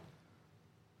for?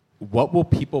 What will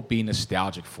people be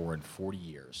nostalgic for in 40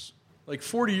 years? Like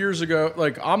 40 years ago,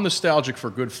 like I'm nostalgic for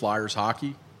good Flyers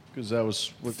hockey because that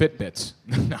was... Fitbits.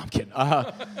 No, I'm kidding.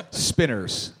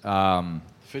 Spinners.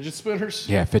 Fidget spinners?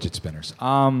 Yeah, fidget spinners.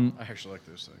 I actually like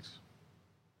those things.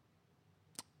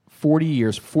 40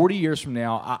 years from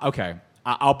now,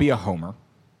 I'll be a homer.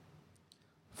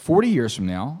 40 years from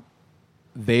now,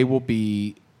 they will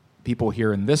be, people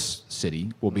here in this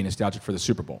city will be nostalgic for the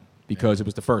Super Bowl because it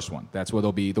was the first one. That's where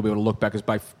they'll be able to look back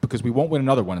because we won't win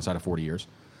another one inside of 40 years.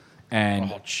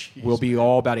 And we'll be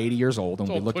all about 80 years old, and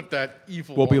we'll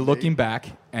be looking back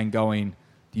and going,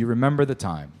 "Do you remember the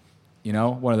time?"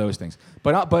 One of those things.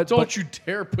 But don't you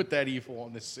dare put that evil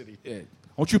on this city.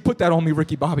 Don't you put that on me,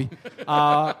 Ricky Bobby.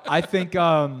 I think.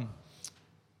 But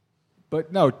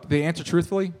no, the answer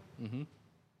truthfully,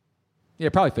 yeah,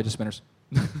 probably fidget spinners.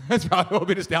 That's probably what we'll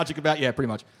be nostalgic about. Yeah, pretty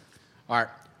much. All right.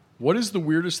 What is the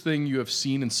weirdest thing you have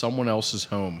seen in someone else's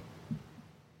home?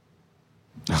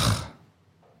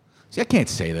 See, I can't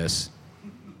say this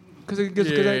because it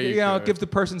gives the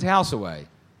person's house away.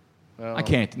 I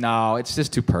can't. No, it's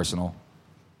just too personal.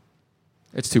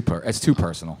 It's too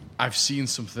personal. I've seen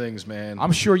some things, man.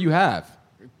 I'm sure you have.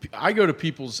 I go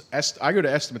to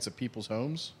estimates at people's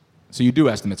homes. So you do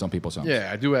estimates on people's homes? Yeah,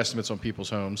 I do estimates on people's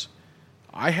homes.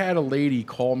 I had a lady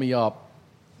call me up,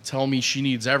 tell me she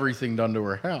needs everything done to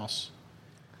her house.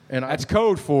 And that's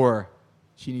code for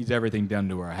she needs everything done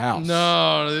to her house.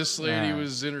 No, this lady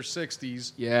was in her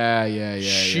 60s. Yeah.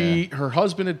 Her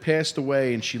husband had passed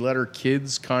away, and she let her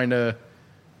kids kind of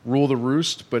rule the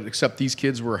roost, but except these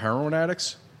kids were heroin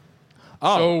addicts.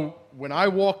 Oh. So when I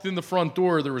walked in the front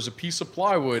door, there was a piece of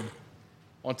plywood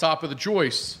on top of the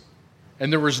joist,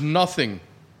 and there was nothing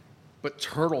but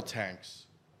turtle tanks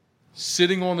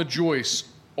sitting on the joist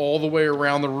all the way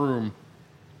around the room,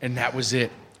 and that was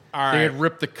it. They had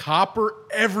ripped the copper,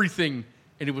 everything,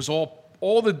 and it was all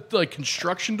the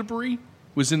construction debris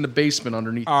was in the basement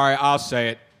underneath. All right, I'll say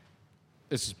it.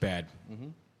 This is bad. Mm-hmm.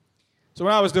 So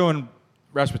when I was doing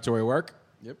respiratory work,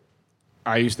 Yep.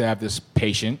 I used to have this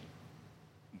patient.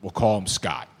 We'll call him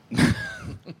Scott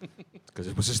because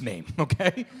it was his name,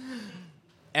 okay?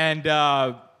 And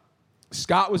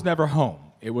Scott was never home.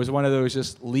 It was one of those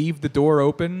just leave the door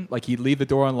open, like he'd leave the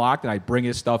door unlocked and I'd bring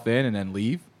his stuff in and then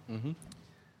leave. Mm-hmm.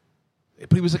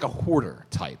 But he was like a hoarder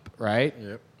type, right?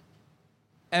 Yep.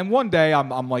 And one day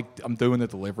I'm doing the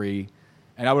delivery,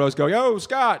 and I would always go, "Yo,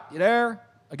 Scott, you there?"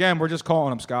 Again, we're just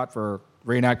calling him Scott for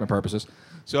reenactment purposes.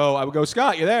 So I would go,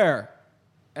 "Scott, you there?"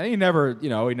 And he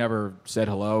never said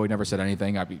hello. He never said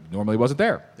anything. I normally wasn't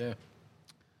there. Yeah.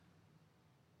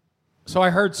 So I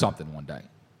heard something one day,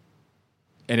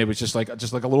 and it was just like a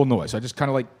little noise. So I just kind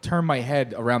of like turned my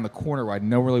head around the corner where I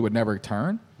normally would never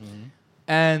turn,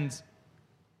 and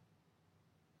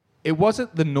it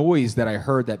wasn't the noise that I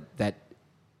heard that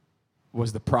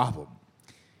was the problem.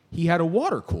 He had a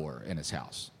water cooler in his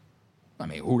house. I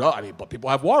mean, but people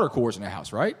have water coolers in their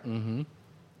house, right? Mm-hmm.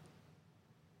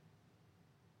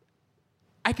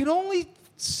 I could only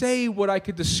say what I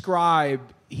could describe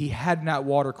he had in that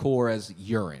water cooler as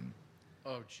urine.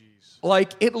 Oh, jeez.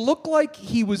 Like, it looked like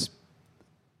it was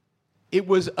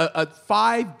a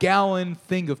 5-gallon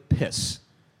thing of piss.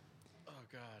 Oh,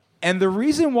 God. And the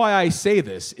reason why I say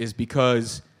this is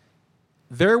because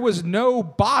there was no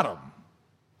bottom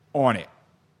on it.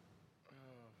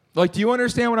 Like, do you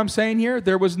understand what I'm saying here?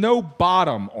 There was no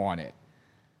bottom on it.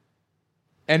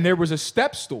 And there was a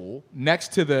step stool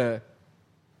next to the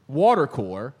water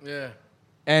cooler. Yeah.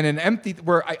 And an empty,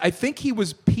 where I think he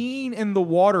was peeing in the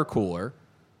water cooler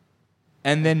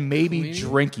and then maybe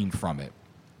drinking from it.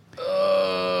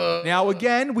 Now,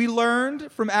 again, we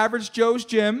learned from Average Joe's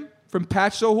Gym, from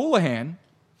Patch O'Houlihan,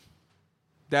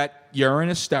 that urine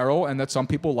is sterile and that some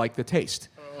people like the taste.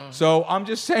 So I'm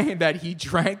just saying that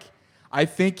I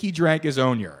think he drank his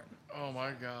own urine. Oh,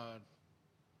 my God.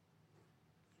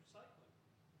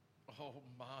 Oh,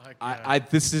 my God.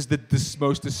 This is the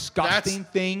most disgusting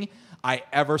thing I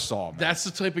ever saw, man. That's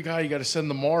the type of guy you got to send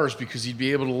to Mars because he'd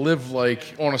be able to live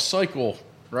like on a cycle,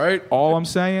 right? All I'm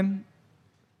saying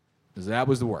is that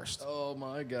was the worst. Oh,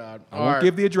 my God. I won't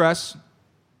give the address,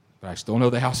 but I still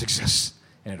know the house exists,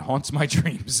 and it haunts my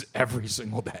dreams every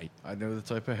single day. I know the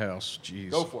type of house. Jeez.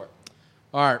 Go for it.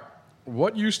 All right.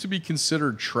 What used to be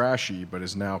considered trashy but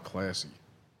is now classy?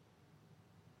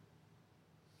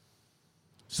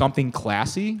 Something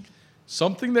classy?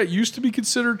 Something that used to be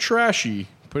considered trashy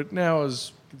but now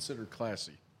is considered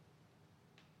classy.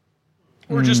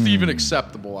 Or just even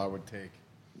acceptable, I would take.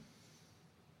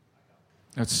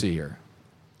 Let's see here.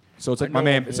 So it's like my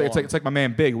man. It's like my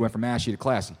man Big who went from ashy to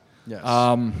classy. Yes.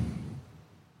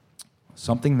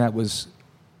 Something that was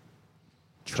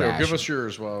trash. Joe, give us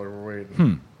yours while we're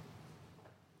waiting.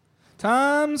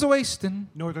 Time's a-wasting.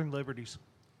 Northern Liberties.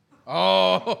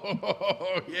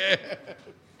 Oh, yeah.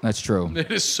 That's true.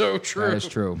 It is so true. That is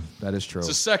true. That is true. It's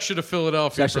a section of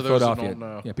Philadelphia Section for of those Philadelphia. that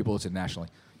don't know. Yeah, people listen nationally.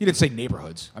 You didn't say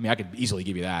neighborhoods. I mean, I could easily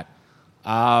give you that.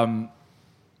 God,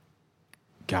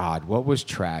 what was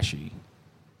trashy?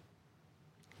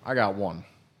 I got one.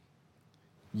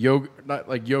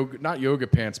 Not yoga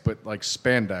pants, but like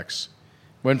spandex.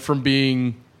 Went from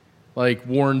being like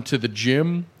worn to the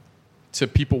gym to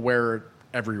people wear it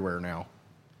everywhere now.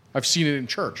 I've seen it in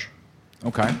church.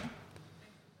 Okay.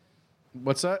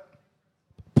 What's that?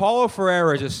 Paulo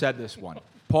Ferreira just said this one.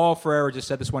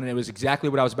 And it was exactly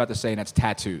what I was about to say, and that's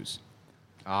tattoos.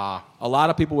 A lot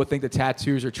of people would think that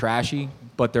tattoos are trashy,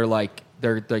 but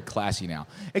they're classy now.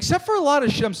 Except for a lot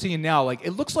of shit I'm seeing now. Like,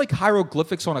 it looks like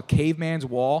hieroglyphics on a caveman's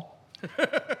wall.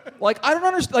 Like, I don't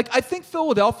understand. Like, I think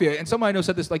Philadelphia, and somebody I know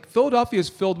said this, like, Philadelphia is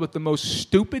filled with the most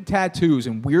stupid tattoos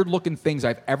and weird-looking things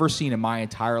I've ever seen in my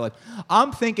entire life.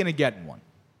 I'm thinking of getting one.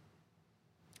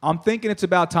 I'm thinking it's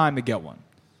about time to get one.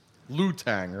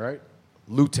 Lutang, right?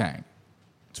 Lutang.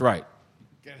 That's right.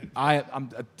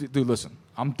 Dude, listen.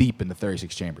 I'm deep in the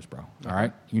 36 chambers, bro. All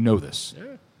right? You know this.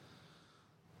 Yeah.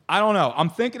 I don't know. I'm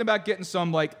thinking about getting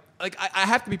some, I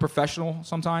have to be professional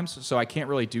sometimes, so I can't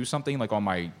really do something like on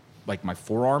my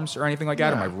forearms or anything like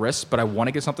that, or my wrists, but I want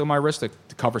to get something on my wrist to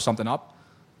cover something up.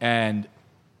 And,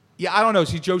 yeah, I don't know.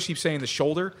 See, Joe keeps saying the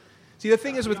shoulder. See, the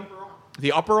thing is with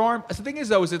the upper arm, the thing is,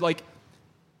 though, is that, I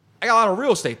got a lot of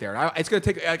real estate there. And it's going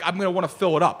to take, I'm going to want to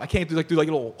fill it up. I can't do a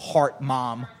little heart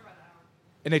mom.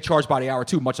 And they charge by the hour,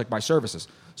 too, much like my services.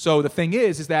 So the thing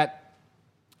is that,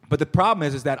 but the problem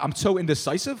is that I'm so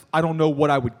indecisive, I don't know what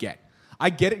I would get.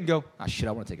 I get it and go, shit,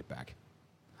 I want to take it back.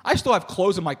 I still have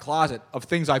clothes in my closet of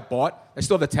things I bought. I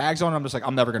still have the tags on. I'm just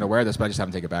I'm never going to wear this, but I just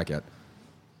haven't taken it back yet.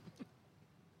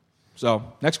 So,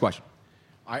 next question.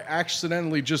 I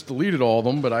accidentally just deleted all of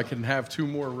them, but I can have two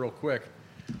more real quick.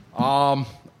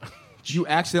 You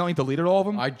accidentally deleted all of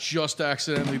them? I just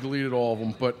accidentally deleted all of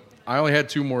them, but I only had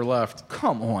two more left.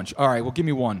 Come on. All right, well, give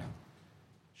me one.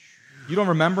 You don't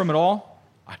remember them at all?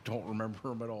 I don't remember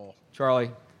them at all. Charlie.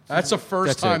 That's the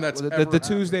first time that's ever the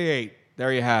Tuesday 8.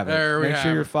 There you have it. Make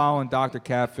sure you're following Dr.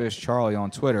 Catfish Charlie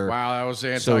on Twitter. Wow, that was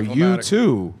So anticlimactic. you,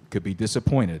 too, could be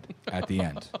disappointed at the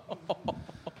end.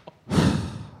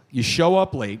 You show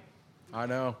up late. I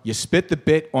know. You spit the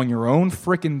bit on your own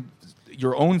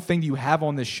thing you have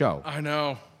on this show. I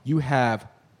know. You have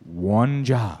one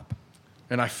job.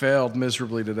 And I failed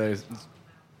miserably today.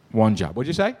 One job. What'd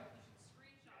you say?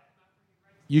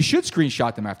 You should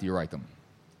screenshot them after you write them.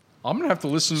 I'm going to have to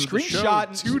listen to the show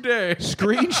today.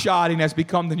 Screenshotting has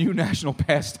become the new national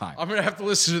pastime. I'm going to have to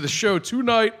listen to the show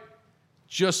tonight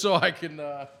just so I can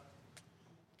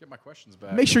get my questions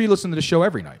back. Make sure you listen to the show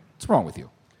every night. What's wrong with you?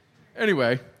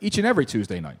 Anyway. Each and every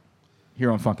Tuesday night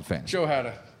here on Funkin' Fans. Joe had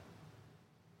a...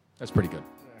 That's pretty good.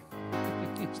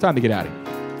 It's time to get out of here.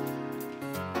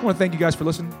 I want to thank you guys for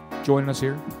listening, joining us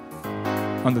here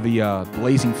under the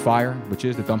blazing fire, which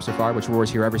is the dumpster fire, which roars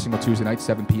here every single Tuesday night,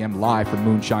 7 p.m. live from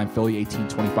Moonshine, Philly,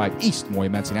 1825 East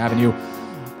Moyamensing Avenue.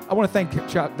 I want to thank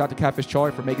Dr. Catfish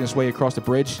Charlie for making his way across the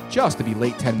bridge just to be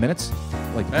late 10 minutes.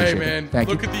 Hey, man, Thank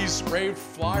look you. at these Brave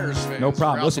Flyers fans. No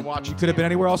problem. Listen, you you could have been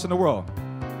anywhere else in the world,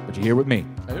 but you're here with me,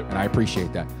 and I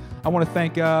appreciate that. I want to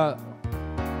thank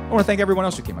everyone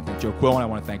else who came. I thank Joe Quill, and I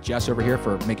want to thank Jess over here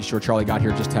for making sure Charlie got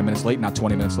here just 10 minutes late, not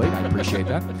 20 minutes late. I appreciate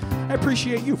that. I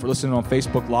appreciate you for listening on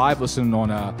Facebook Live, listening on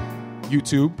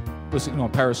YouTube, listening on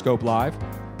Periscope Live.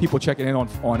 People checking in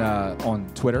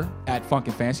on Twitter at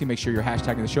Funkin' Fantasy. Make sure you're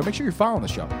hashtagging the show. Make sure you're following the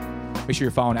show. Make sure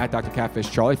you're following at Dr. Catfish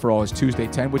Charlie for all his Tuesday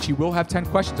 10, which he will have 10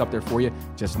 questions up there for you,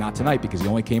 just not tonight because he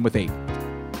only came with 8.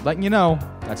 Letting you know,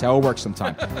 that's how it works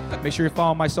sometimes. Make sure you're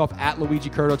following myself at Luigi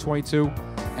Curto 22,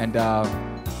 and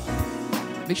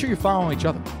make sure you're following each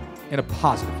other in a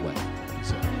positive way.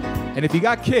 And if you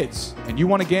got kids and you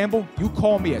want to gamble, you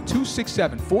call me at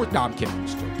 267-4. No, I'm kidding.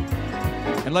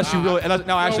 Unless you really...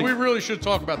 actually, we really should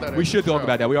talk about that. We should talk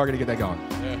about that. We are going to get that going.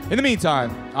 Yeah. In the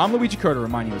meantime, I'm Luigi Curto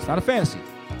reminding you it's not a fantasy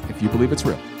if you believe it's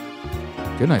real.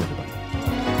 Good night, everybody.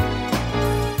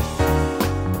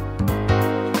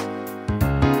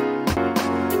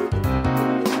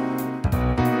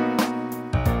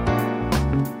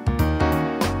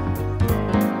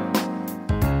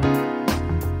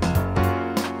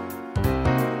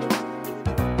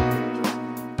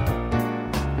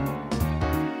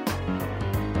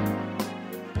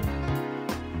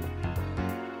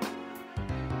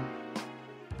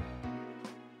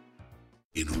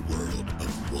 In a world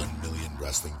of 1 million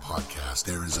wrestling podcasts,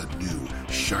 there is a new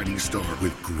shining star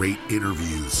with great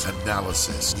interviews,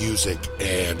 analysis, music,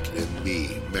 and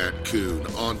me, Matt Coon,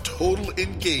 on total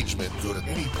engagement. Go to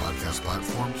any podcast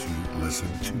platform to listen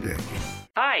today.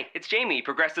 Hi, it's Jamie,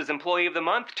 Progressive's Employee of the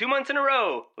Month, 2 months in a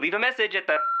row. Leave a message at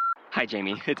the... Hi,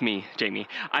 Jamie. It's me, Jamie.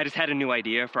 I just had a new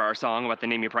idea for our song about the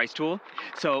Name Your Price tool.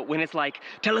 So when it's like,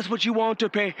 tell us what you want to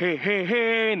pay, hey, hey,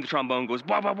 hey, and the trombone goes,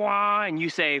 blah, blah, blah, and you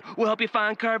say, we'll help you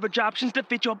find coverage options to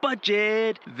fit your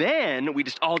budget. Then we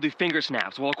just all do finger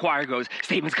snaps while a choir goes,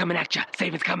 savings coming at ya,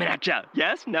 savings coming at ya.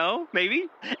 Yes? No? Maybe?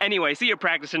 Anyway, see you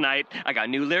practice tonight. I got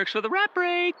new lyrics for the rap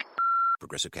break.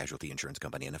 Progressive Casualty Insurance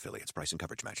Company and Affiliates. Price and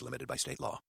coverage match limited by state law.